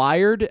all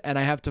wired, and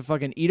I have to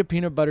fucking eat a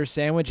peanut butter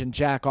sandwich and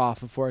jack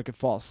off before I could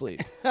fall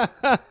asleep.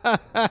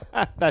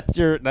 That's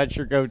your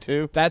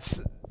go-to?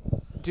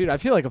 Dude, I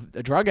feel like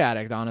a drug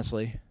addict,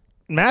 honestly.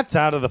 Matt's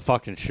out of the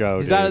fucking show.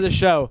 He's out of the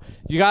show.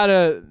 You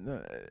gotta,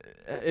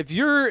 if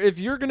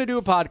you're gonna do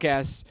a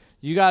podcast,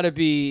 you gotta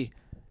be,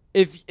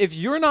 if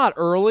you're not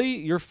early,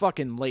 you're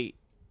fucking late.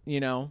 You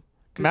know.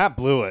 Matt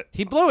blew it.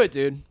 He blew it,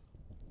 dude.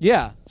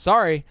 Yeah,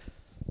 sorry.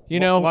 You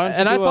know,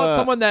 and I thought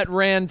someone that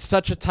ran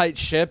such a tight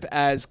ship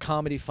as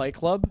Comedy Fight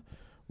Club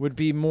would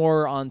be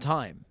more on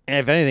time. And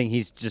if anything,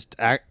 he's just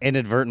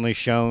inadvertently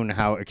shown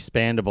how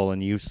expandable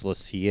and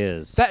useless he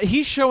is. That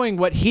he's showing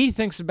what he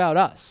thinks about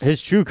us.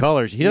 His true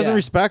colors. He doesn't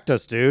respect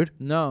us, dude.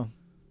 No,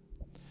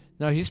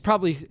 he's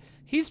probably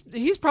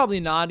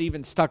not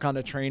even stuck on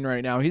a train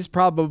right now. He's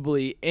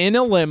probably in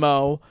a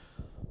limo,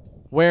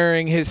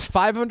 wearing his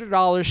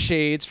 $500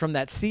 shades from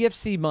that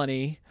CFC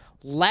money,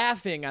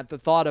 laughing at the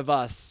thought of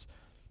us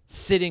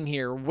sitting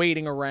here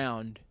waiting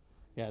around.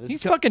 Yeah,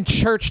 he's fucking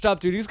churched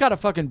up, dude. He's got a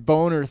fucking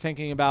boner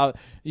thinking about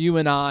you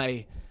and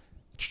I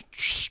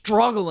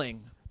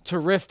struggling to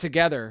riff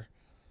together.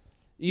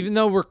 Even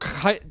though we're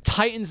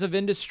titans of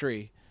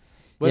industry.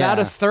 Without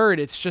a third,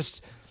 it's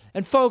just...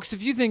 And folks,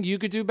 if you think you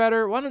could do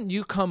better, why don't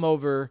you come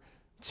over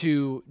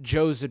to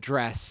Joe's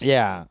address?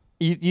 Yeah.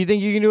 You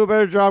think you can do a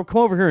better job?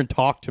 Come over here and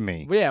talk to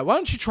me. Well, yeah, why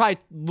don't you try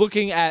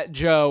looking at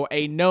Joe,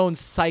 a known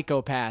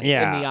psychopath, in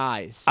the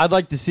eyes? I'd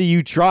like to see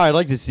you try. I'd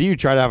like to see you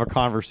try to have a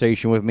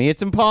conversation with me.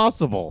 It's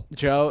impossible.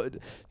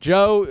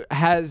 Joe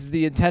has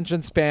the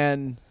attention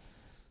span,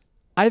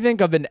 I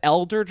think, of an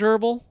elder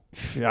gerbil.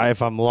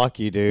 If I'm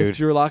lucky, dude. If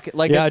you're lucky.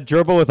 Like a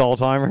gerbil with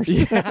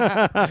Alzheimer's.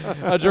 Yeah,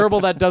 a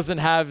gerbil that doesn't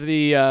have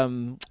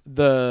the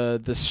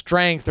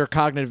strength or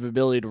cognitive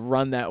ability to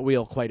run that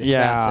wheel quite as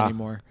fast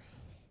anymore.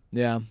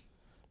 Yeah.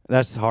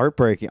 That's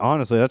heartbreaking.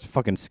 Honestly, that's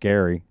fucking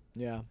scary.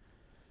 Yeah.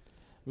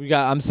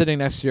 I'm sitting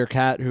next to your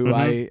cat who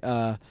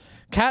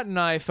Cat and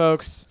I,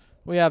 folks,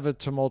 we have a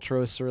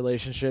tumultuous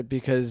relationship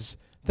because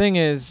thing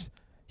is,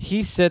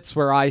 he sits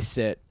where I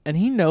sit and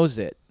he knows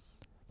it.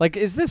 Like,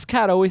 is this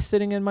cat always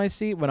sitting in my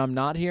seat when I'm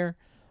not here?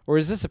 Or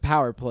is this a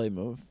power play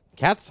move?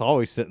 Cat's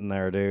always sitting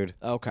there, dude.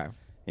 Okay.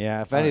 Yeah,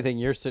 if anything,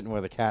 you're sitting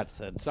where the cat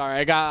sits.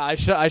 Sorry, I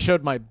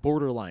showed my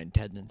borderline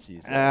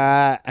tendencies.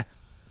 I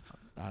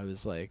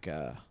was like,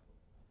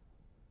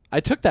 I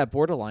took that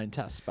borderline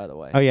test, by the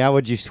way. Oh yeah,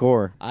 what'd you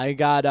score? I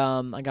got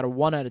a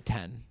 1 out of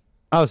 10.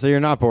 Oh, so you're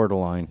not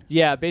borderline.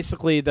 Yeah,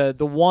 basically the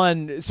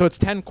one. So it's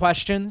 10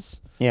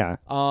 questions. Yeah.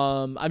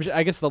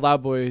 I guess the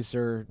Loud Boys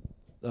or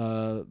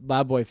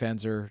Loud Boy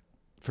fans are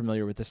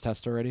familiar with this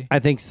test already. I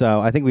think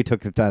so. I think we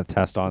took that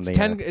test on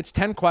It's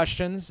 10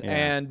 questions,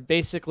 and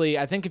basically,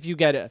 I think if you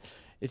get a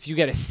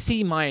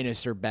C-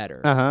 or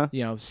better,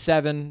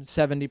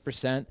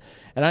 70%.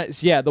 And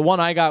the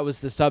one I got was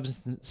the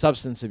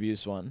substance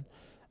abuse one.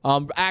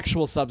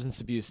 Actual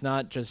substance abuse,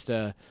 not just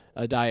a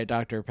Diet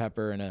Dr.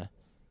 Pepper and a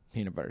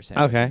peanut butter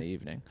sandwich in the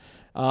evening.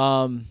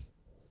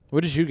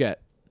 What did you get?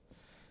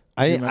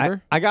 Do you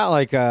remember? I got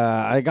like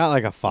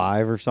a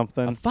 5 or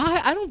something. A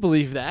 5? I don't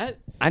believe that.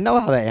 I know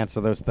how to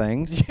answer those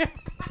things.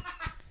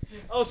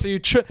 Oh, so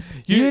it should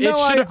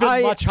have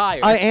been much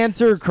higher. I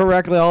answer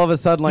correctly. All of a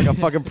sudden, like a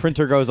fucking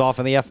printer goes off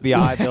in the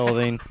FBI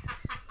building.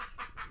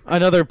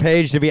 Another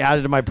page to be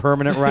added to my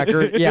permanent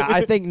record. Yeah,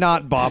 I think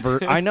not,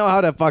 Bobbert. I know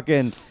how to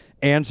fucking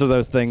answer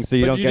those things so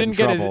you don't get in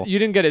trouble. You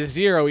didn't get a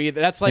 0 either.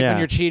 That's like when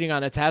you're cheating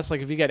on a test. Like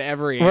if you get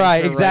every answer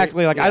right,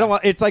 exactly. Like I don't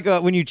want. It's like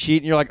when you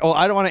cheat and you're like, oh,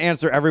 I don't want to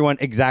answer everyone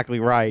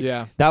exactly right.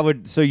 Yeah,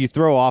 so you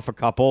throw off a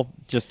couple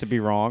just to be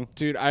wrong.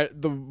 Dude,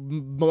 the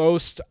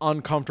most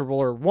uncomfortable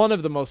or one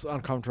of the most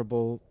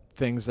uncomfortable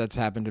things that's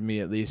happened to me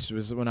at least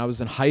was when I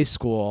was in high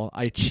school.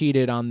 I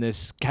cheated on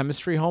this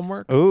chemistry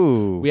homework.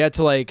 Ooh, we had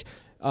to like.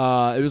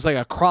 It was like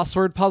a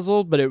crossword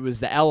puzzle, but it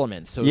was the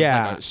elements. So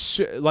it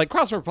was like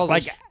crossword puzzles.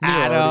 Like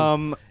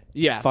atom,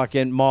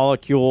 fucking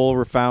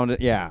molecule found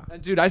it. Yeah.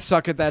 And dude, I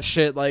suck at that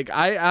shit. Like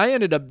I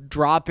ended up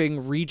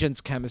dropping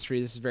Regents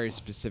chemistry. This is very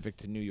specific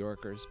to New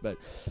Yorkers, but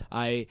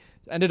I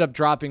ended up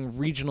dropping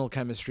regional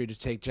chemistry to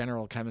take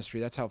general chemistry.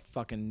 That's how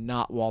fucking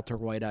not Walter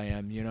White I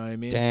am. You know what I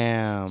mean?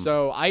 Damn.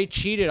 So I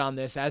cheated on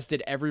this, as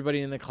did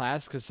everybody in the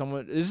class, because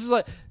this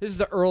is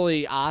the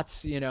early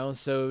aughts, you know.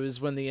 So it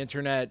was when the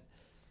internet.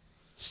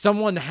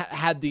 Someone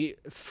had the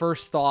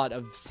first thought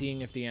of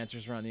seeing if the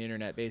answers were on the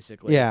internet,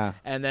 basically. Yeah.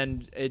 And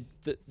then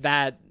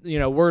that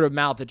word of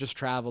mouth, it just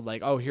traveled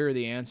like, oh, here are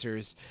the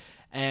answers.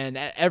 And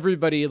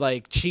everybody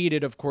like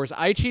cheated, of course.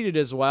 I cheated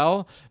as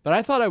well, but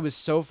I thought I was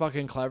so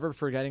fucking clever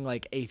for getting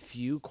like a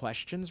few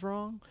questions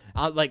wrong.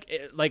 Like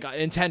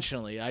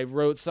intentionally. I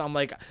wrote some,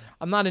 like,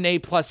 I'm not an A+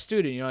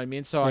 student, you know what I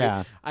mean? So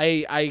yeah.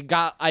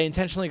 I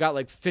intentionally got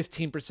like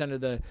 15%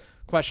 of the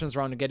questions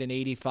wrong to get an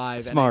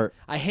 85. Smart.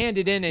 And I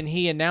handed in, and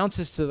he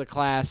announces to the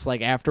class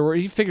like afterward.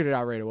 He figured it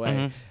out right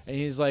away, and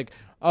he's like,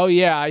 "Oh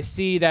yeah, I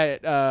see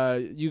that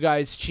you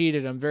guys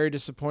cheated. I'm very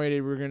disappointed.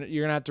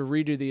 You're gonna have to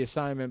redo the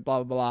assignment.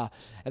 Blah blah blah."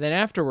 And then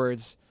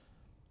afterwards,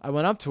 I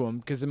went up to him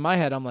because in my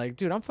head I'm like,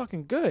 "Dude, I'm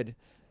fucking good."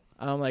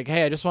 I'm like,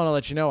 "Hey, I just want to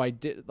let you know I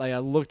did." Like I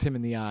looked him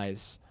in the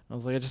eyes. I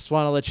was like, "I just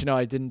want to let you know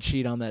I didn't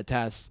cheat on that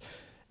test."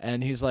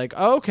 And he's like,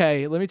 oh,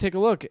 "Okay, let me take a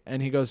look."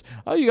 And he goes,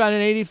 "Oh, you got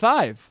an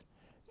 85.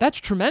 That's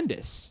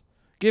tremendous,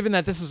 given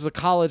that this is a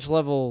college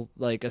level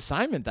like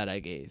assignment that I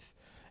gave."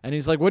 And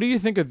he's like, "What do you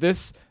think of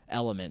this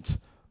element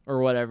or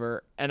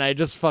whatever?" And I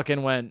just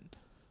fucking went,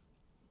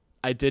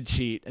 "I did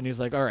cheat." And he's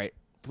like, "All right,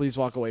 please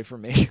walk away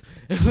from me."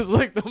 It was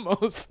like the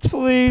most.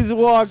 Please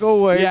walk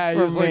away from me. Yeah, he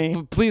was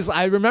like, "Please."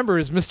 I remember it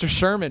was Mr.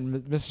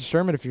 Sherman. Mr.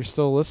 Sherman, if you're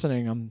still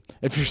listening,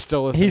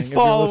 he's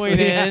following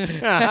in.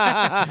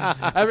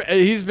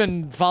 He's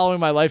been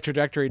following my life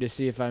trajectory to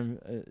see if I'm,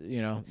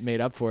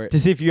 made up for it. To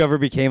see if you ever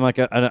became like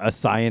a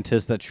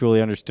scientist that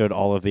truly understood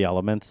all of the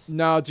elements.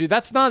 No, dude,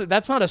 that's not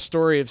a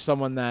story of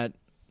someone that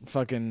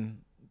fucking.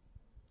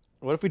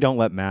 What if we don't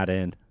let Matt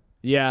in?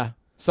 Yeah.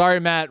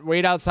 Sorry, Matt.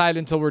 Wait outside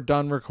until we're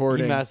done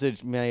recording. He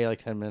messaged me like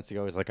 10 minutes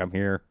ago. He's like, "I'm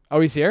here." Oh,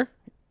 he's here?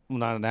 Well,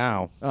 not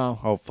now. Oh.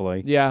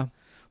 Hopefully. Yeah.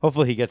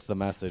 Hopefully he gets the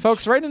message.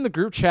 Folks, write in the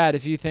group chat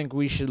if you think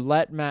we should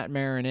let Matt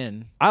Marin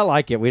in. I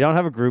like it. We don't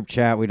have a group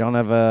chat. We don't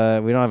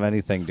have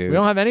anything, dude. We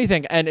don't have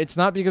anything. And it's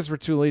not because we're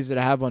too lazy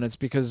to have one. It's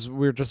because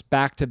we're just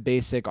back to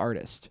basic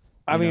artist.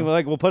 I mean,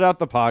 we'll put out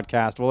the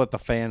podcast. We'll let the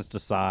fans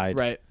decide.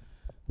 Right.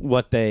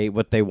 What they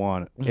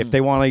want. Mm-hmm. If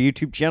they want a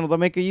YouTube channel, they'll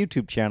make a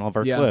YouTube channel of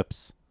our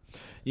clips.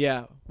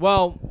 Yeah.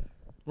 Well,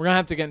 we're going to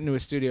have to get into a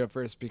studio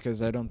first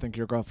because I don't think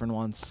your girlfriend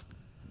wants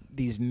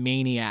these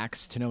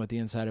maniacs to know what the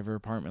inside of her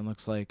apartment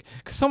looks like.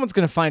 Because someone's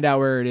going to find out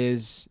where it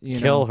is.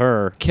 Kill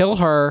her.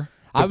 To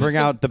bring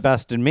out the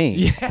best in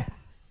me. Yeah.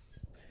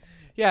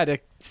 Yeah,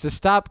 to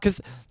stop.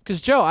 Because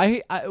Joe,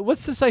 I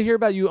what's this I hear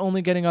about you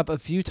only getting up a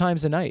few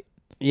times a night?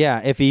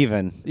 Yeah, if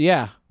even.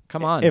 Yeah.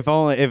 Come on. If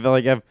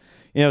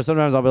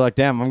sometimes I'll be like,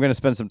 damn, I'm going to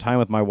spend some time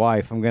with my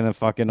wife. I'm going to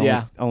fucking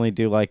only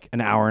do like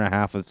an hour and a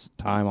half of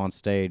time on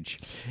stage.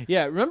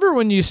 Yeah. Remember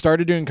when you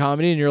started doing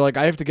comedy and you're like,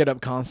 I have to get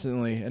up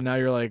constantly. And now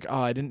you're like,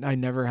 oh, I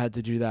never had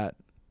to do that.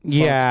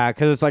 Yeah.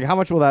 Cause it's like, how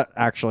much will that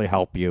actually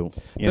help you?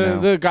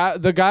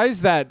 The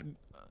guys that,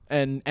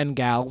 and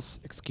gals,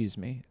 excuse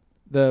me,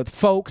 the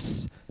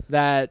folks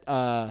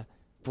that,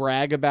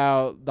 brag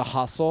about the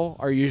hustle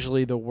are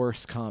usually the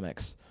worst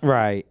comics.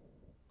 Right.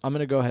 I'm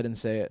going to go ahead and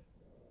say it.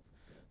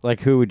 Like,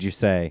 who would you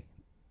say?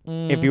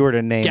 If you were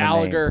to name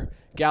Gallagher. a name.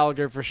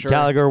 Gallagher for sure.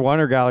 Gallagher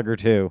 1 or Gallagher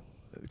 2?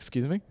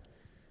 Excuse me?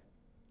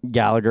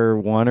 Gallagher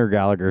 1 or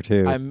Gallagher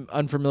 2? I'm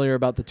unfamiliar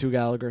about the two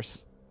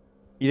Gallaghers.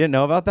 You didn't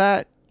know about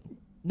that?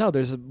 No,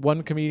 there's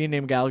one comedian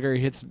named Gallagher.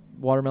 He hits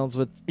watermelons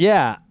with...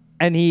 Yeah,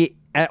 and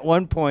at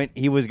one point,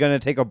 he was going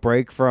to take a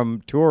break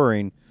from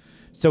touring,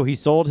 so he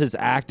sold his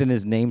act and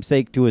his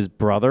namesake to his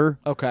brother,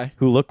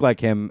 who looked like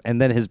him, and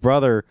then his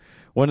brother,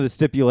 one of the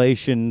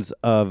stipulations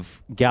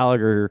of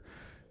Gallagher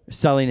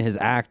selling his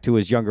act to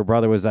his younger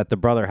brother was that the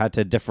brother had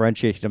to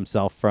differentiate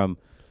himself from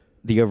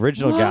the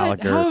original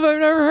Gallagher. How have I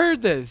never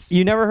heard this?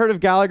 You never heard of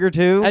Gallagher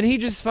 2? And he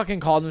just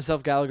fucking called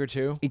himself Gallagher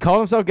 2? He called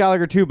himself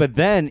Gallagher 2, but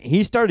then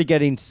he started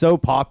getting so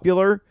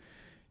popular,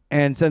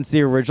 and since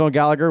the original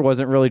Gallagher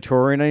wasn't really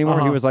touring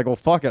anymore, he was like, well,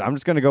 fuck it. I'm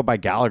just going to go by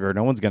Gallagher.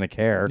 No one's going to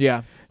care.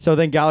 Yeah. So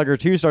then Gallagher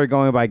 2 started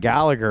going by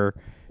Gallagher,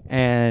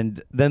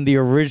 and then the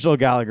original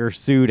Gallagher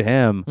sued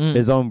him,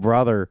 his own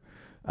brother,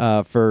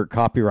 for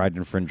copyright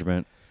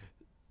infringement.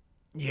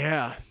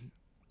 Yeah.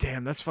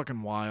 Damn, that's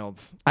fucking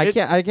wild. I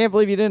can't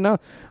believe you didn't know.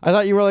 I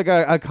thought you were like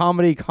a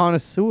comedy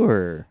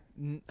connoisseur.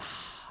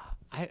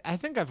 I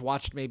think I've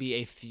watched maybe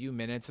a few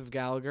minutes of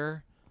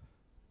Gallagher.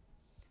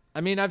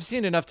 I mean, I've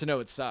seen enough to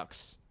know it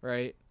sucks,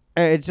 right?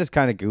 It's just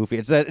kind of goofy.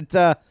 It's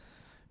a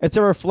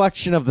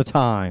reflection of the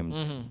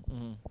times,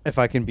 if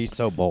I can be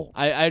so bold.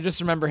 I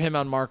just remember him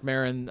on Mark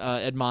Maron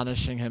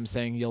admonishing him,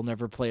 saying, "You'll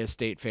never play a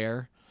state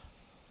fair."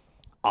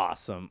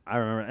 Awesome. I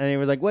remember. And he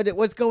was like,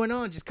 what's going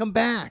on? Just come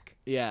back.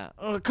 Yeah.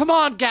 Oh, come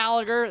on,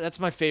 Gallagher. That's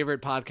my favorite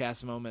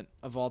podcast moment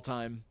of all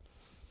time.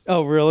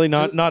 Oh, really?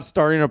 Not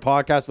starting a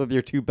podcast with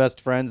your two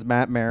best friends,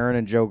 Matt Marin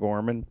and Joe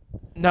Gorman?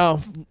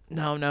 No.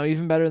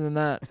 Even better than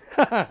that.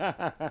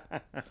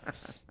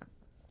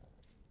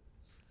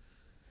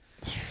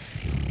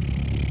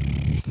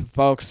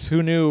 Folks,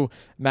 who knew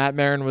Matt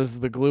Marin was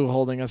the glue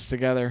holding us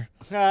together?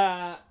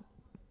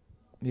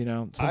 You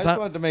know, I just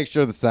wanted to make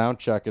sure the sound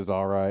check is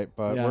all right,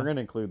 but Yeah. we're going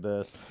to include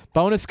this.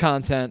 Bonus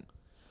content.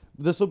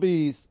 This will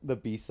be the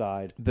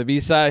B-side. The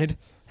B-side?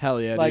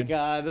 Hell yeah, Like,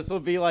 dude. this will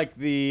be like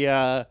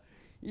the...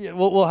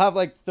 we'll have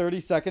like 30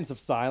 seconds of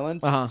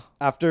silence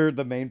after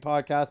the main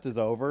podcast is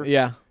over.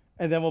 Yeah.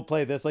 And then we'll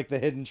play this, like the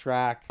hidden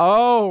track.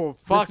 Oh,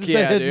 fuck this is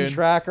yeah, the hidden dude.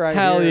 track right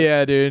Hell here.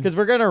 yeah, dude. Because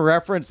we're going to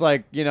reference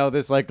like, you know,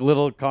 this like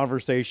little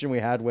conversation we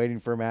had waiting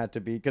for Matt to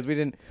be. Because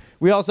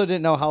we also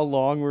didn't know how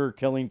long we were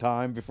killing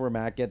time before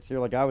Matt gets here.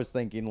 Like I was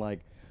thinking like,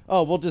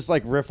 oh, we'll just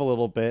like riff a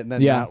little bit and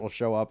then Matt will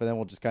show up and then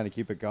we'll just kind of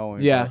keep it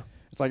going. Yeah. But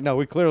it's like, no,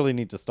 we clearly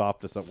need to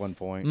stop this at one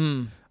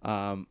point.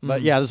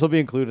 But yeah, this will be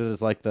included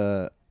as like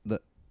the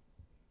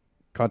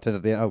content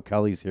at the end. Oh,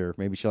 Kelly's here.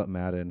 Maybe she'll let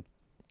Matt in.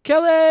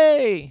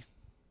 Kelly!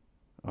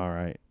 All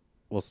right.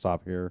 We'll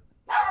stop here.